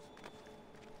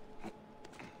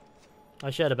 I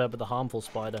shared a bed with the harmful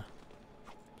spider.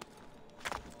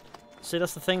 See,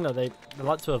 that's the thing though, they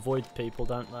like to avoid people,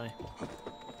 don't they?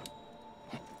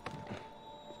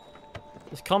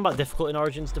 Is combat difficult in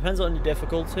Origins? Depends on your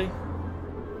difficulty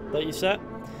that you set.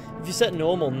 If you set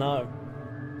normal, no.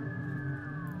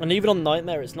 And even on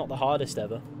Nightmare, it's not the hardest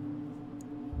ever.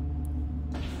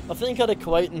 I think I'd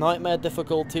equate Nightmare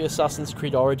difficulty Assassin's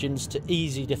Creed Origins to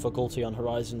easy difficulty on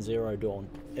Horizon Zero Dawn,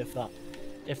 if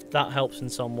that helps in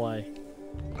some way.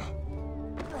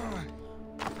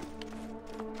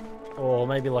 Or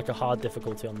maybe like a hard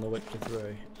difficulty on The Witcher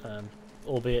 3,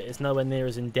 albeit it's nowhere near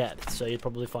as in depth, so you'd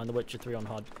probably find The Witcher 3 on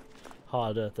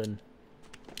harder than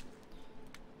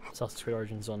Assassin's Creed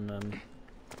Origins on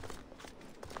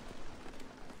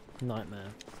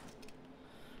Nightmare.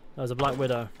 There's a Black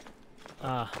Widow.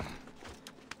 Ah.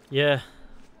 Yeah.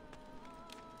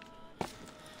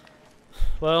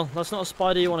 Well, that's not a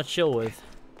spider you want to chill with.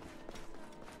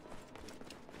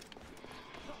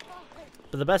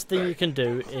 But the best thing you can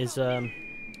do is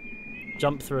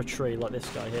jump through a tree like this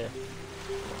guy here.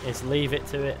 Is leave it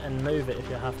to it and move it if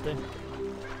you have to.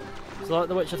 So like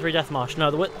the Witcher 3 Death March.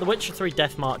 No, the Witcher 3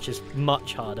 Death March is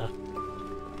much harder.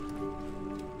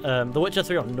 The Witcher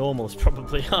 3 on normal is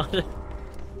probably harder.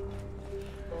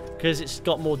 Because it's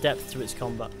got more depth to its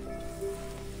combat.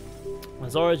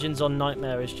 Whereas Origins on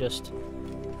Nightmare is just,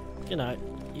 you know,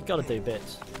 you gotta do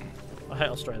bits. I hate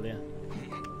Australia.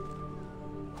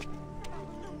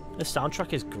 The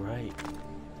soundtrack is great.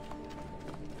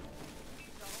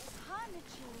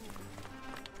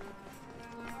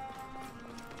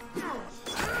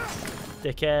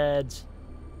 Dickheads.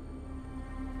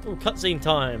 Oh, cutscene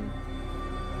time.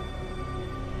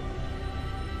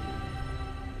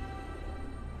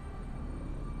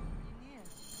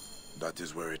 That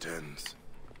is where it ends.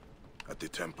 At the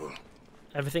temple.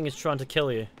 Everything is trying to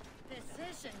kill you.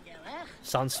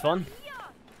 Sounds fun.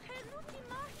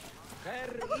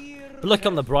 But look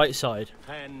on the bright side.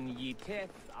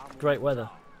 Great weather.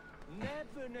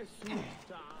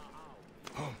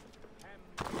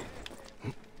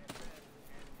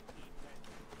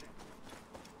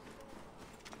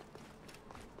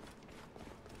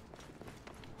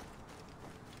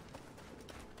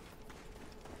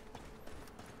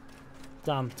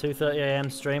 Damn, 2:30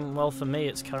 AM stream. Well, for me,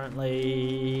 it's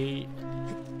currently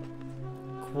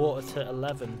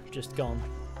 11:15, just gone.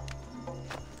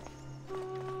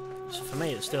 So for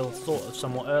me, it's still sort of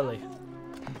somewhat early.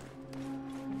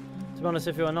 To be honest,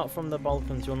 if you are not from the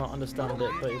Balkans, you'll not understand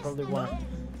it, but you probably won't,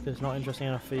 because it's not interesting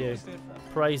enough for you.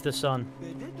 Praise the sun.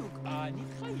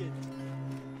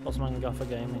 Bossman Gaffer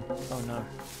Gaming. Oh no.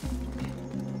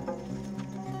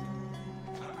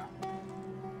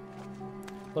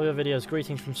 Love your videos.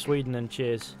 Greetings from Sweden and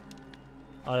cheers.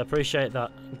 I appreciate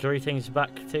that. Greetings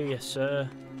back to you, sir.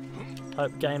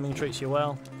 Hope gaming treats you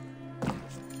well.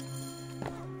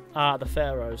 Ah, the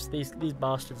pharaohs. These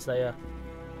bastards. They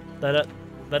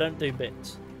don't do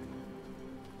bits.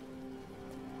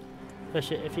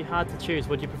 Fish it. If you had to choose,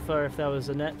 would you prefer if there was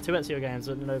two Ezio games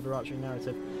with an overarching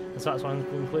narrative and satisfying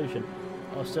conclusion,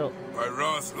 or still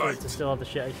to still have the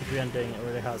shit 83 ending it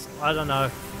really has? I don't know.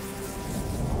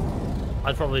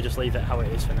 I'd probably just leave it how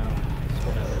it is for now. Just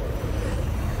whatever.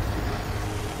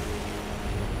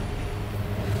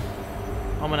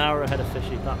 I'm an hour ahead of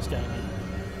Fishy. That's gaming.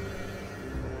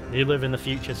 You live in the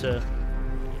future, sir.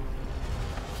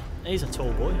 He's a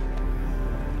tall boy.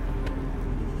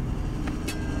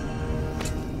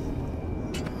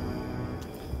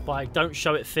 Like, don't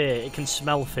show it fear. It can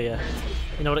smell fear.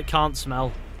 You know what it can't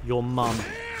smell? Your mum.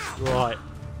 Right.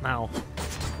 Now.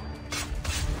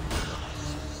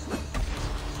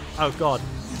 Oh god.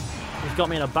 He's got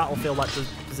me in a battlefield-like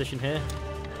position here.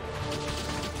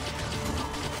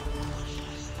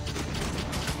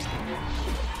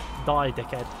 Die,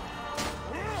 dickhead.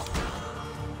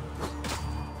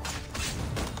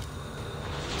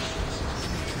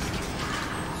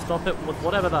 Stop it with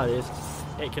whatever that is.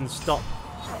 It can stop.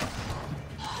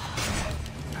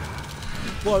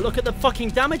 Whoa, look at the fucking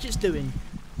damage it's doing.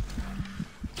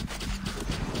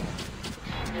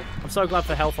 I'm so glad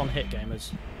for health on hit,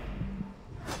 gamers.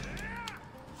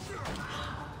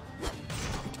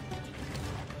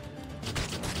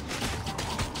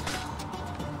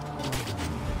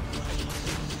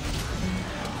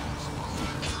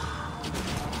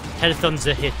 Headphones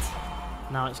a hit.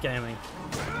 Now it's gaming.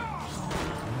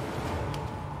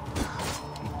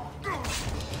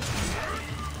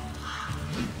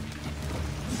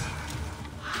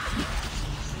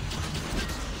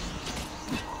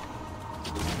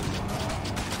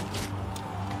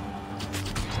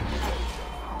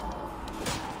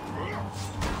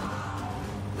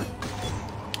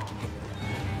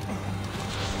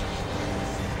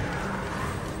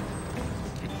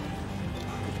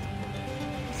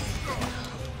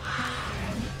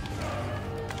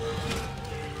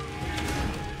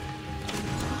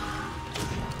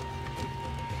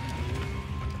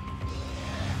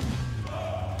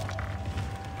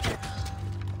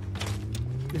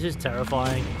 This is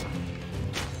terrifying.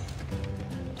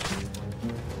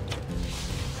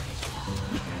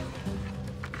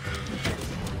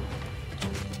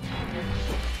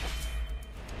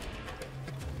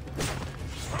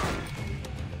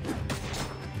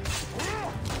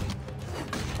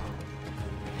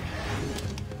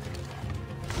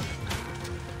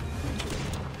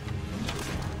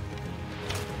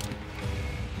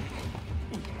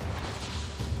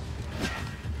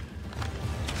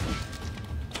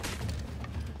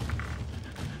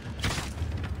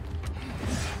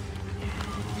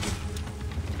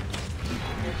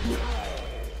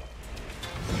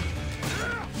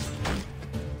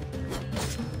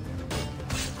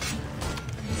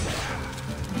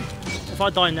 If I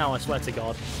die now, I swear to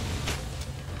God.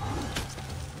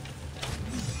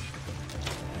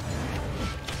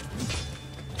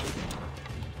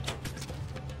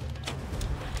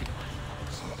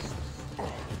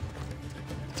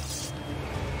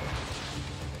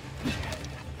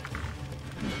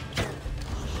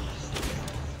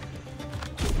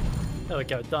 There we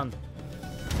go, done.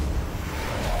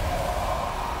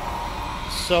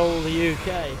 Seoul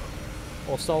UK,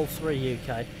 or Seoul 3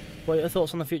 UK. What are your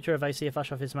thoughts on the future of AC if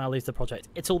Ashraf Ismail leaves the project?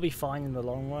 It'll be fine in the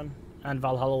long run, and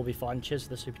Valhalla will be fine. Cheers for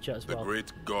the super chat as well. The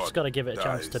great God Just gotta give it a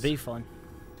chance dies. to be fine.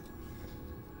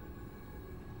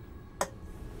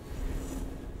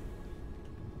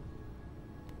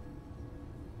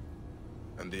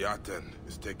 And the Aten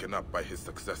is taken up by his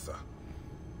successor.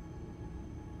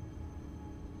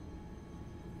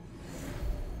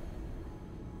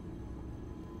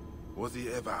 Was he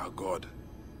ever a god?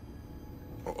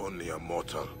 Or only a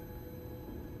mortal?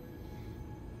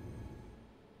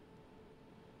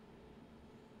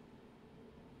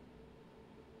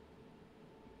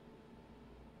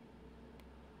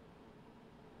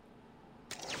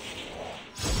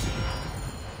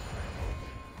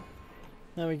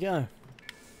 There we go.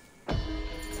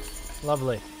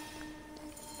 Lovely.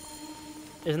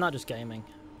 Isn't that just gaming?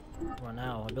 Right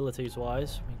now, abilities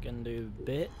wise, we can do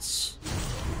bits.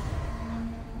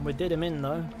 We did him in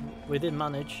though. We did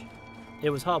manage.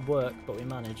 It was hard work, but we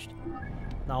managed.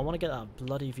 Now I want to get that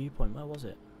bloody viewpoint. Where was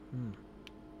it?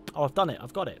 Oh, I've done it.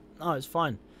 I've got it. Oh, it's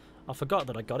fine. I forgot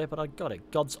that I got it, but I got it.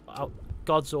 Gods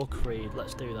or Creed.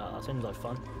 Let's do that. That seems like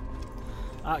fun.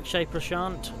 Akshay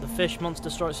Prashant, the fish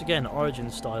monster strikes again, Origin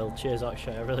style. Cheers,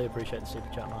 Akshay. I really appreciate the super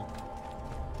chat, man.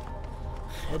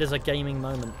 It is a gaming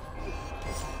moment.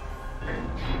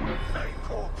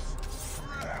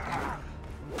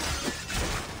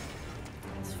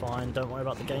 It's fine. Don't worry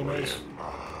about the gamers.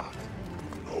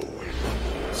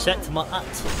 Set my at.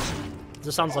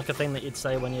 Just sounds like a thing that you'd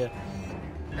say when you're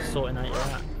sorting out your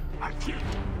hat.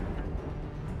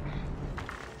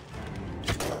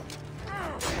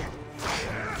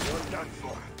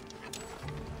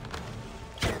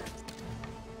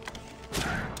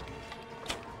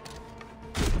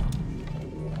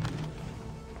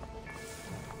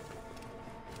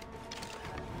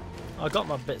 I got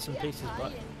my bits and pieces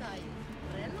back.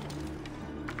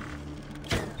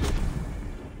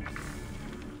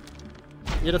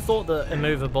 You'd have thought that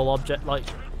immovable object like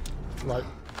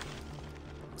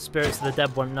spirits of the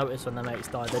dead won't notice when their mates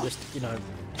die. They just, you know,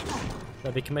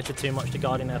 they'll be committed too much to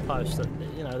guarding their post that,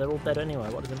 you know, they're all dead anyway.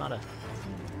 What does it matter?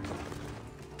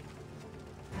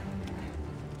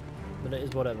 But it is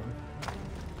whatever.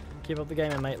 Keep up the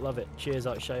gaming, mate. Love it. Cheers,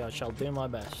 Akshay. I shall do my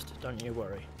best. Don't you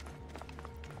worry.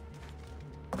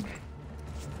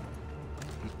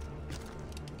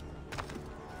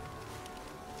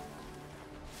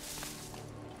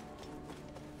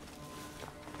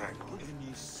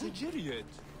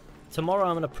 Tomorrow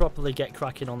I'm going to properly get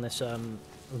cracking on this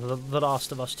The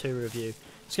Last of Us 2 review.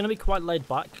 It's going to be quite laid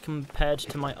back compared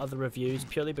to my other reviews,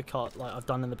 purely because, like I've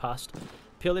done in the past,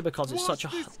 purely because it's such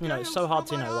a, you know, it's so hard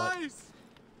to, you know, like,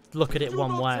 look at it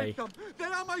one way. They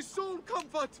are my sole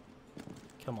comfort.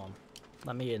 Come on,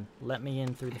 let me in. Let me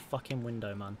in through the fucking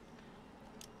window, man.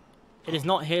 It is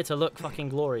not here to look fucking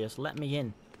glorious. Let me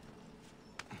in.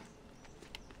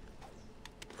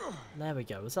 There we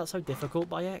go. Was that so difficult,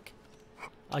 Bayek?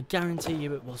 I guarantee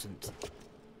you it wasn't.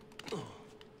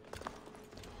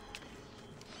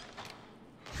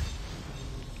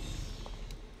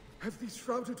 Have these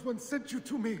shrouded ones sent you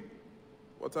to me?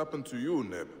 What happened to you,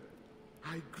 Neb?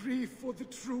 I grieve for the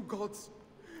true gods.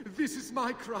 This is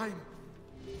my crime.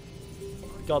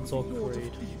 Gods or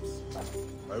Creed.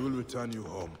 I will return you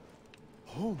home.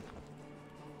 Home?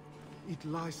 It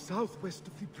lies southwest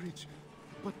of the bridge,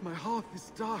 but my heart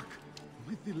is dark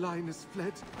with the Linus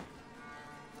fled.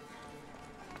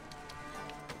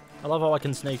 I love how I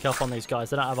can sneak up on these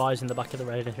guys. They don't have eyes in the back of the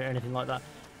raid or anything like that.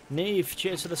 Neve,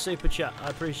 cheers for the super chat. I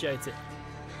appreciate it.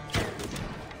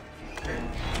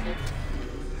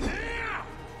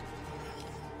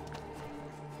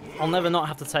 I'll never not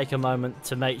have to take a moment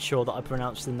to make sure that I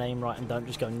pronounce the name right and don't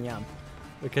just go Nyam.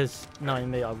 Because,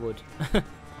 knowing me, I would.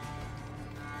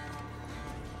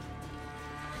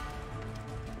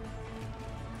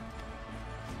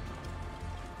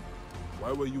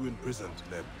 Why were you imprisoned,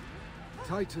 Neb?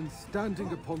 Titans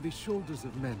standing upon the shoulders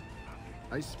of men.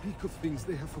 I speak of things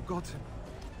they have forgotten.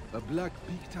 A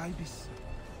black-beaked ibis.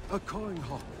 A cawing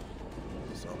hawk.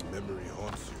 Some memory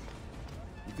haunts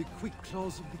you. The quick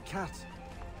claws of the cat.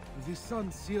 The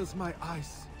sun seals my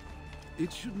eyes.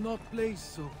 It should not blaze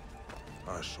so.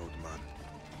 Hush, old man.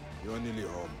 You are nearly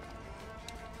home.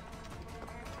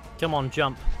 Come on,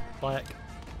 jump, Bayek.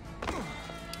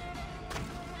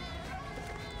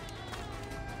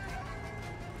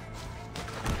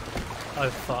 Oh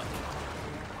fuck.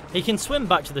 He can swim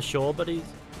back to the shore, but he's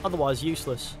otherwise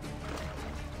useless.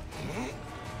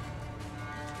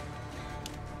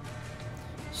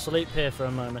 Sleep here for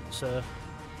a moment, sir.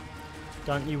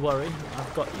 Don't you worry,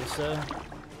 I've got you, sir.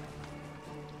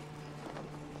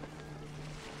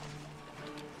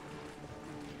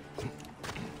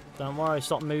 Don't worry,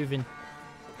 stop moving.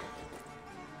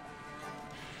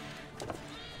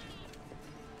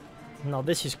 No,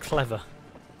 this is clever.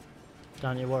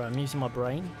 Don't you worry, I'm using my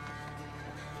brain.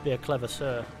 Be a clever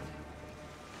sir.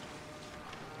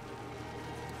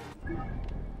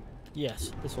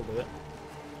 Yes, this will do it.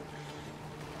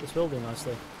 This will do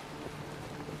nicely.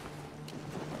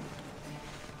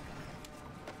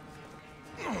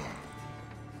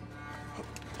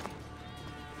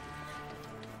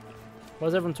 Why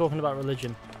is everyone talking about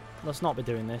religion? Let's not be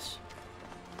doing this.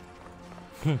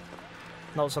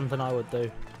 Not something I would do.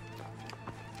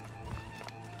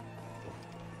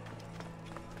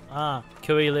 Ah,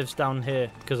 Kui lives down here,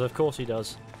 because of course he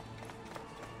does.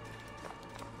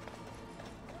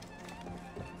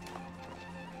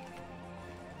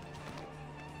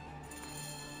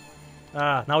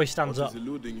 Ah, now he stands up. What is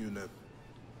eluding you, Neb?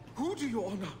 Who do you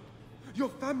honor? Your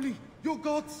family, your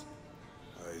gods?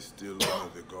 I still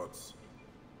honor the gods.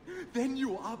 Then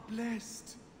you are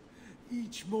blessed.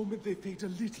 Each moment they fade a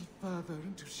little further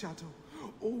into shadow.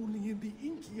 Only in the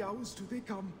inky hours do they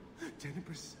come.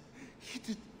 Tenebrous,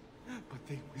 hidden, but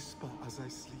they whisper as I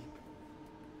sleep.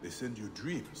 They send you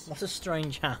dreams. What a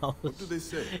strange house. What do they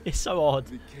say? It's so odd.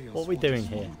 What are we doing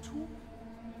here?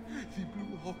 The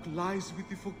Blue Hawk lies with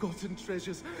the forgotten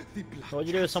treasures. The black What would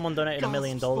you do if someone donated $1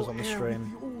 million on the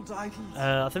stream?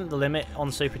 I think the limit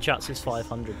on super chats is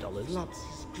 $500. Flaps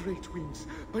his great wings,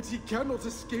 but he cannot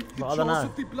escape the Well, I don't jaws know.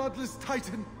 of the bloodless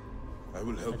titan. I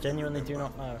will help. I genuinely do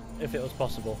not know if it was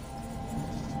possible.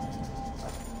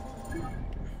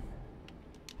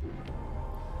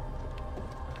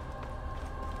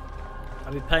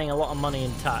 I'd be paying a lot of money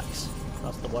in tax.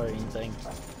 That's the worrying thing.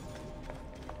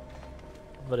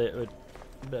 But it would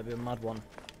be a mad one.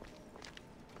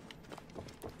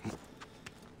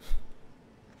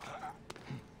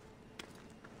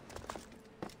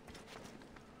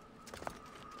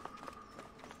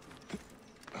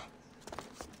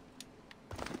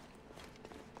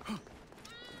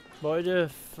 What would I do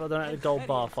if I donated a gold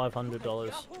bar,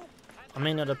 $500? I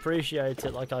mean, I'd appreciate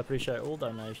it like I appreciate all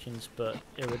donations, but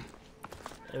it would.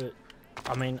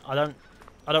 I mean, I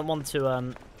don't want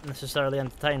to necessarily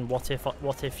entertain what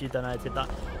if you donated that.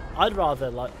 I'd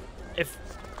rather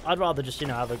just, you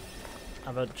know, have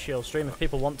a chill stream. If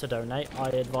people want to donate, I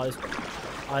advise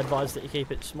that you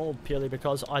keep it small, purely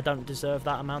because I don't deserve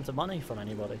that amount of money from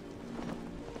anybody.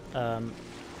 Are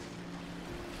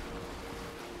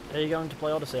you going to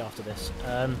play Odyssey after this?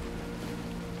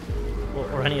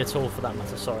 Or any at all for that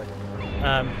matter, sorry.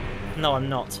 No, I'm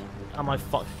not. Am I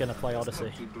fuck gonna play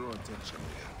Odyssey?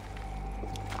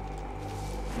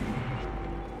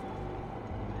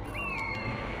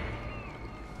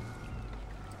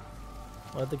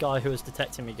 Where'd the guy who was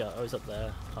detecting me go? Oh, he's up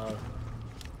there. Oh.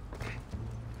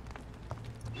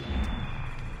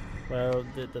 Where are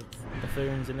the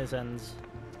buffoons in his ends?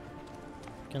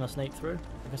 Can I sneak through?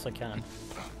 I guess I can.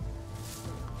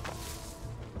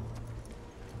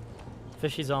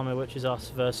 Fishy's Army, which is us,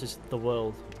 versus the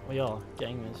world. We are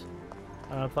gamers.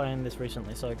 I'm playing this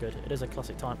recently, so good. It is a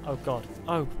classic time. Oh god.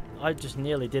 Oh, I just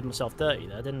nearly did myself dirty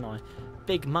there, didn't I?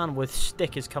 Big man with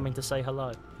stick is coming to say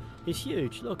hello. He's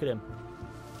huge. Look at him.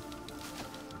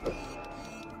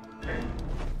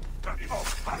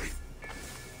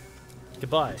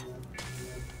 Goodbye.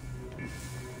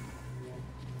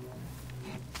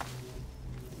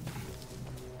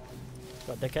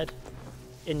 Got dickhead.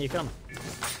 In you come.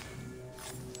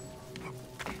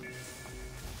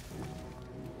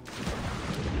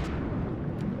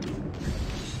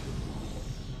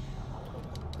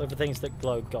 Look for things that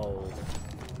glow gold.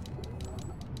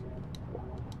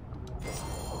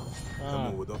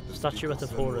 Statuette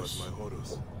of Horus. My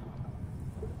Horus.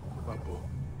 Papo,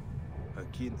 a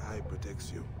keen eye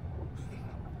protects you.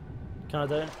 Can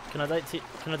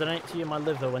I donate to you my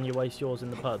liver when you waste yours in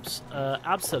the pubs?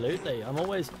 Absolutely. I'm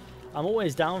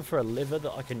always down for a liver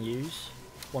that I can use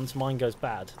once mine goes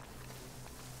bad.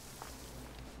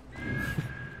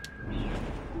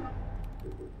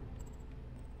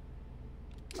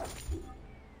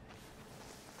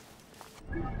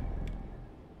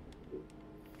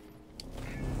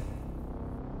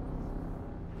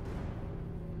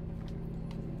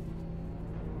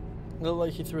 Look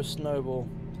like you threw a snowball.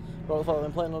 Well, I've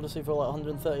been playing Odyssey for like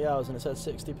 130 hours and it says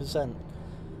 60%.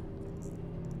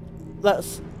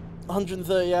 That's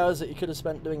 130 hours that you could have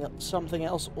spent doing something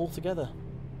else altogether.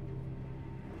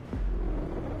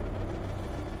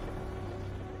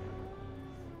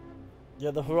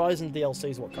 Yeah, the Horizon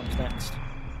DLC is what comes next.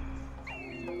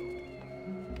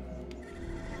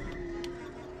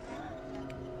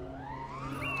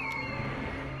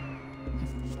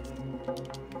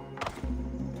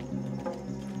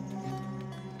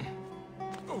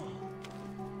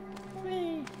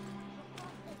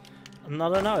 I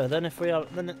don't know. Then if we are,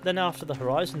 then after the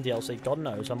Horizon DLC, God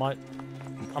knows, I might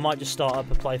just start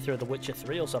up a playthrough of The Witcher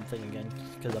 3 or something again,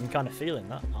 because I'm kind of feeling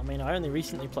that. I mean, I only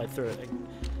recently played through it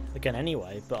again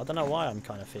anyway, but I don't know why I'm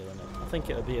kind of feeling it. I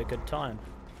think it would be a good time.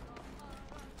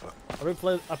 I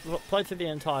played through the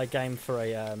entire game for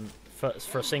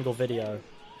a single video,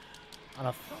 and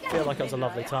I feel like it was a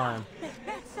lovely time.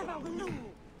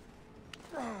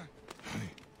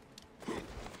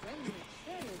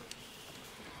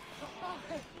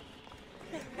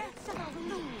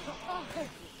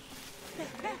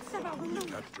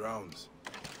 Cat drowns.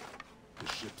 The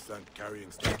ship sank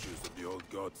carrying statues of the old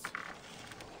gods.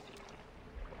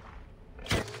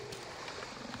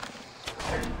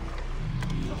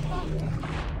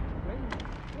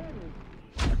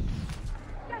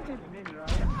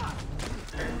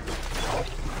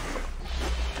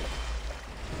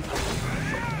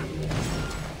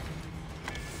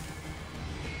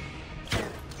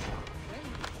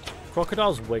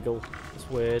 Crocodiles wiggle. It's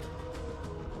weird.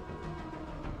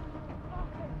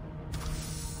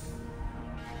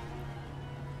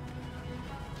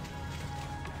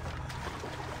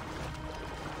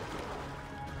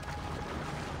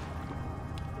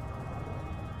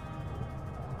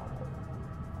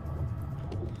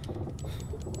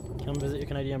 Come visit your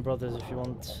Canadian brothers if you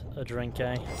want a drink,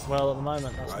 eh? Well, at the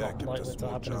moment, that's not likely to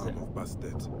happen, is it? Of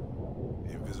Bastet,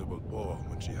 the invisible poor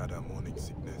when she had her morning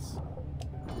sickness.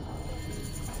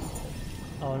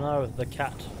 Oh no, the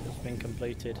cat has been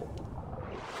completed.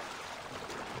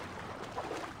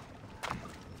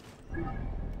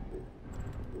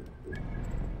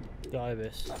 The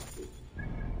ibis.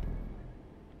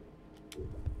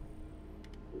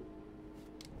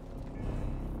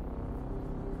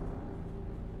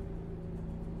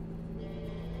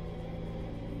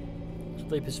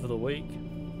 Sleep is for the weak.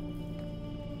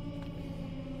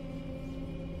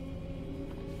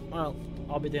 Well,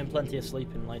 I'll be doing plenty of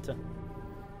sleeping later.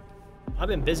 I've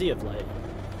been busy of late.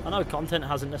 I know content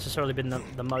hasn't necessarily been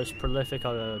the most prolific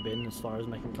I've ever been as far as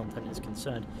making content is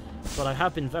concerned, but I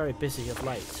have been very busy of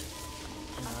late.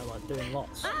 You know, like doing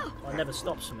lots. It never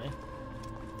stops for me.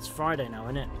 It's Friday now,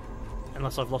 isn't it?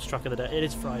 Unless I've lost track of the day. It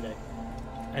is Friday.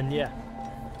 And yeah,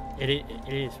 it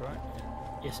is, right?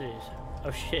 Yes, it is.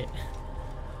 Oh shit.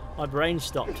 My brain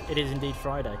stopped. It is indeed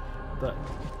Friday, but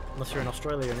unless you're in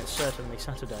Australia, and it's certainly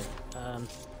Saturday.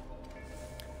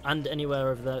 And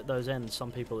anywhere of those ends,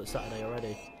 some people it's Saturday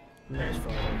already. No, it's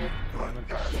Friday.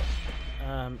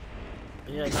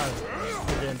 But yeah, no,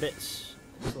 we're doing bits.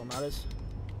 That's what matters.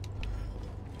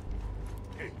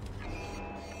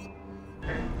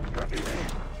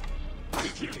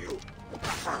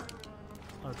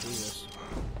 Oh Jesus.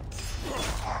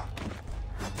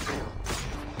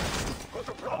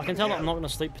 I can tell that I'm not going to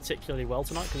sleep particularly well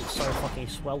tonight because it's so fucking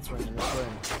sweltering in this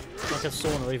room. It's like a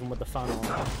sauna even with the fan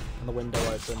on and the window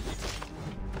open.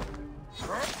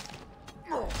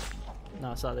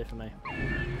 No, Saturday for me.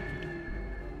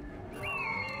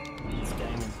 It's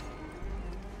gaming.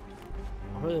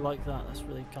 I really like that. That's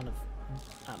really kind of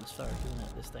atmospheric, isn't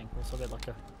it, this thing? It's a bit like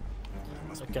a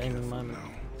gaming moment.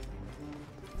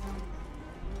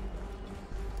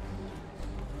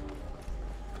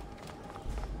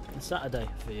 It's Saturday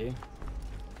for you.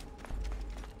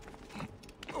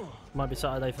 Might be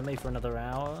Saturday for me for another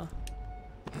hour.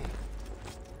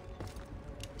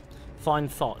 Fine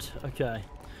thought. Okay.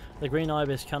 The green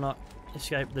ibis cannot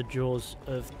escape the jaws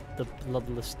of the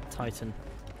bloodless titan.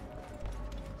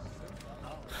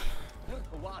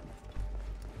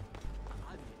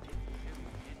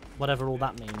 Whatever all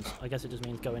that means. I guess it just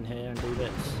means go in here and do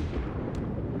this.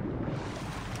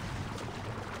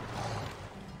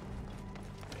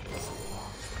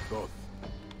 Both.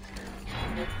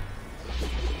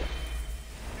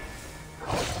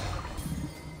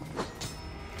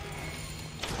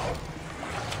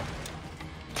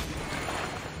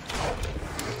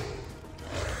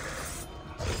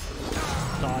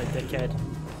 Die, dickhead.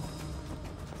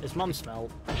 His mum smell.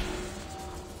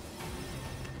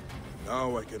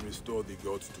 Now I can restore the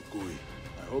gods to Kui.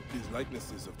 I hope these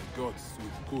likenesses of the gods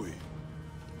suit Kui.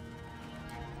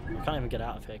 I can't even get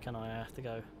out of here, can I? I have to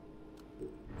go.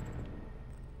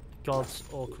 Gods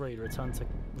or Kui, return to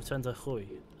Kui.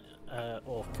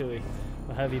 Or Kui.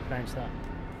 Or however you pronounce that.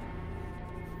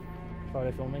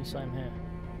 Friday for me, same here.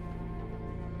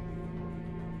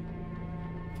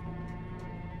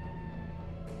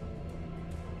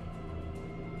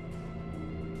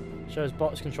 Shows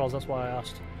box controls, that's why I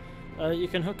asked. You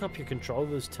can hook up your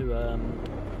controllers to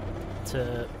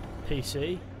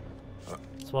PC.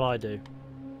 That's what I do.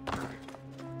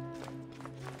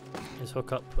 Is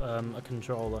hook up a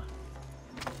controller.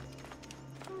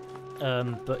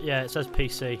 But yeah, it says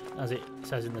PC as it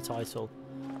says in the title.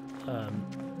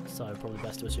 So probably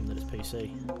best to assume that it's PC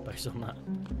based on that.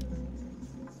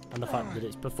 And the fact that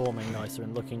it's performing nicer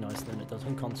and looking nicer than it does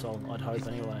on console, I'd hope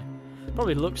anyway.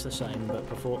 Probably looks the same, but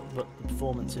the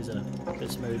performance is a bit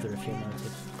smoother if you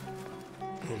notice.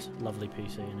 There's lovely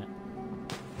PC in it.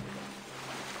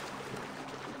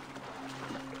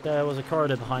 There was a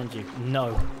corridor behind you.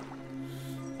 No.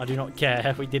 I do not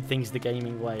care. We did things the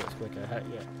gaming way. It's quicker. Heck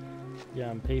yeah. Yeah,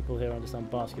 and people here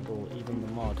understand basketball, even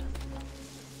the mod.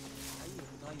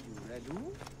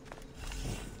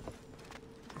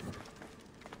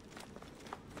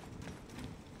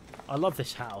 I love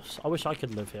this house. I wish I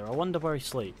could live here. I wonder where he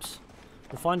sleeps.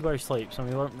 We'll find where he sleeps and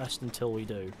we won't rest until we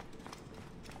do.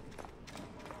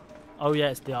 Oh yeah,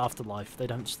 it's the afterlife. They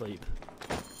don't sleep.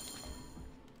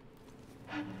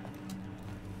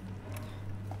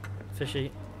 Fishy.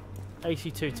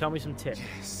 AC2, tell me some tips.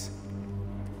 Yes.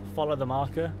 Follow the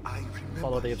marker. I remember.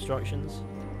 Follow the instructions.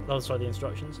 Oh, sorry, the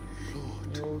instructions.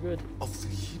 Lord You're all good. of the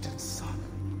hidden sun.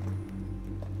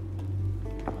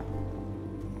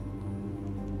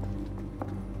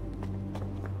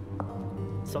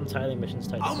 Some tailing missions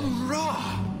take a bit.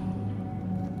 Amra!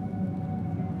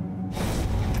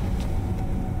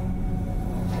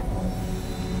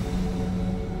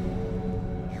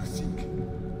 You think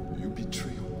you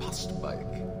betray your past,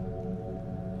 Bayek?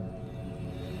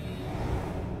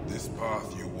 This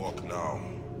path you walk now,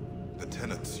 the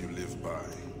tenets you live by,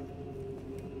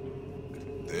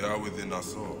 they are within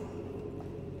us all.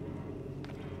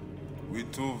 We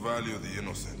too value the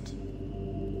innocent.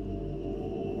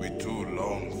 We too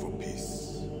long for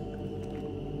peace.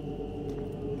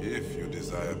 If you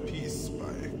desire peace,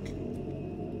 Bayek,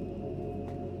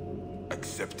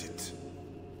 accept it.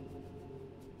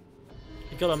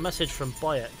 You got a message from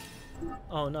Bayek.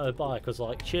 Oh no, Bayek was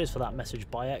like, cheers for that message,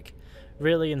 Bayek.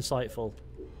 Really insightful.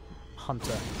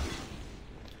 Hunter.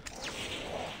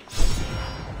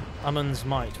 Amun's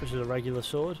Might, which is a regular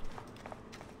sword.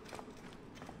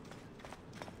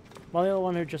 Well, the other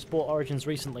one who just bought Origins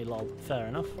recently, lol. Fair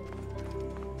enough.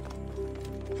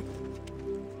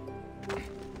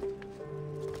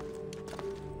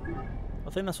 I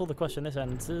think that's all the question this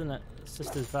ends, isn't it?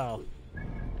 Sister's Vow.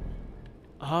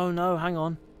 Oh no, hang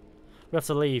on. We have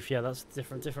to leave. Yeah, that's a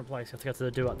different place. We have to go to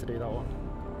the Duat to do that one.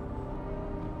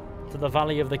 To the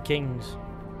Valley of the Kings.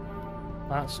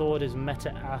 That sword is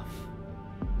Meta Af.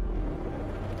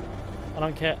 I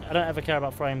don't care. I don't ever care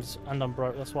about frames, and I'm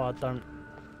broke. That's why I don't.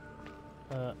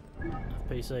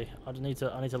 PC. I need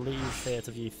to leave here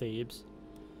to view Thebes,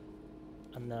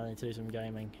 and then I need to do some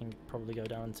gaming and probably go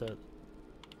down to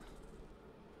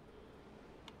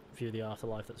view the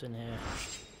afterlife that's in here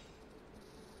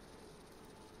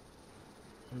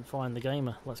and find the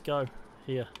gamer. Let's go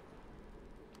here.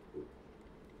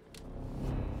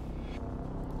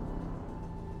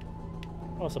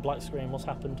 Oh, it's a black screen. What's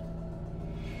happened?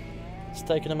 It's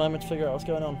taken a moment to figure out what's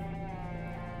going on.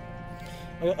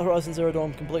 I got Horizon Zero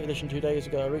Dawn Complete Edition 2 days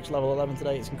ago. I reached level 11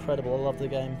 today. It's incredible. I love the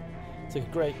game. It's a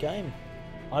great game.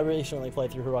 I recently played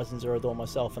through Horizon Zero Dawn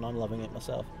myself, and I'm loving it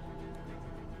myself.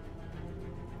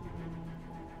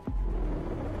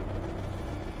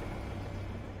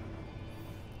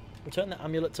 Return the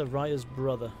amulet to Raya's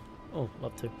brother. Oh,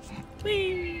 love to.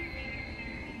 Whee!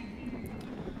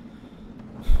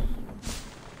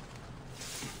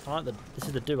 I like this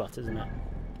is the Duat, isn't it?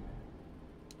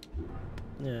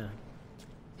 Yeah.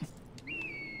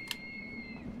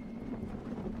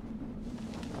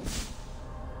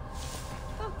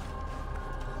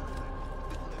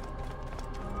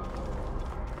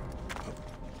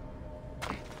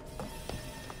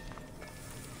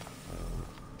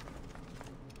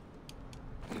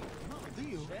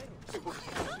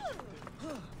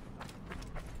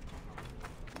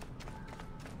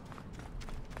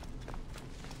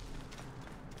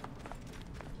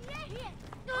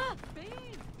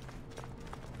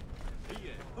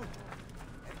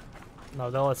 No,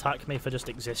 they'll attack me for just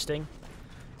existing,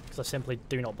 because I simply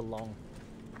do not belong.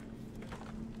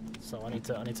 So I need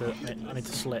to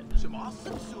slip.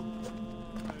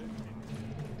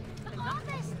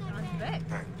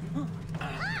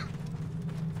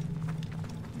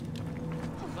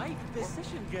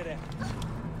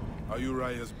 Are you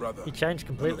Raya's brother? He changed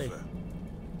completely. Olofer?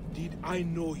 Did I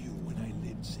know you when I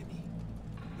lived, Semi?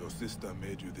 Your sister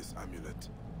made you this amulet.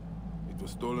 It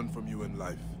was stolen from you in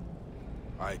life.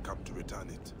 I come to return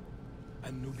it.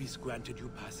 Anubis granted you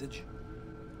passage?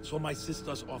 So my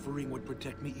sister's offering would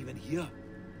protect me even here?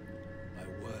 My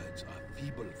words are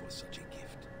feeble for such a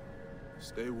gift.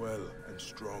 Stay well and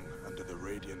strong under the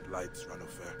radiant lights,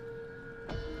 Ranofer.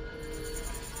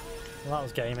 Well, that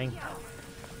was gaming.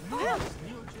 Oh,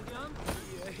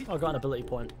 I got an ability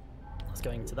point. Let's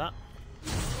go into that.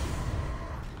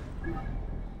 I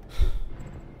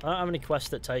don't have any quests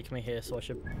that take me here, so I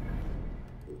should...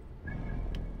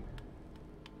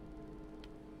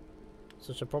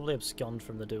 So I should probably abscond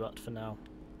from the Duat for now.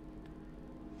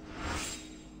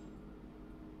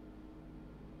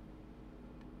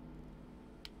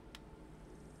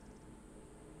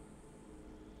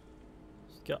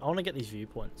 I want to get these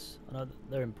viewpoints. I know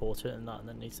they're important and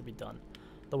that needs to be done.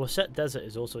 The Waset Desert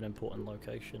is also an important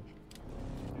location.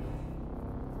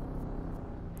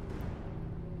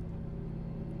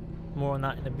 More on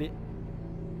that in a bit.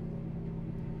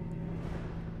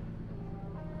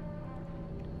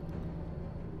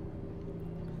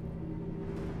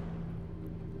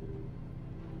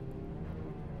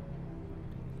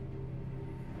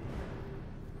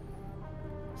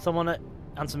 Someone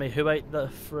answer me, who ate the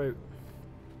fruit?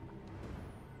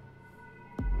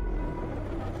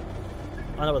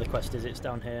 I know where the quest is, it's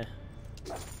down here.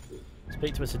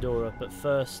 Speak to Isidora, but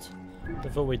first,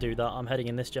 before we do that, I'm heading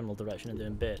in this general direction and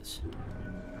doing bits.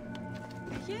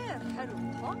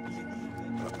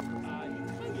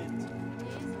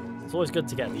 It's always good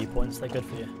to get viewpoints, they're good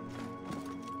for you.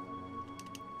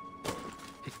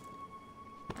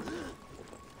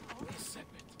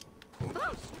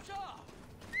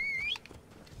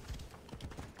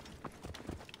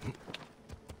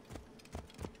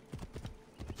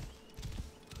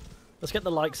 Let's get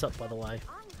the likes up, by the way.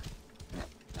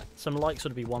 Some likes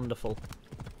would be wonderful.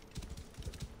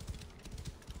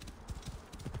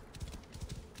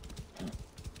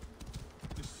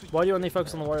 Why do you only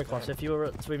focus on the warrior class? If you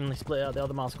were to evenly split out the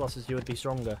other master classes, you would be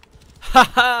stronger.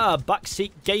 Haha!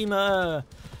 Backseat gamer!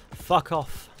 Fuck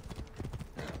off.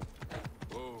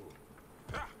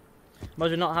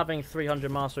 Imagine not having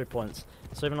 300 mastery points.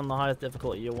 So even on the highest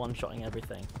difficulty, you're one-shotting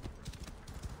everything.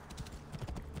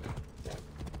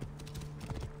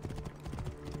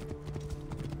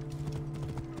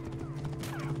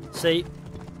 See,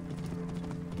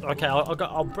 okay,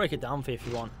 I'll break it down for you if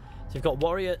you want. So you've got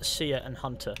Warrior, Seer, and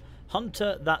Hunter.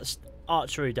 Hunter, that's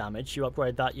archery damage. You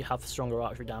upgrade that, you have stronger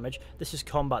archery damage. This is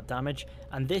combat damage,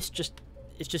 and this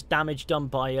it's just damage done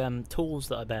by tools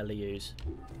that I barely use.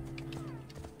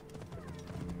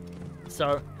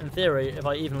 So in theory, if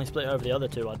I evenly split over the other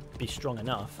two, I'd be strong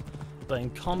enough. But in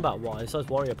combat-wise, those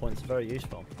warrior points are very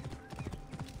useful.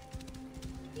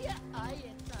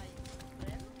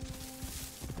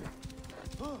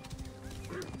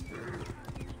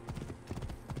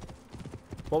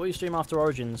 What will you stream after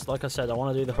Origins? Like I said, I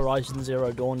want to do the Horizon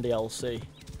Zero Dawn DLC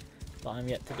that I'm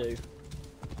yet to do.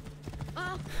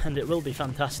 And it will be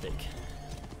fantastic.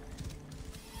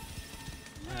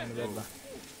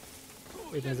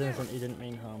 Even as innocent, he didn't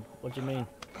mean harm. What do you mean?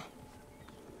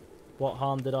 What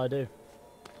harm did I do?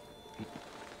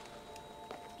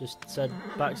 Just said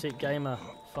backseat gamer,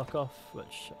 fuck off,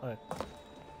 which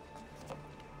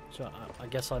I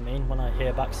guess I mean when I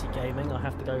hear backseat gaming, I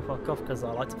have to go fuck off because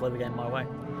I like to play the game my way.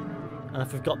 And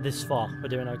if we've got this far, we're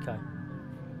doing okay.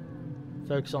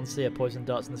 Focus on Seer, poison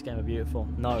darts in this game are beautiful.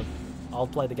 No, I'll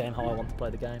play the game how I want to play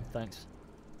the game, thanks.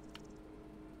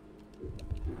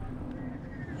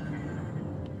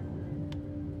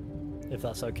 If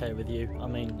that's okay with you. I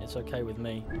mean, it's okay with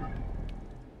me.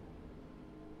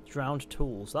 Drowned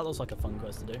tools. That looks like a fun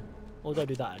quest to do. We'll go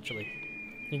do that actually.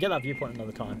 You can get that viewpoint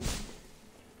another time.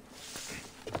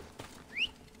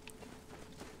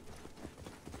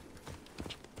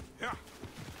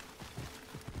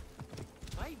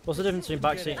 What's the difference between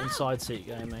backseat and side seat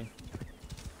gaming?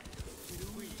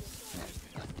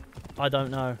 I don't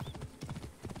know.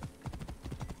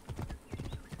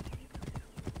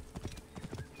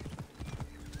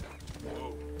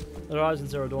 The Horizon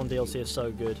Zero Dawn DLC is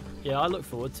so good. Yeah, I look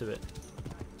forward to it.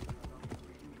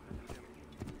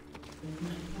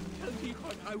 Tell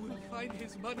Nihon I will find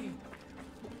his money.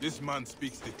 This man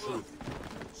speaks the truth.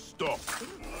 Stop.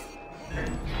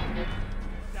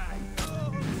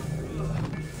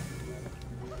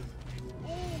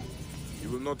 He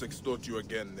will not extort you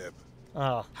again, Neb.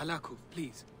 Ah. Halakuf,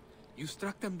 please. You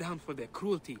struck them down for their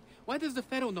cruelty. Why does the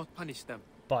Pharaoh not punish them?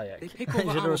 Bayek. They pick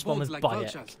over our bones like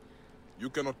vultures. You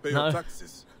cannot pay your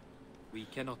taxes. We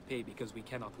cannot pay because we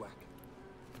cannot whack.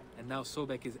 And now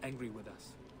Sobek is angry with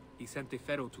us. He sent the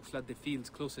Pharaoh to flood the fields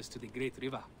closest to the Great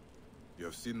River. You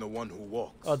have seen the one who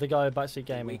walks. Oh, the guy who Backseat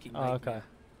Gaming. Oh, okay.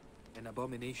 An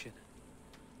abomination.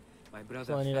 My brother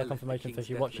So I need a confirmation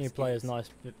fish. Watching you play is nice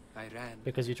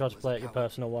because you try to play it your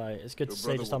personal way. It's good to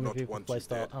see just how many people how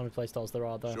many playstyles there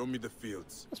are there. Show me the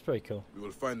fields. That's pretty cool. We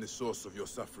will find the source of your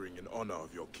suffering in honor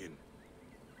of your kin.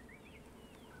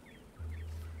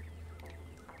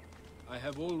 I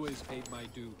have always paid my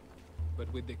due, but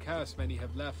with the curse many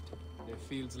have left, their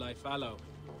fields lie fallow.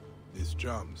 These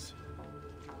charms,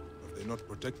 have they not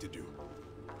protected you?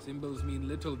 Symbols mean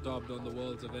little daubed on the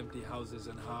walls of empty houses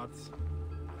and hearths.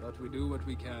 But we do what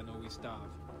we can or we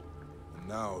starve. And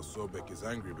now Sobek is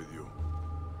angry with you.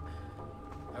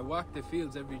 I walk the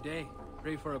fields every day,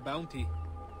 pray for a bounty.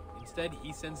 Instead,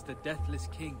 he sends the deathless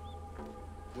king.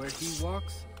 Where he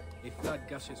walks, a flood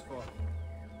gushes forth.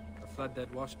 A flood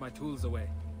that washed my tools away.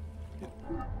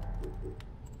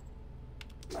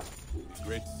 The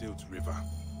Great Silt River.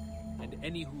 And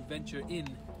any who venture in,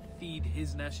 feed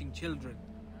his gnashing children.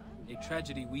 A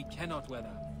tragedy we cannot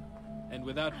weather. And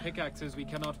without pickaxes, we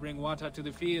cannot bring water to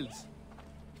the fields.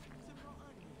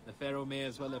 The Pharaoh may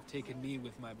as well have taken me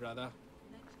with my brother.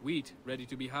 Wheat ready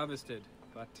to be harvested,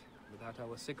 but without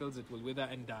our sickles, it will wither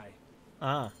and die.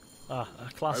 A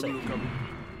classic. I will come.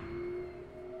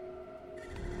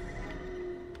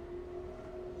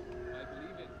 I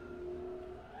believe it.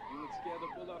 You would scare the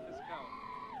bull off his cow.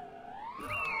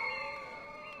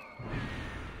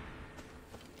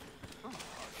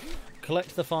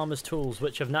 Collect the farmer's tools,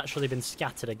 which have naturally been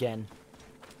scattered again.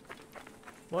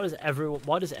 Why does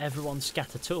everyone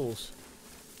scatter tools?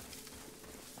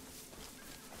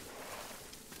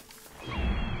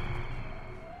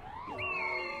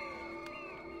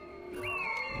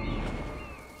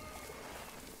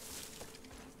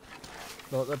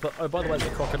 Oh, by the way, there's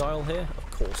a crocodile here.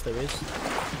 Of course there is.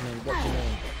 I mean, what do you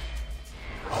mean?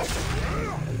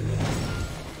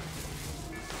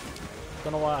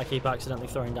 Don't know why I keep accidentally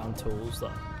throwing down tools,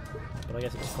 though. But I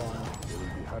guess it's fine. They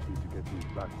will be happy to get these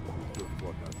back to the still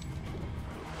quarters.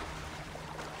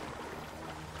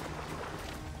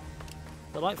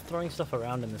 They like throwing stuff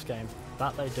around in this game.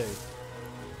 That they do.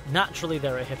 Naturally,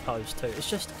 there are hippos too. It's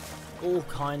just all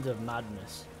kinds of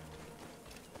madness.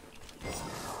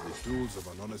 The tools of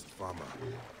an honest farmer.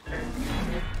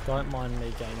 Don't mind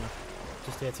me, gamer.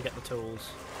 Just here to get the tools.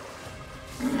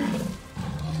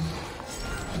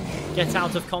 Get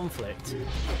out of conflict.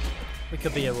 We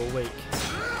could be here all week.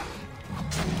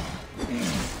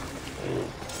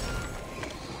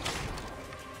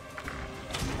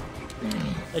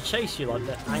 They chase you like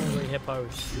they're angry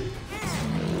hippos.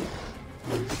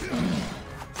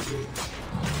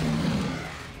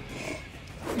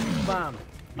 Bam!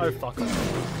 Oh fuck off.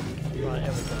 Right,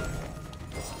 here we go.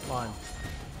 Fine.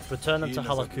 Return them to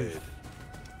Halakuf.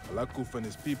 Halakuf and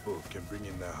his people can bring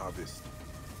in their harvest.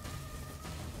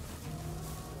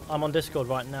 I'm on Discord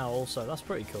right now also. That's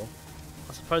pretty cool.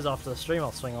 I suppose after the stream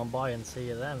I'll swing on by and see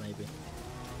you there maybe.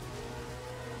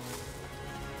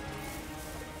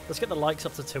 Let's get the likes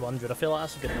up to 200. I feel like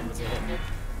that's a good number to hit.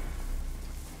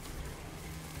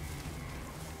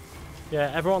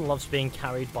 Yeah, everyone loves being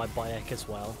carried by Bayek as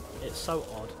well. It's so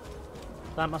odd.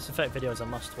 That Mass Effect video is a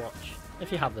must watch.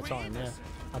 If you have the time, yeah.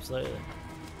 Absolutely.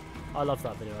 I love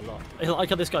that video a lot. I like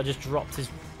how this guy just dropped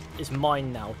his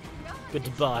mine now.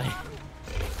 Goodbye.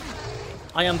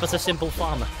 I am but a simple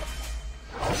farmer.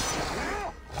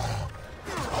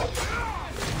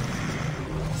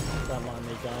 Don't mind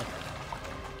me, guy.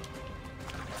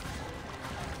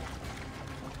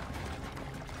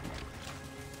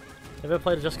 Have you ever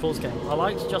played a Just Cause game? I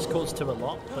liked Just Cause 2 a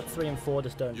lot, but 3 and 4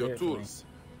 just don't do it for me. Your tools.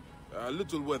 A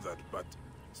little weathered, but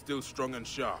still strong and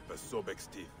sharp as Sobek's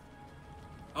teeth.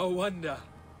 Oh wonder.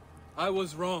 I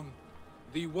was wrong.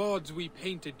 The wards we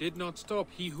painted did not stop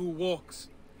he who walks.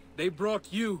 They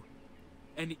brought you,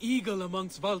 an eagle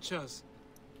amongst vultures.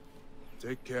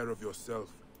 Take care of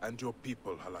yourself and your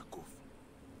people, Halakuf.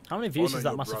 How many views is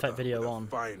that Mass Effect video on?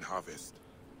 Fine harvest.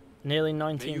 Nearly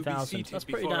 19,000. That's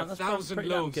pretty damn. That's pretty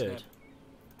damn good.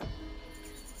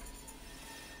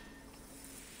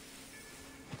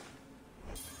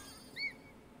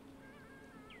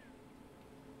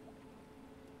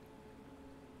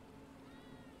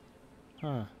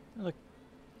 Huh. Look.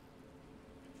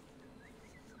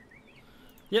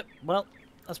 Yep, well,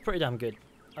 that's pretty damn good.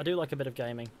 I do like a bit of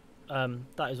gaming.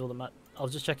 That is all that I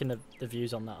was just checking the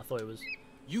views on that. I thought it was...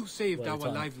 You saved our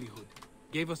time. livelihood.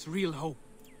 Gave us real hope.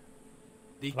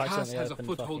 The I've cast accidentally has a opened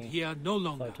foothold fucking here no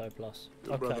longer. Photo Plus.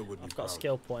 Your brother Okay, would be I've got a proud.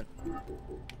 skill point.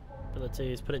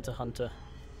 Abilities, put it to Hunter.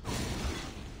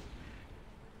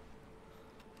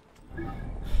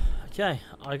 Okay,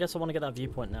 I guess I want to get that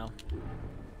viewpoint now.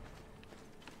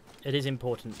 It is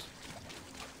important.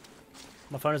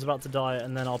 My phone is about to die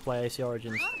and then I'll play AC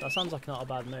Origins. That sounds like not a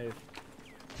bad move.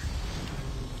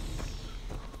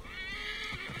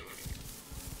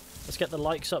 Let's get the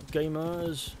likes up,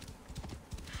 gamers.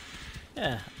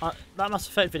 Yeah, that Mass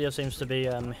Effect video seems to be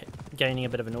gaining a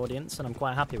bit of an audience, and I'm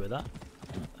quite happy with that.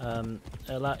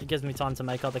 It gives me time to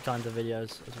make other kinds of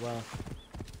videos as well.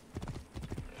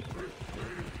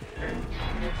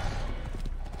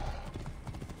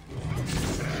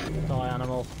 Die,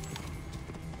 animal.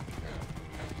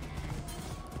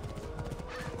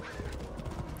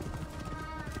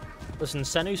 Listen,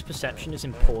 Senu's perception is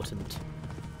important.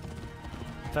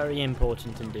 Very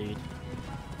important indeed.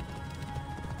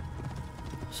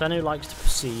 Senu likes to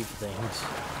perceive things.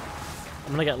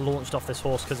 I'm gonna get launched off this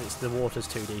horse because the water's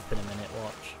too deep in a minute,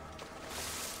 watch.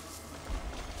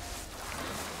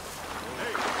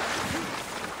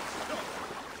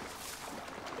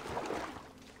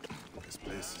 This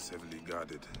place is heavily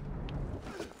guarded.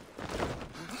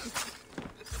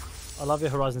 I love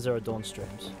your Horizon Zero Dawn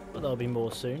streams, but there'll be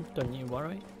more soon, don't you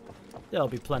worry. There'll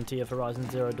be plenty of Horizon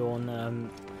Zero Dawn,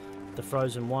 the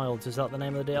Frozen Wilds, is that the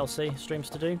name of the DLC streams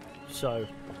to do? So,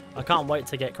 I can't wait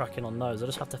to get cracking on those. I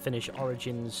just have to finish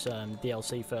Origins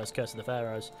DLC first, Curse of the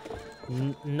Pharaohs.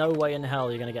 No way in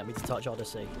hell you're going to get me to touch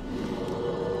Odyssey.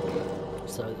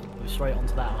 So, we're straight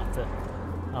onto that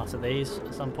after these.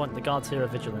 At some point, the guards here are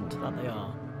vigilant, that they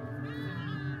are.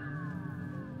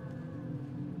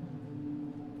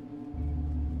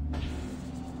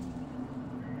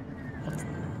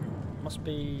 Must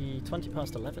be 20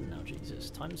 past 11 now,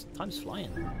 Jesus. Time's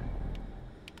flying.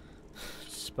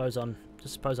 Suppose I'm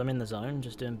in the zone,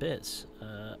 just doing bits.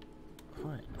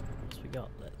 Right, what's we got?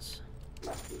 Let's...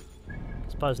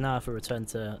 Suppose now if we return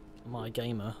to my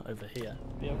gamer over here,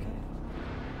 be okay.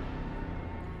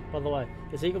 By the way,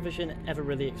 does Eagle Vision ever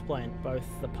really explain both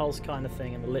the pulse kind of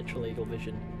thing and the literal Eagle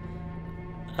Vision?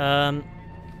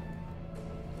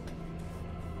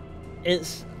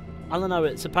 It's... I don't know,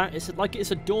 it's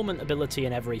a dormant ability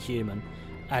in every human,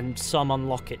 and some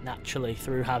unlock it naturally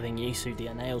through having Yisu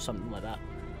DNA or something like that.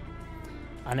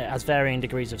 And it has varying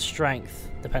degrees of strength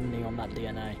depending on that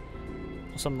DNA,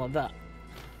 or something like that.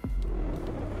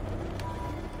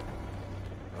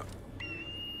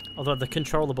 Although the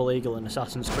controllable eagle in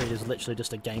Assassin's Creed is literally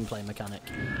just a gameplay mechanic.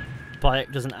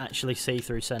 Bayek doesn't actually see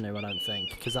through Senu, I don't think,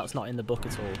 because that's not in the book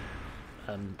at all.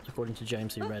 According to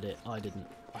James who read it, I didn't.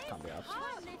 I can't be asked.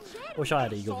 Wish I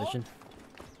had Eagle Vision.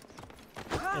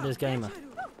 It is gamer.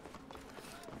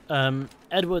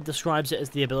 Edward describes it as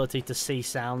the ability to see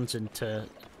sounds and I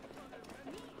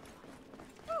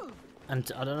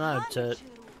don't know,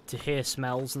 to hear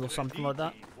smells or something like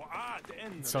that.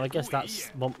 So I guess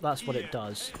that's what it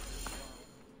does.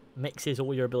 Mixes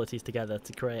all your abilities together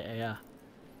to create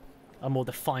a more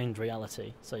defined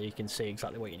reality, so you can see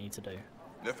exactly what you need to do.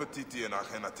 Nefertiti and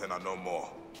Akhenaten are no more.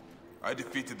 I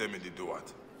defeated them in the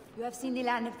Duat. You have seen the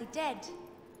land of the dead,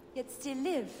 yet still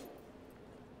live.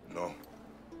 No.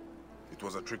 It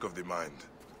was a trick of the mind.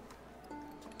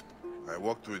 I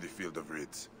walked through the field of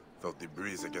reeds, felt the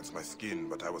breeze against my skin,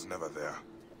 but I was never there.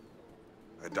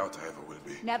 I doubt I ever will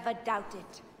be. Never doubt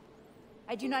it.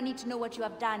 I do not need to know what you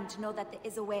have done to know that there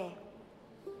is a way.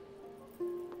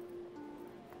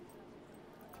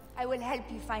 I will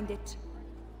help you find it.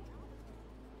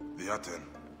 The Aten.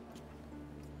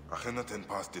 Akhenaten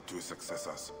passed it to his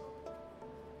successors.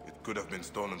 It could have been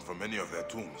stolen from any of their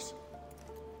tombs.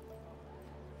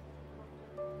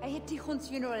 I hear Tikhon's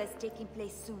funeral is taking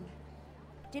place soon.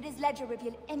 Did his ledger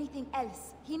reveal anything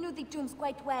else? He knew the tombs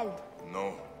quite well.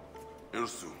 No.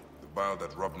 Irsu, the Baal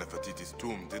that robbed Nefertiti's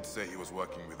tomb, did say he was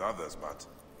working with others, but...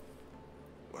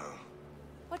 well...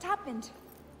 What happened?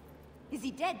 Is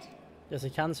he dead? Yes, he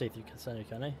can see through Senu,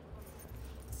 can he?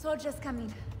 Soldiers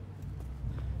coming.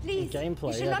 Please, in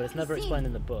gameplay, yeah, but it's never explained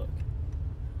in the book.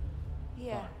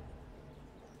 Here.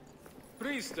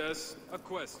 Priestess, a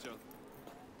question.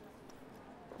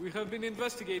 We have been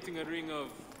investigating a ring of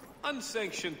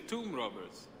unsanctioned tomb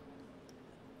robbers.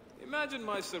 Imagine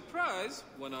my surprise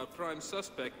when our prime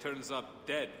suspect turns up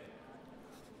dead.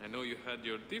 I know you had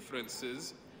your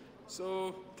differences,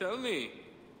 so tell me,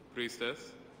 Priestess,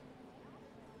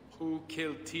 who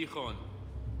killed Tikhon?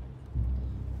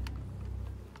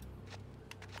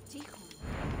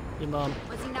 Your mum.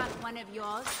 Was he not one of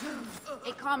yours?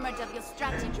 A comrade of your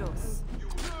strategos?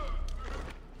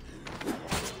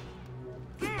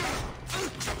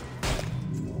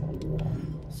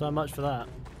 So much for that.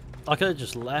 I could have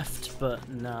just left, but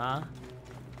nah.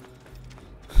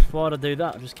 Why'd I do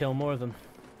that? I'll just kill more of them.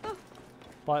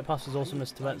 Bypass is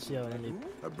awesomeness to Ezio, and indeed.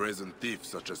 A brazen thief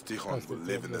such as Tikhon will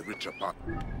live in the richer part.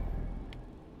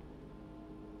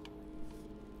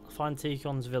 Find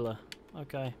Tikhon's villa.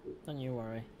 Okay, don't you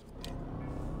worry.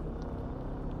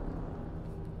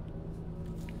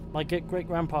 My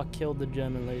great-grandpa killed the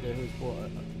German leader who was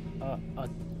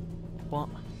what?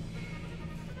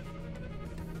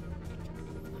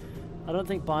 I don't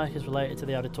think Bayek is related to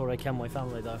the Auditore Kenway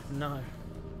family, though. No.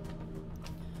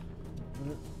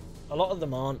 A lot of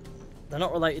them aren't. They're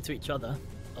not related to each other.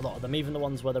 A lot of them, even the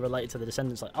ones where they're related to the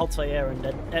descendants, like Altair and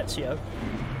Ezio,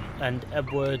 and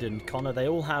Edward and Connor, they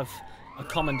all have a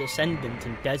common descendant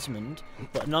in Desmond,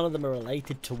 but none of them are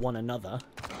related to one another.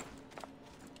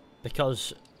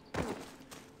 Because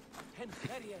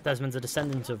Desmond's a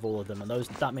descendant of all of them, and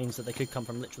that means that they could come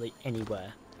from literally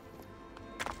anywhere.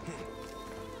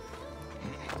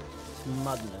 It's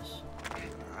madness.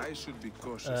 I should be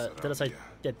cautious. Did I say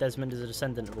Desmond is a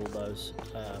descendant of all those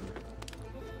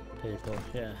people?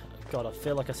 Yeah. God, I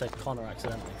feel like I said Connor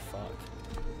accidentally. Fuck.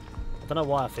 I don't know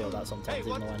why I feel that sometimes,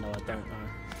 even though I know I don't know.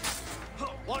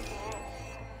 What?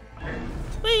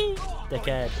 Whee!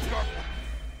 Dickhead.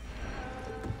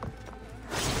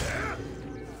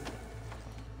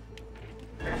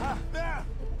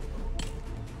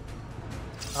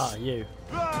 Ah, you.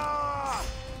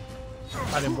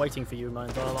 I've been waiting for you my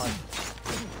entire life.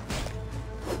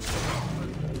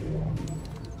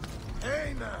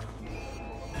 Hey now!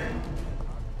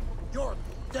 You're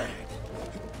dead!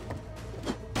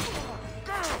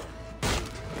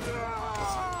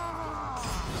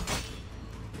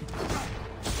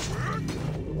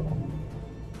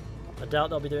 I doubt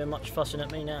they'll be doing much fussing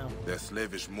at me now. Their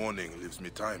slavish mourning leaves me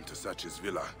time to search his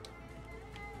villa.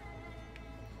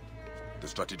 The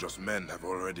Strategos men have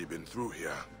already been through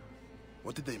here.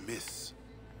 What did they miss?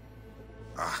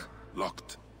 Ah,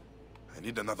 locked. I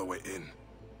need another way in.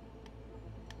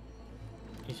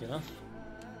 Easy enough.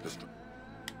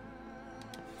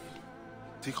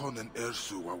 Tikhon and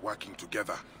Ersu were working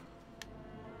together.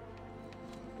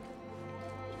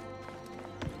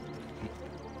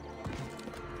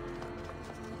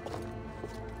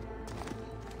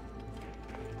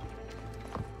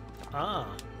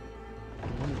 Ah.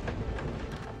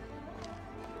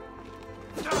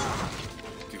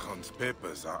 Tikhon's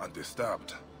papers are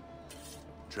undisturbed.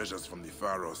 Treasures from the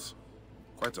Pharaohs.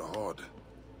 Quite a hoard.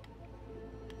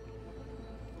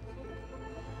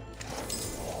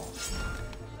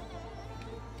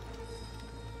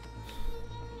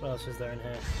 What else is there in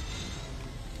here?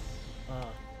 Ah.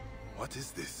 What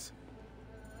is this?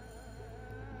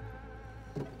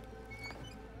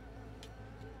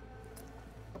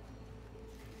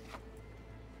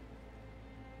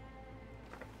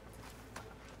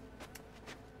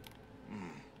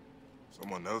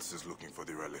 Someone else is looking for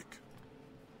the relic.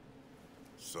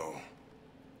 So,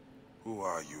 who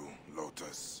are you,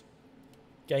 Lotus?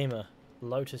 Gamer.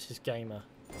 Lotus is Gamer.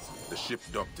 The ship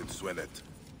docked in Swenet.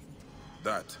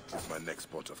 That is my next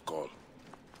port of call.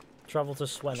 Travel to I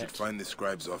should Swenet. find the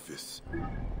scribe's office.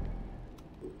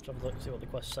 Travel to look, see what the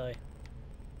quests say.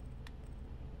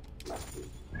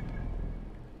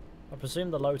 I presume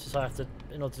the Lotus I have to,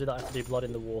 in order to do that I have to do blood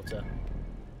in the water.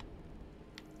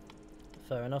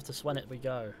 Fair enough, to Swenet we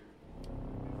go.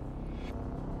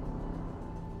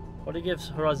 What do you give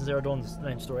Horizon Zero Dawn's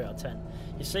main story out of 10?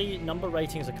 You see, number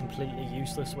ratings are completely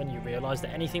useless when you realise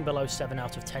that anything below 7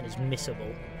 out of 10 is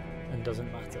missable and doesn't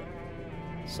matter.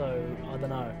 So, I don't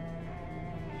know.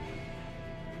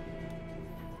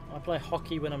 I play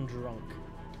hockey when I'm drunk.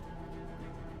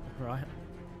 Right?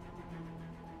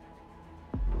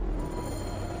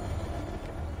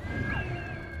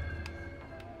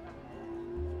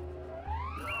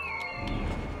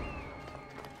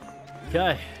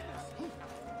 Okay.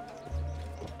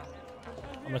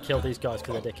 I'm gonna kill these guys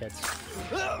because they're dickheads.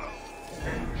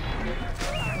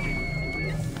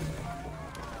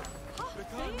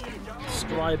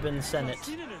 Scribe and Senate.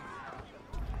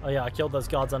 Oh yeah, I killed those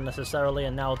guards unnecessarily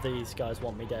and now these guys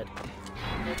want me dead.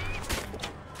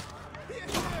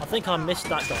 I think I missed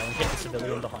that guy and hit the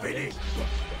civilian behind him.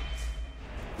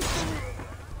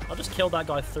 I just killed that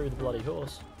guy through the bloody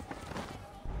horse.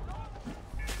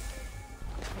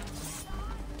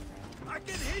 I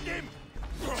can hit him!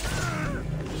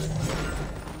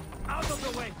 Out of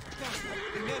the way!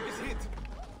 The map is hit.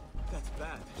 That's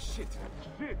bad. Shit.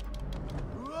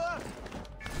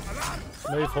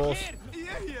 Move, horse.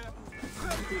 Yeah, yeah.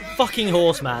 fucking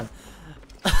horse, man.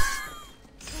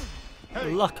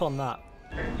 Luck on that.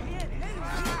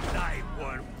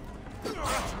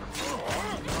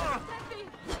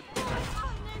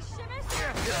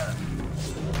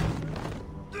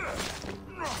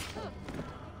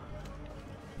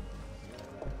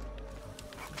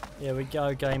 Here we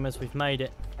go, gamers. We've made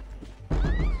it.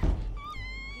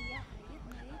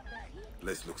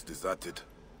 Place looks deserted.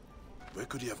 Where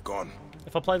could he have gone?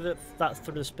 If I play that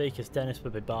through the speakers, Dennis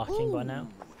would be barking by now.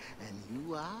 And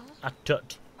you are? A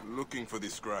tut. Looking for the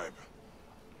scribe.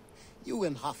 You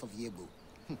and half of Yebu.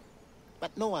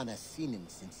 But no one has seen him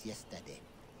since yesterday.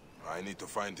 I need to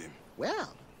find him.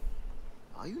 Well,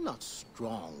 are you not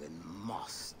strong and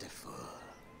masterful?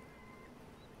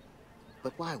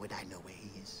 But why would I know where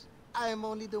he is? I am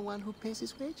only the one who pays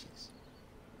his wages.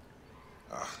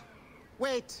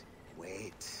 Wait.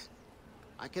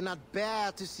 I cannot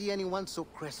bear to see anyone so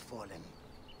crestfallen.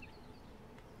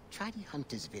 Try the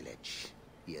hunter's village.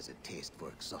 He has a taste for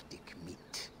exotic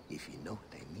meat, if you know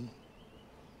what I mean.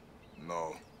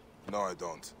 No, I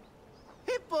don't.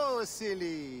 Hippo,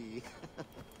 silly!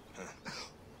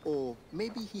 Or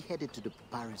maybe he headed to the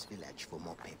papyrus village for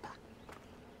more paper.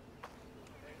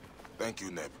 Thank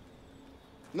you, Neb.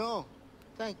 No,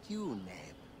 thank you,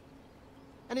 Neb.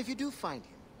 And if you do find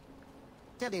him,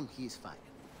 tell him he's fired.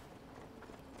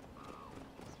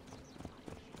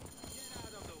 Get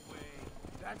out of the way.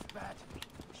 That's bad.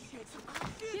 Shit.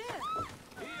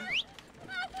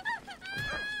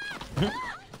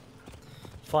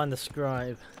 Find the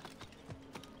scribe.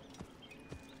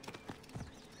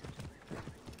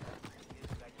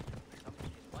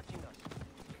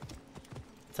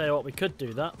 Tell you what, we could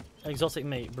do that. Exotic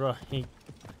meat, bruh. He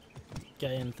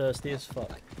getting thirsty as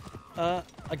fuck. I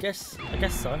guess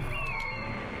so.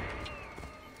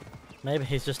 Maybe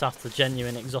he's just after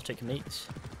genuine exotic meats.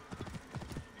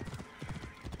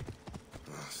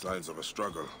 Signs of a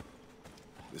struggle.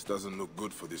 This doesn't look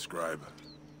good for the scribe.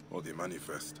 Or the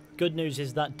manifest. Good news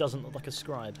is that doesn't look like a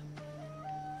scribe.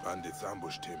 Bandits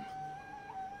ambushed him.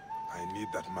 I need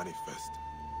that manifest.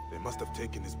 They must have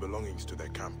taken his belongings to their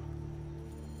camp.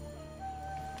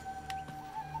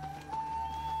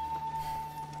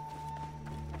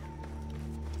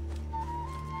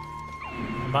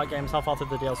 Back games, how far through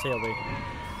the DLC are we?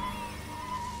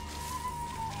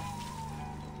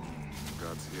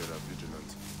 Guards here are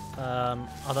vigilant.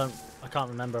 I can't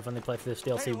remember. I've only played through this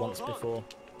DLC once before.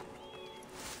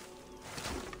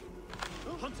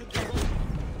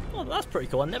 Oh, that's pretty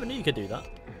cool. I never knew you could do that.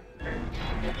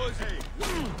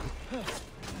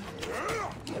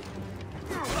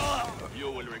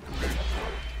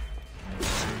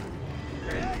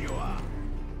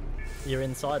 You're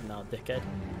inside now, dickhead.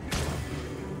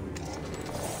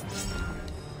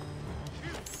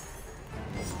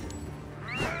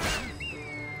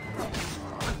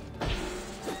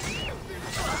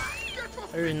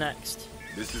 Who's next?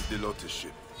 This is the Lotus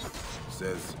ship.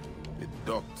 Says it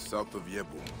docked south of Yebu.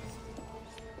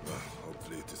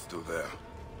 Hopefully it is still there.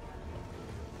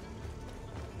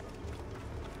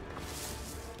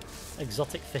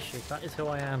 Exotic fishery, that is who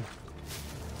I am.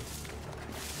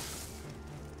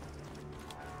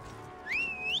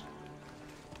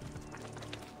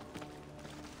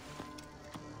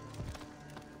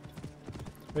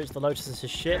 Reach the Lotus's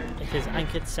ship. It is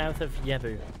anchored south of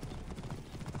Yebu.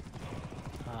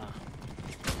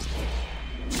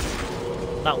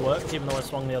 That worked, even though I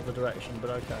swung the other direction,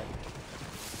 but okay.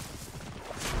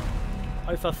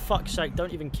 Oh, for fuck's sake,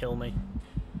 don't even kill me.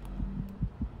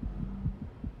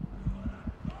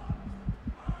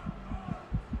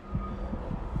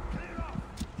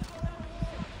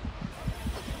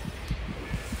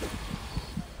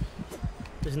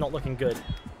 This is not looking good,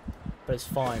 but it's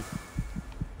fine.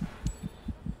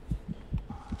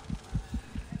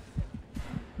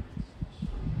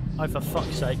 Oh, for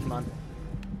fuck's sake, man.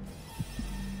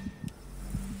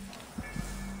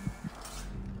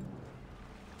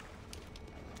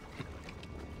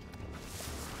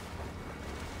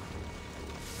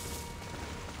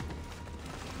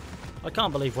 I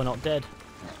can't believe we're not dead.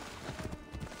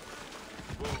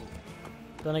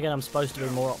 Then again, I'm supposed to be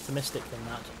more optimistic than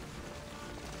that.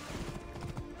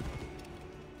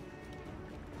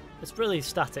 It's really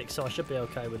static, so I should be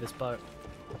okay with this boat.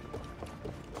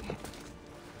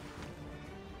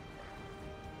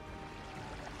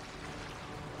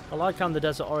 I like how the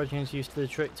Desert Origins used the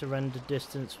trick to render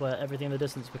distance where everything in the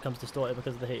distance becomes distorted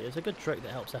because of the heat. It's a good trick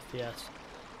that helps FPS.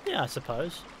 Yeah, I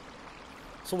suppose.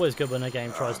 It's always good when a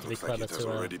game tries to be clever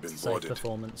to save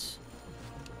performance.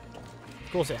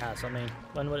 Of course it has, I mean,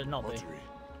 when would it not be?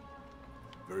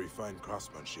 Very fine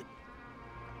craftsmanship.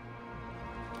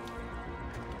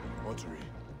 Pottery.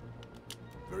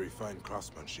 Very fine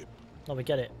craftsmanship. Oh, we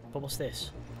get it. But what's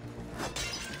this?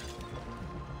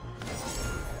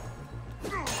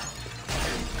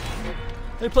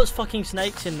 Who puts fucking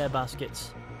snakes in their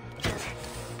baskets?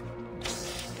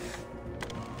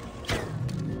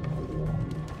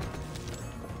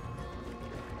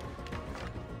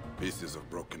 Pieces of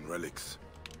broken relics.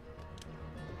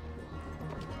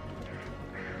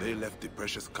 They left the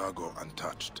precious cargo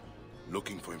untouched,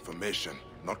 looking for information,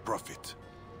 not profit.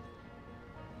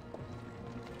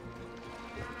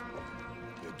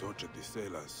 They tortured the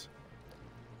sailors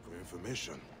for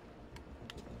information.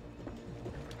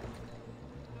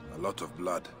 A lot of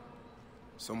blood.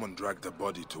 Someone dragged the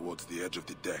body towards the edge of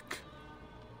the deck.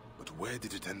 But where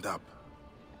did it end up?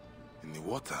 In the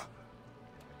water?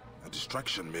 A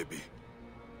distraction, maybe.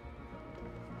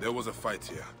 There was a fight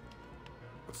here.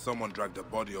 But someone dragged the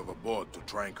body overboard to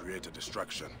try and create a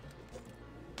distraction.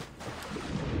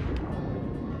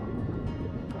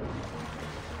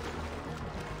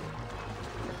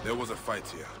 There was a fight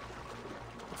here.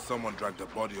 But someone dragged the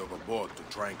body overboard to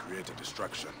try and create a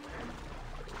distraction.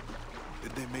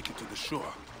 Did they make it to the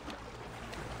shore?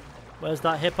 Where's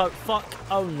that hippo? Fuck!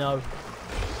 Oh no.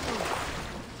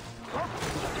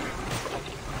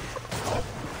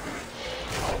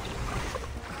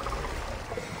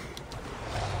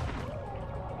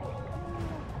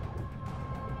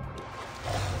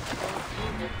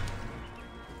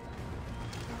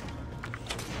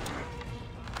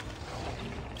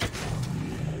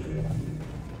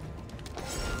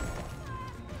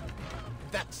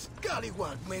 That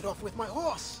scallywag made off with my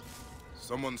horse.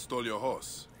 Someone stole your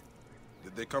horse.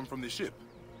 Did they come from the ship?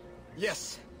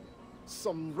 Yes.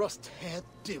 Some rust-haired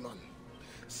demon.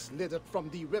 Slithered from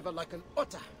the river like an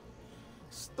otter.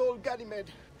 Stole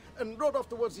Ganymede and rode off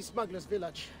towards the smuggler's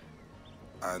village.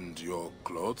 And your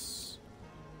clothes?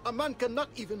 A man cannot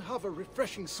even have a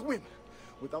refreshing swim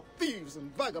without thieves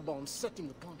and vagabonds setting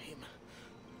upon him.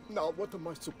 Now, what am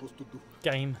I supposed to do?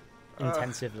 Game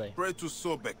intensively. Pray to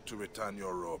Sobek to return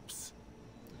your robes.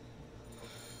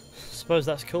 Suppose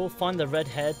that's cool. Find the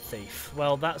red-haired thief.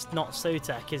 Well, that's not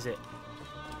Sutek, is it?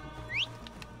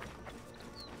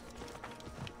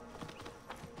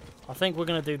 I think we're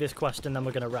going to do this quest and then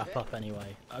we're going to wrap up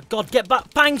anyway. God, get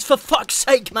back! Bangs, for fuck's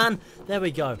sake, man! There we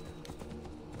go.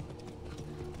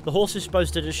 The horse is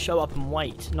supposed to just show up and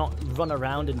wait, not run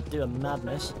around and do a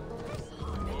madness.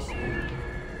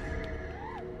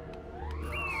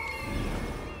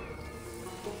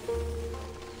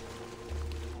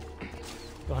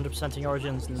 100%ing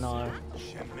Origins? No.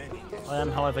 I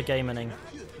am, however, gaming.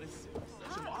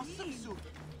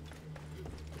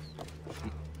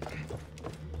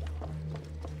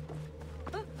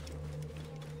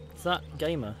 Is that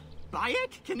Gamer?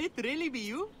 Bayek, can it really be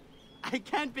you? I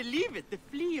can't believe it. The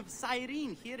flea of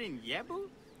Cyrene here in Yebu?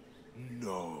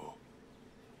 No.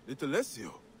 Little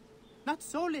Ezio? Not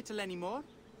so little anymore.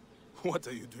 What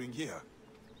are you doing here?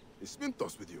 Is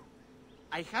Mintos with you?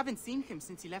 I haven't seen him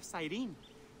since he left Cyrene,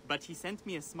 but he sent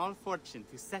me a small fortune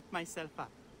to set myself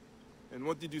up. And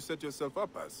what did you set yourself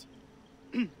up as?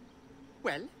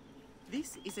 Well,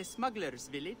 this is a smuggler's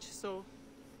village, so...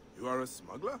 You are a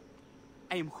smuggler?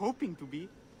 I am hoping to be.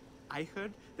 I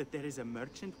heard that there is a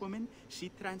merchant woman.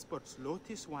 She transports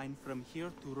lotus wine from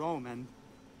here to Rome and...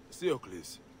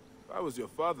 Theocles, if I was your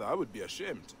father, I would be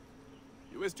ashamed.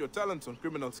 You waste your talents on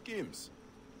criminal schemes.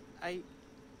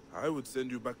 I would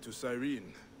send you back to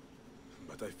Cyrene,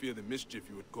 but I fear the mischief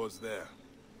you would cause there.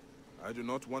 I do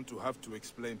not want to have to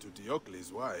explain to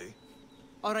Theocles why.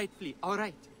 All right, Flea, all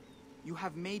right. You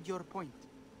have made your point.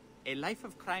 A life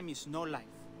of crime is no life.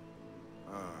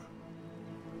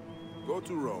 Go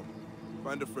to Rome.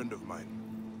 Find a friend of mine,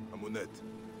 Amunet.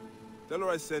 Tell her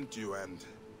I sent you and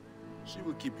she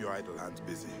will keep your idle hands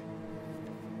busy.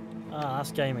 Ah,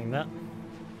 that's gaming, that.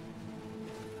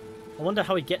 I wonder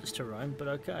how he gets to Rome, but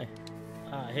okay.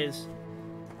 Here's...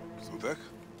 Sutek?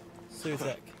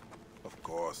 Sutek. Of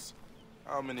course.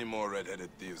 How many more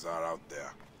red-headed thieves are out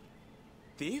there?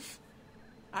 Thief?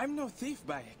 I'm no thief,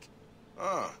 Bayek.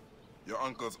 Your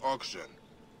uncle's auction.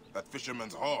 That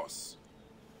fisherman's horse.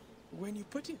 When you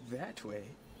put it that way...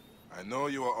 I know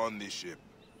you are on this ship.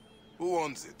 Who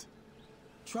owns it?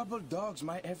 Troubled dogs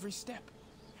my every step.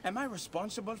 Am I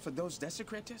responsible for those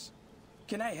desecrators?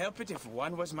 Can I help it if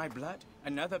one was my blood,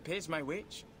 another pays my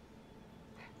wage?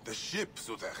 The ship,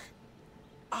 Sutek.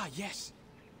 Ah, yes.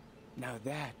 Now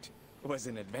that was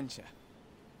an adventure.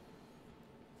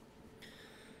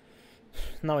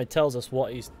 Now he tells us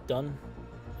what he's done,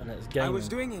 and it's gaming. I was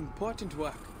doing important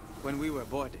work when we were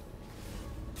boarded.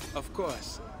 Of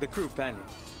course, the crew panicked.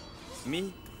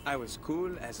 Me, I was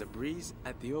cool as a breeze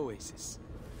at the oasis.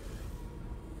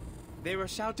 They were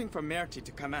shouting for Merti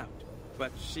to come out,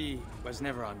 but she was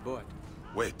never on board.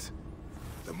 Wait.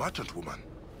 The merchant woman?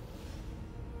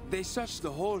 They searched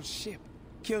the whole ship,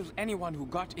 killed anyone who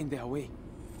got in their way.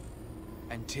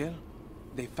 Until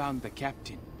they found the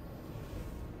captain.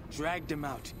 Dragged him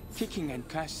out, kicking and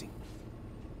cursing.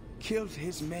 Killed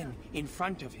his men in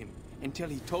front of him until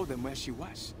he told them where she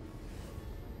was.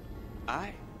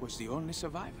 I was the only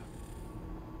survivor.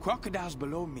 Crocodiles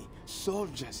below me,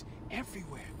 soldiers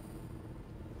everywhere.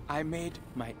 I made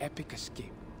my epic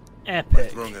escape. Epic. By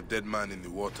throwing a dead man in the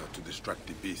water to distract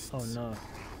the beasts. Oh no.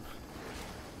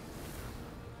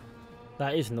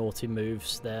 That is naughty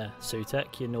moves there,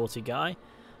 Sutek, you naughty guy.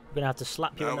 We're gonna have to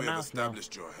slap you in the mouth now. Now we have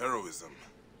established your heroism.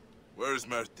 Where is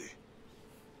Merti?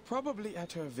 Probably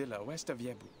at her villa west of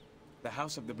Yebu, the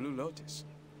House of the Blue Lotus.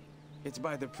 It's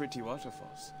by the pretty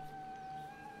waterfalls.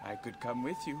 I could come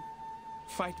with you,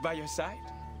 fight by your side.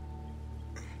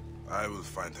 I will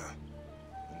find her.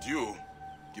 And you,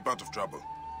 keep out of trouble.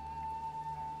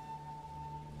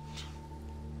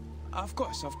 Of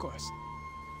course, of course.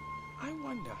 I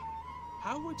wonder,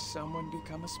 how would someone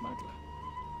become a smuggler?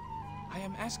 I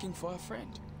am asking for a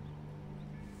friend.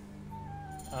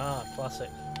 Ah, classic.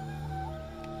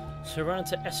 So we ran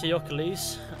into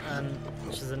Eziocules, and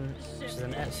which is an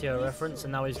Ezio reference,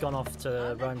 and now he's gone off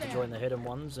to Rome to join the Hidden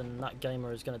Ones, and that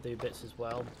gamer is going to do bits as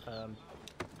well, down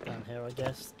here I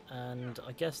guess, and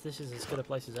I guess this is as good a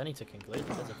place as any to conclude.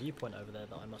 There's a viewpoint over there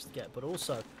that I must get, but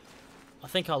also, I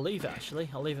think I'll leave it actually.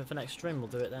 I'll leave it for next stream, we'll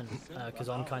do it then, because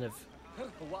I'm kind of,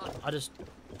 I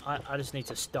just need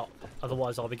to stop,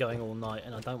 otherwise I'll be going all night,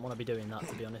 and I don't want to be doing that,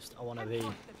 to be honest. I want to be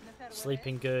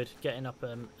sleeping good, getting up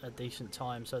a decent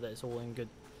time so that it's all in good,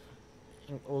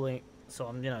 so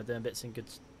I'm, you know, doing bits in good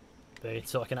speed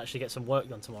so I can actually get some work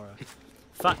done tomorrow.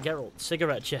 Fat Geralt,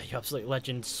 cigarette chair, you absolute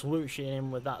legend, swooshing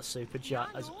in with that super chat,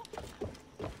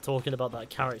 talking about that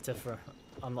character for,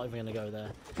 I'm not even going to go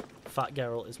there. Fat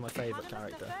Geralt is my favourite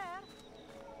character.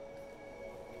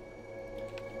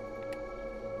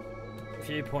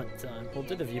 Viewpoint time. We'll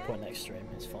do the viewpoint next stream,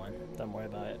 it's fine, don't worry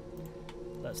about it.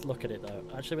 Let's look at it though.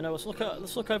 Actually, no, let's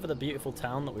look over the beautiful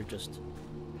town that we've just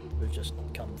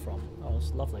come from. Oh,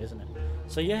 it's lovely, isn't it?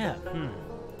 So yeah,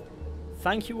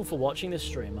 thank you all for watching this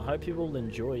stream. I hope you all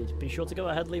enjoyed. Be sure to go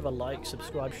ahead, leave a like,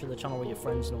 subscribe to the channel with your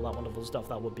friends and all that wonderful stuff.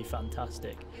 That would be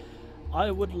fantastic. I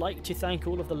would like to thank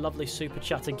all of the lovely super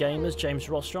chatter gamers: James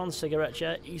Rostron, Cigarette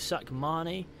Chair, Isak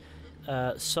Marnie,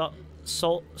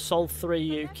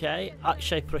 Sol3 UK,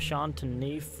 Akshay Prashant and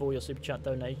Neve for your super chat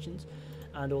donations.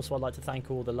 And also I'd like to thank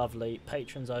all the lovely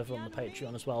patrons over on the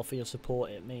Patreon as well for your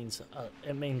support. It means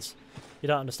you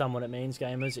don't understand what it means,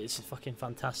 gamers. It's fucking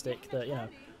fantastic that, you know,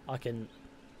 I can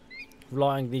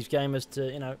rely on these gamers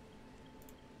to, you know,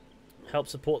 help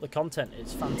support the content.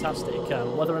 It's fantastic.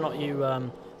 Whether or not you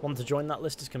want to join that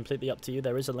list is completely up to you.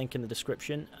 There is a link in the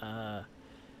description.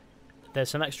 There's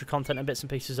some extra content and bits and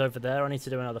pieces over there. I need to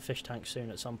do another fish tank soon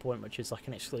at some point, which is like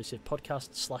an exclusive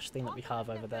podcast / thing that we have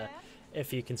over there,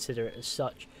 if you consider it as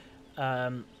such.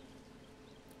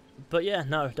 But yeah,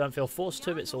 no, don't feel forced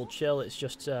to. It's all chill. It's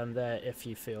just there if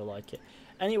you feel like it.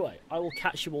 Anyway, I will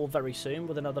catch you all very soon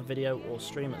with another video or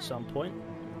stream at some point.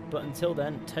 But until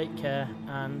then, take care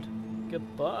and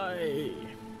goodbye.